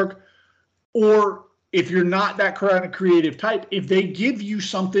make it work? Or if you're not that kind of creative type, if they give you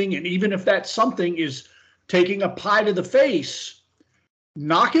something, and even if that something is taking a pie to the face,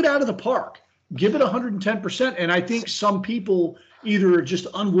 knock it out of the park. Give it 110%. And I think some people either are just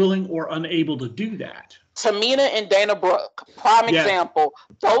unwilling or unable to do that. Tamina and Dana Brooke, prime example.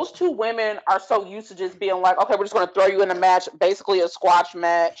 Those two women are so used to just being like, okay, we're just going to throw you in a match, basically a squash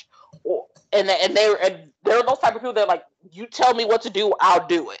match. And they're those type of people that, like, you tell me what to do, I'll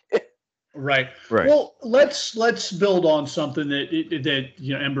do it. Right. Well, let's build on something that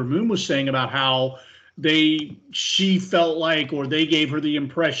Ember Moon was saying about how she felt like, or they gave her the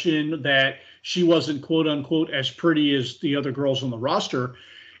impression that she wasn't, quote unquote, as pretty as the other girls on the roster.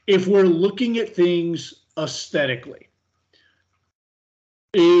 If we're looking at things aesthetically,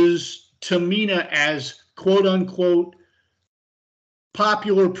 is Tamina as, quote unquote,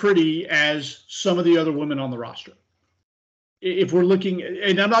 popular pretty as some of the other women on the roster? If we're looking,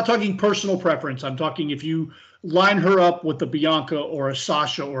 and I'm not talking personal preference, I'm talking if you line her up with a Bianca or a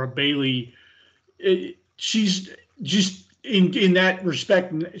Sasha or a Bayley, she's just in that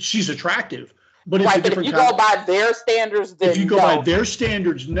respect, she's attractive. But it's a different if you go by their standards, then if you go by their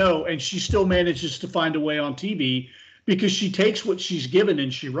standards, no, and she still manages to find a way on TV because she takes what she's given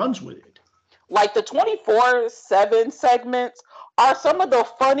and she runs with it. Like the 24/7 segments are some of the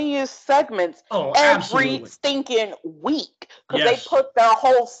funniest segments every stinking week, because they put their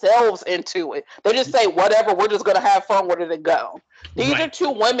whole selves into it. They just say, whatever, we're just going to have fun. Where did it go? These are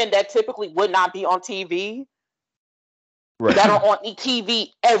two women that typically would not be on TV, that are on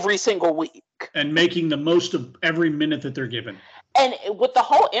TV every single week. And making the most of every minute that they're given. And with the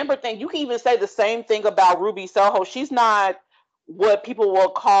whole Ember thing, you can even say the same thing about Ruby Soho. She's not what people will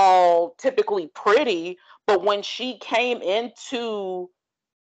call typically pretty, but when she came into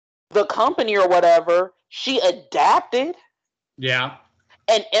the company or whatever, she adapted. Yeah.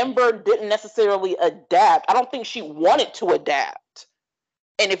 And Ember didn't necessarily adapt. I don't think she wanted to adapt.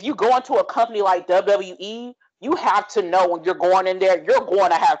 And if you go into a company like WWE, you have to know when you're going in there, you're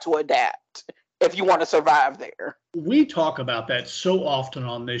going to have to adapt if you want to survive there. We talk about that so often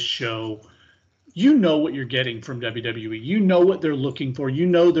on this show. You know what you're getting from WWE. You know what they're looking for. You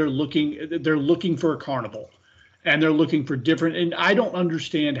know they're looking for a carnival, and they're looking for different. And I don't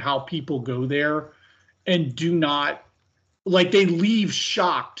understand how people go there and do not, like, they leave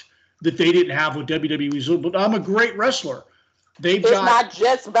shocked that they didn't have what WWE's. But I'm a great wrestler. It's not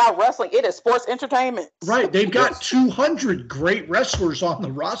just about wrestling. It is sports entertainment. Right. They've got 200 great wrestlers on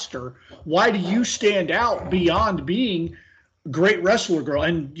the roster. Why do you stand out beyond being great wrestler, girl?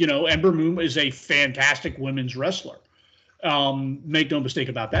 And, you know, Ember Moon is a fantastic women's wrestler. Make no mistake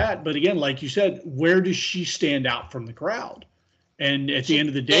about that. But again, like you said, where does she stand out from the crowd? And at the end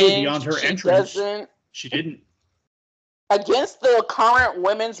of the day, beyond her entrance, she didn't. Against the current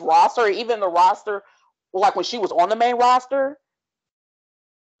women's roster, even the roster, like when she was on the main roster,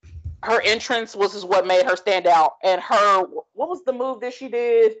 her entrance was what made her stand out. And what was the move that she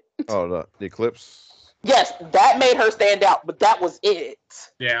did? Oh, the Eclipse. Yes, that made her stand out, but that was it.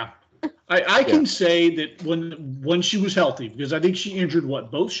 Yeah. I can say that when she was healthy, because I think she injured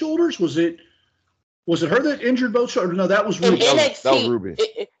both shoulders? Was it her that injured both shoulders? No, that was Ruby. That was Ruby.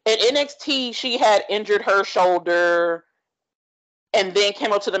 In NXT, she had injured her shoulder and then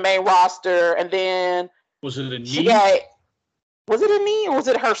came up to the main roster, and then was it a knee? Was it a knee or was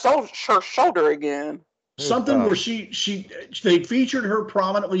it her shoulder again? Something where they featured her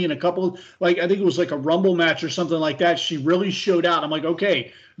prominently in a couple, like I think it was like a Rumble match or something like that. She really showed out. I'm like,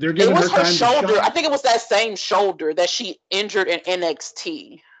 okay, they're giving her time shoulder. to shine. I think it was that same shoulder that she injured in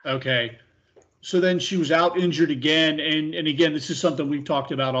NXT. Okay. So then she was out injured again. And again, this is something we've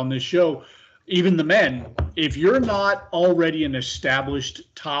talked about on this show. Even the men, if you're not already an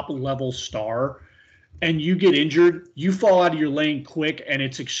established top level star and you get injured, you fall out of your lane quick, and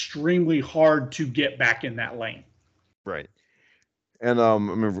it's extremely hard to get back in that lane. Right. And I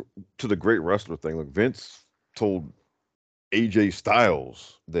mean, to the great wrestler thing, look, Vince told AJ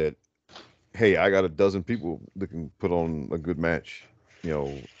Styles that, hey, I got a dozen people that can put on a good match. You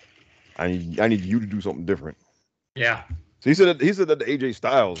know, I need you to do something different. Yeah. So he said that to AJ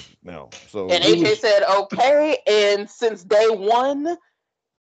Styles now. So and AJ said, okay. And since day one,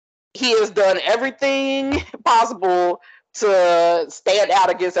 he has done everything possible to stand out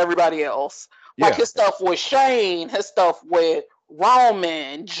against everybody else. Like his stuff with Shane, his stuff with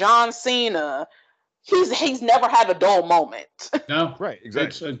Roman, John Cena. He's never had a dull moment. No, right,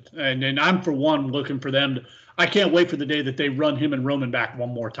 exactly. And I'm for one looking for them. I can't wait for the day that they run him and Roman back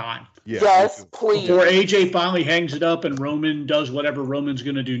one more time. Yeah, yes, please. Before AJ finally hangs it up and Roman does whatever Roman's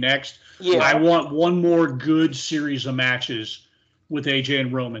going to do next. Yeah. I want one more good series of matches with AJ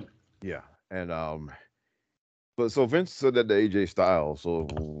and Roman. Yeah, and but so Vince said that to AJ Styles.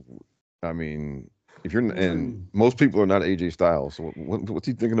 So I mean, if you're and most people are not AJ Styles, so what's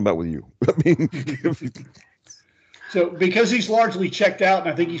he thinking about with you? I mean, so because he's largely checked out, and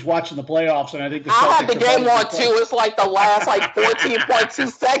I think he's watching the playoffs, and I think I had the game on too. It's like the last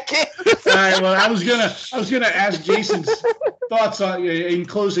 14.2 seconds. All right. Well, I was gonna ask Jason's thoughts on in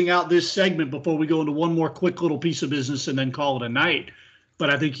closing out this segment before we go into one more quick little piece of business and then call it a night. But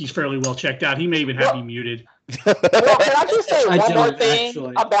I think he's fairly well checked out. He may even have you muted. Well, can I just say one more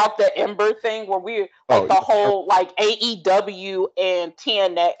thing about the Ember thing, where we the whole like AEW and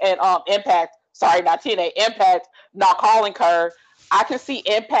TNA and Impact. Sorry, not TNA. Impact not calling her. I can see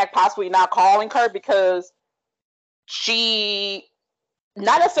Impact possibly not calling her because she,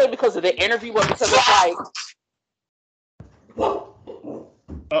 not necessarily because of the interview, but because it's like.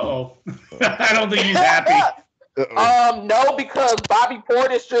 I don't think he's happy. No, because Bobby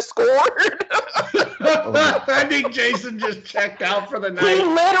Portis just scored. I think Jason just checked out for the night. He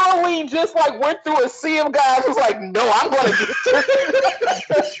literally just went through a sea of guys. Was like, no, I'm going to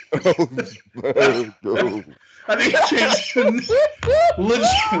go. I think Jason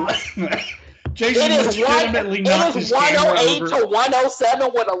legitimately knocked his camera over. It is 108 to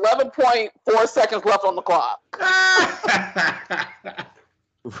 107 with 11.4 seconds left on the clock.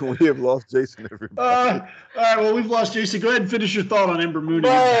 We have lost Jason, everybody. All right, well, we've lost Jason. Go ahead and finish your thought on Ember Moon.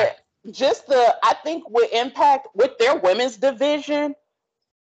 But I think with Impact, with their women's division,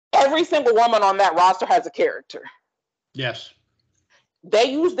 every single woman on that roster has a character. Yes. They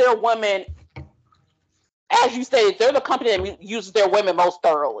use their women, as you say, they're the company that uses their women most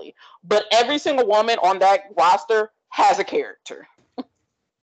thoroughly. But every single woman on that roster has a character.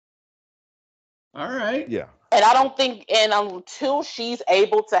 All right. Yeah. And I don't think, and until she's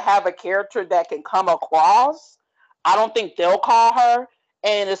able to have a character that can come across, I don't think they'll call her.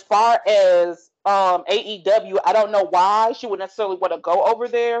 And as far as AEW, I don't know why she would necessarily want to go over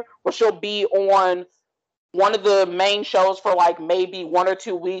there, or she'll be on one of the main shows for like maybe 1 or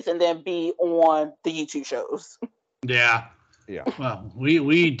 2 weeks and then be on the YouTube shows. Yeah. Yeah. Well,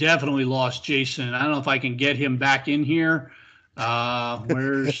 we definitely lost Jason. I don't know if I can get him back in here.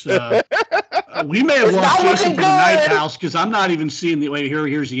 Where's we may have lost Jason from the Night House because I'm not even seeing the wait here.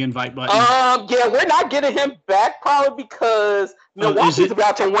 Here's the invite button. Yeah, we're not getting him back probably because Milwaukee's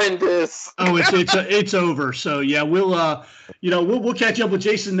about to win this. Oh, it's over. So yeah, we'll catch up with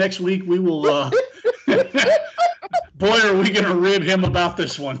Jason next week. We will. Boy, are we gonna rib him about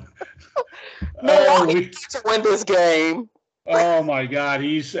this one? Milwaukee's to win this game. Oh my God,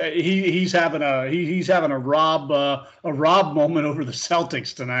 he's having a Rob moment over the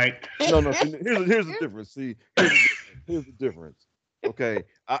Celtics tonight. No. Here's the difference. See, here's the difference. Okay,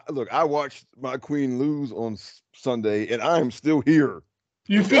 I watched my queen lose on Sunday, and I'm still here.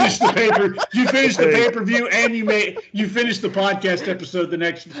 You finished the paper. You finished the pay-per-view, and you finished the podcast episode the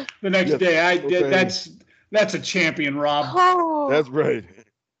next day. That's a champion, Rob. Oh. That's right.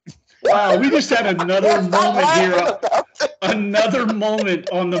 Wow, we just had another moment here. Another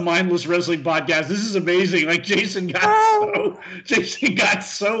moment on the Mindless Wrestling Podcast. This is amazing. Like Jason got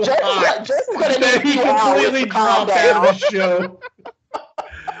so hot that he completely dropped out of the show.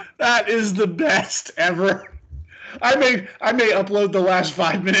 That is the best ever. I may upload the last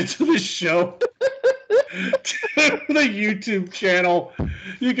 5 minutes of this show to the YouTube channel.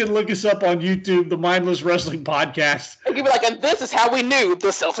 You can look us up on YouTube, the Mindless Wrestling Podcast. And you'll be like, and this is how we knew the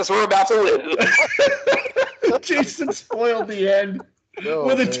Celtics were about to lose. Jason spoiled the end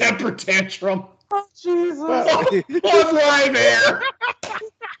with a temper tantrum. Oh, Jesus. On live air.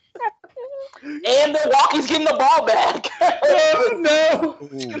 And Milwaukee's getting the ball back. Oh, no.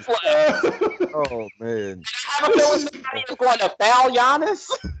 Oh, man. I have a feeling somebody is going to foul Giannis.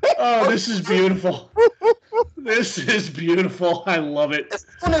 Oh, this is beautiful. This is beautiful. I love it.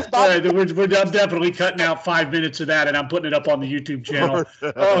 We're definitely cutting out 5 minutes of that, and I'm putting it up on the YouTube channel.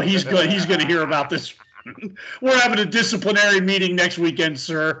 Oh, he's good. He's going to hear about this. We're having a disciplinary meeting next weekend,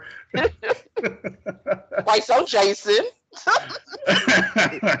 sir. Why so, Jason?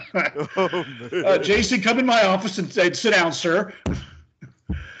 Jason, come in my office and sit down, sir.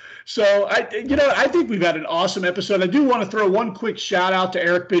 So I think we've had an awesome episode. I do want to throw one quick shout out to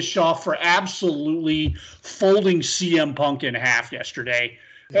Eric Bischoff for absolutely folding CM Punk in half yesterday.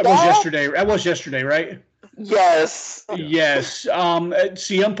 That was yesterday, right? Yes. Yes.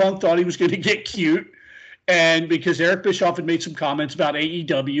 CM Punk thought he was going to get cute. And because Eric Bischoff had made some comments about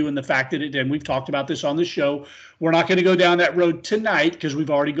AEW and the fact that and we've talked about this on the show, we're not going to go down that road tonight because we've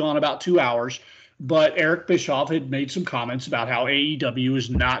already gone about 2 hours. But Eric Bischoff had made some comments about how AEW is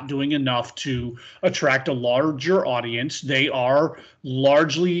not doing enough to attract a larger audience. They are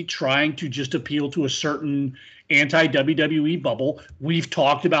largely trying to just appeal to a certain anti-WWE bubble. We've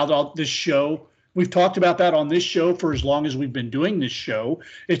talked about this show. We've talked about that on this show for as long as we've been doing this show.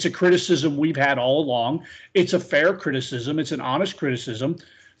 It's a criticism we've had all along. It's a fair criticism. It's an honest criticism.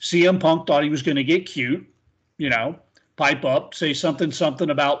 CM Punk thought he was going to get cute, pipe up, say something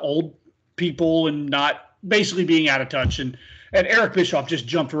about old people and not basically being out of touch. And Eric Bischoff just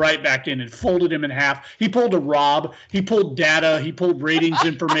jumped right back in and folded him in half. He pulled a Rob. He pulled data. He pulled ratings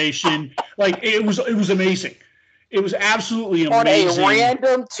information. Like, it was amazing. It was absolutely amazing. On a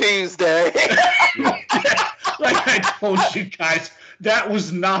random Tuesday. Like I told you guys, that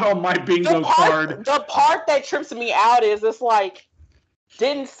was not on my bingo card. The part that trips me out is it's like,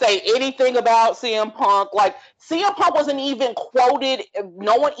 didn't say anything about CM Punk. Like, CM Punk wasn't even quoted.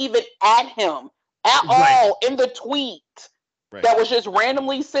 No one even at him at all in the tweet that was just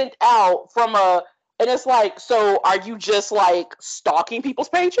randomly sent out from and it's like, so are you just like stalking people's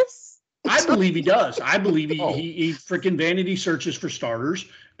pages? I believe he does. I believe he freaking vanity searches for starters.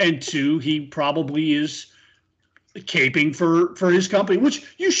 And 2, he probably is caping for his company,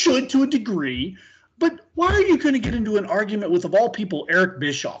 which you should to a degree. But why are you going to get into an argument with, of all people, Eric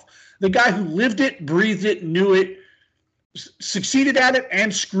Bischoff, the guy who lived it, breathed it, knew it, succeeded at it,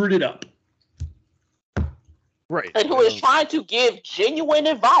 and screwed it up? Right. And who is trying to give genuine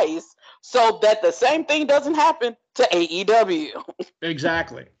advice so that the same thing doesn't happen to AEW.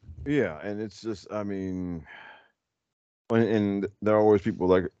 Exactly. Yeah, and it's just, I mean, and there are always people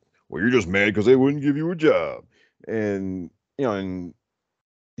like, well, you're just mad because they wouldn't give you a job. And, and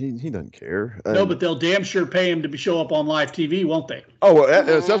He doesn't care. No, but they'll damn sure pay him to show up on live TV, won't they? Oh, well,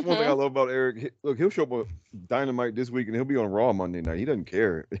 that's one thing I love about Eric. Look, he'll show up on Dynamite this week, and he'll be on Raw Monday night. He doesn't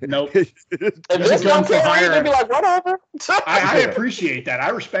care. Nope. If this don't care, he's gonna be like, whatever. I appreciate that. I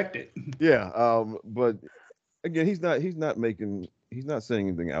respect it. Yeah. But again, he's not saying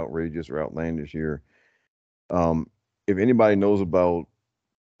anything outrageous or outlandish here. If anybody knows about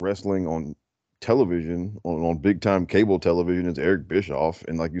wrestling on television, on big time cable television, it's Eric Bischoff.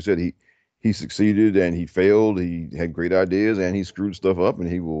 And like you said, he succeeded and he failed. He had great ideas and he screwed stuff up,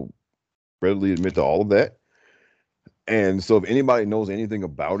 and he will readily admit to all of that. And so if anybody knows anything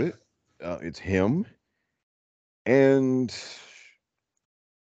about it, it's him.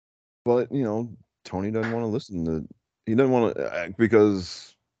 But Tony doesn't want to listen to. He doesn't want to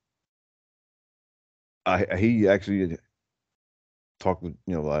because he actually talked with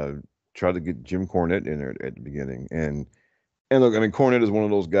tried to get Jim Cornette in there at the beginning, and look, I mean, Cornette is one of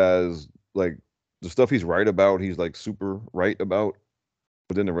those guys, like the stuff he's right about, he's like super right about,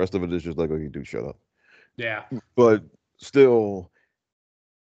 but then the rest of it is just like, okay, dude, shut up. Yeah. But still,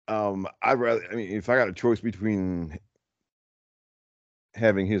 if I got a choice between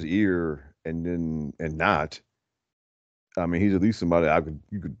having his ear and not, I mean, he's at least somebody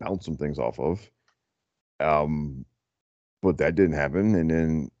you could bounce some things off of. But that didn't happen, and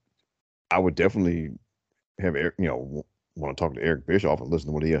then I would definitely have Eric, want to talk to Eric Bischoff and listen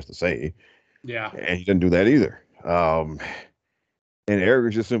to what he has to say. Yeah. And he didn't do that either. And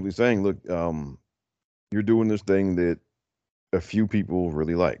Eric is just simply saying, look, you're doing this thing that a few people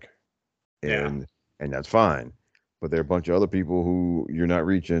really like. And that's fine. But there are a bunch of other people who you're not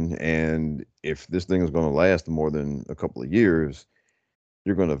reaching. And if this thing is going to last more than a couple of years,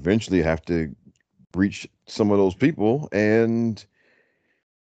 you're going to eventually have to reach some of those people. And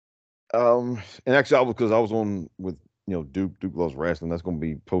actually, because I was on with Duke Loves Wrestling. That's going to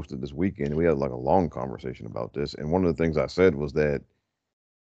be posted this weekend. We had like a long conversation about this, and one of the things I said was that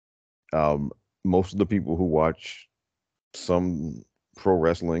most of the people who watch some pro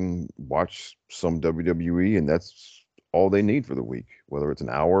wrestling watch some WWE, and that's all they need for the week, whether it's an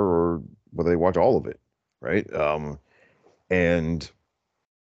hour or whether they watch all of it, right? And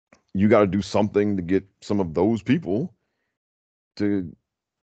you got to do something to get some of those people to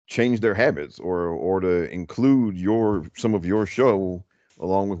change their habits or to include some of your show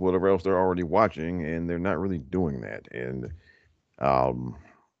along with whatever else they're already watching, and they're not really doing that. And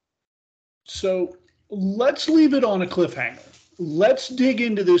so let's leave it on a cliffhanger. Let's dig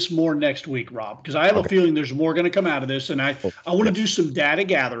into this more next week, Rob, because I have a feeling there's more going to come out of this, and I want to do some data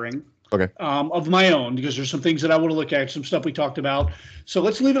gathering of my own, because there's some things that I want to look at, some stuff we talked about. So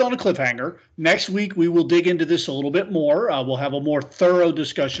let's leave it on a cliffhanger. Next week, we will dig into this a little bit more. We'll have a more thorough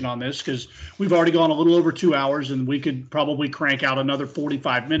discussion on this, because we've already gone a little over 2 hours, and we could probably crank out another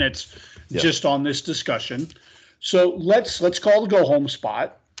 45 minutes just on this discussion. So let's call the go-home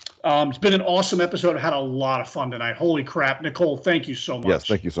spot. It's been an awesome episode. I had a lot of fun tonight. Holy crap. Nicole, thank you so much. Yes,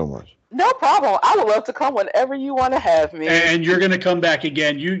 thank you so much. No problem. I would love to come whenever you want to have me. And you're going to come back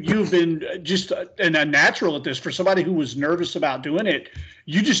again. You've been just a natural at this. For somebody who was nervous about doing it,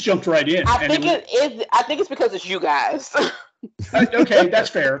 you just jumped right in. I think it's because it's you guys. Okay, that's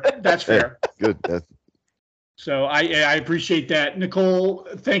fair. That's fair. Good. So I appreciate that. Nicole,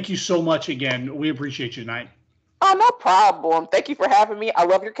 thank you so much again. We appreciate you tonight. Oh, no problem. Thank you for having me. I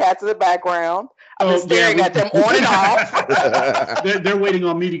love your cats in the background. I'm just staring at them on and off. They're waiting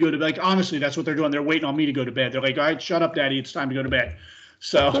on me to go to bed. Like, honestly, that's what they're doing. They're waiting on me to go to bed. They're like, all right, shut up, Daddy. It's time to go to bed.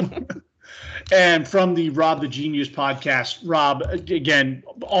 So, and from the Rob the Genius podcast, Rob, again,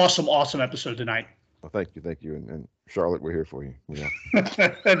 awesome episode tonight. Well, thank you. And Charlotte, we're here for you. Yeah.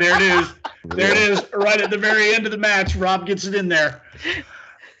 There it is. There it is. Right at the very end of the match, Rob gets it in there.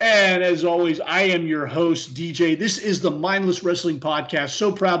 And as always, I am your host, DJ. This is the Mindless Wrestling Podcast.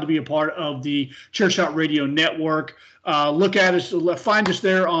 So proud to be a part of the Chairshot Radio Network. Look at us, find us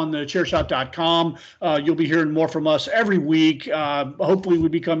there on the chairshot.com. You'll be hearing more from us every week. Hopefully we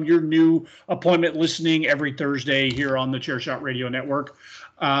become your new appointment listening every Thursday here on the Chairshot Radio Network.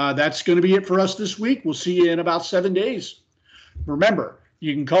 That's going to be it for us this week. We'll see you in about 7 days. Remember,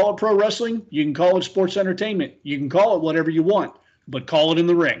 you can call it pro wrestling. You can call it sports entertainment. You can call it whatever you want, but call it in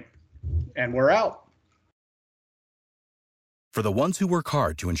the ring. And we're out. For the ones who work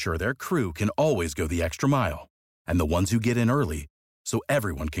hard to ensure their crew can always go the extra mile, and the ones who get in early so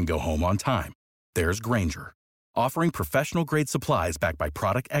everyone can go home on time, there's Grainger, offering professional-grade supplies backed by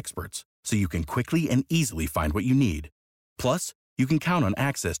product experts so you can quickly and easily find what you need. Plus, you can count on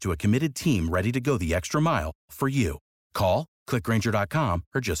access to a committed team ready to go the extra mile for you. Call, click Grainger.com,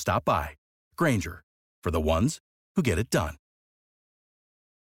 or just stop by. Grainger, for the ones who get it done.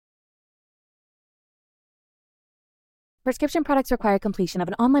 Prescription products require completion of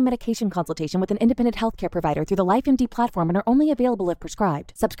an online medication consultation with an independent healthcare provider through the LifeMD platform and are only available if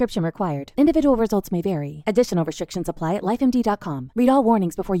prescribed. Subscription required. Individual results may vary. Additional restrictions apply at lifemd.com. Read all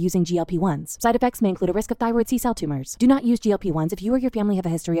warnings before using GLP-1s. Side effects may include a risk of thyroid C-cell tumors. Do not use GLP-1s if you or your family have a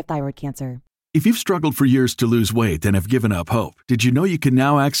history of thyroid cancer. If you've struggled for years to lose weight and have given up hope, did you know you can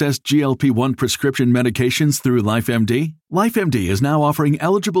now access GLP-1 prescription medications through LifeMD? LifeMD is now offering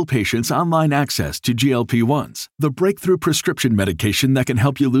eligible patients online access to GLP-1s, the breakthrough prescription medication that can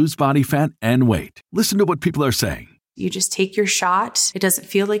help you lose body fat and weight. Listen to what people are saying. You just take your shot. It doesn't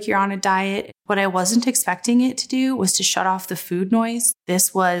feel like you're on a diet. What I wasn't expecting it to do was to shut off the food noise.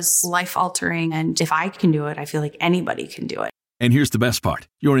 This was life-altering, and if I can do it, I feel like anybody can do it. And here's the best part.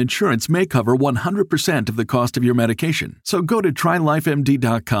 Your insurance may cover 100% of the cost of your medication. So go to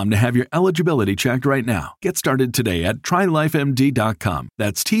TryLifeMD.com to have your eligibility checked right now. Get started today at TryLifeMD.com.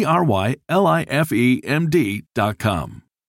 That's TryLifeMD.com.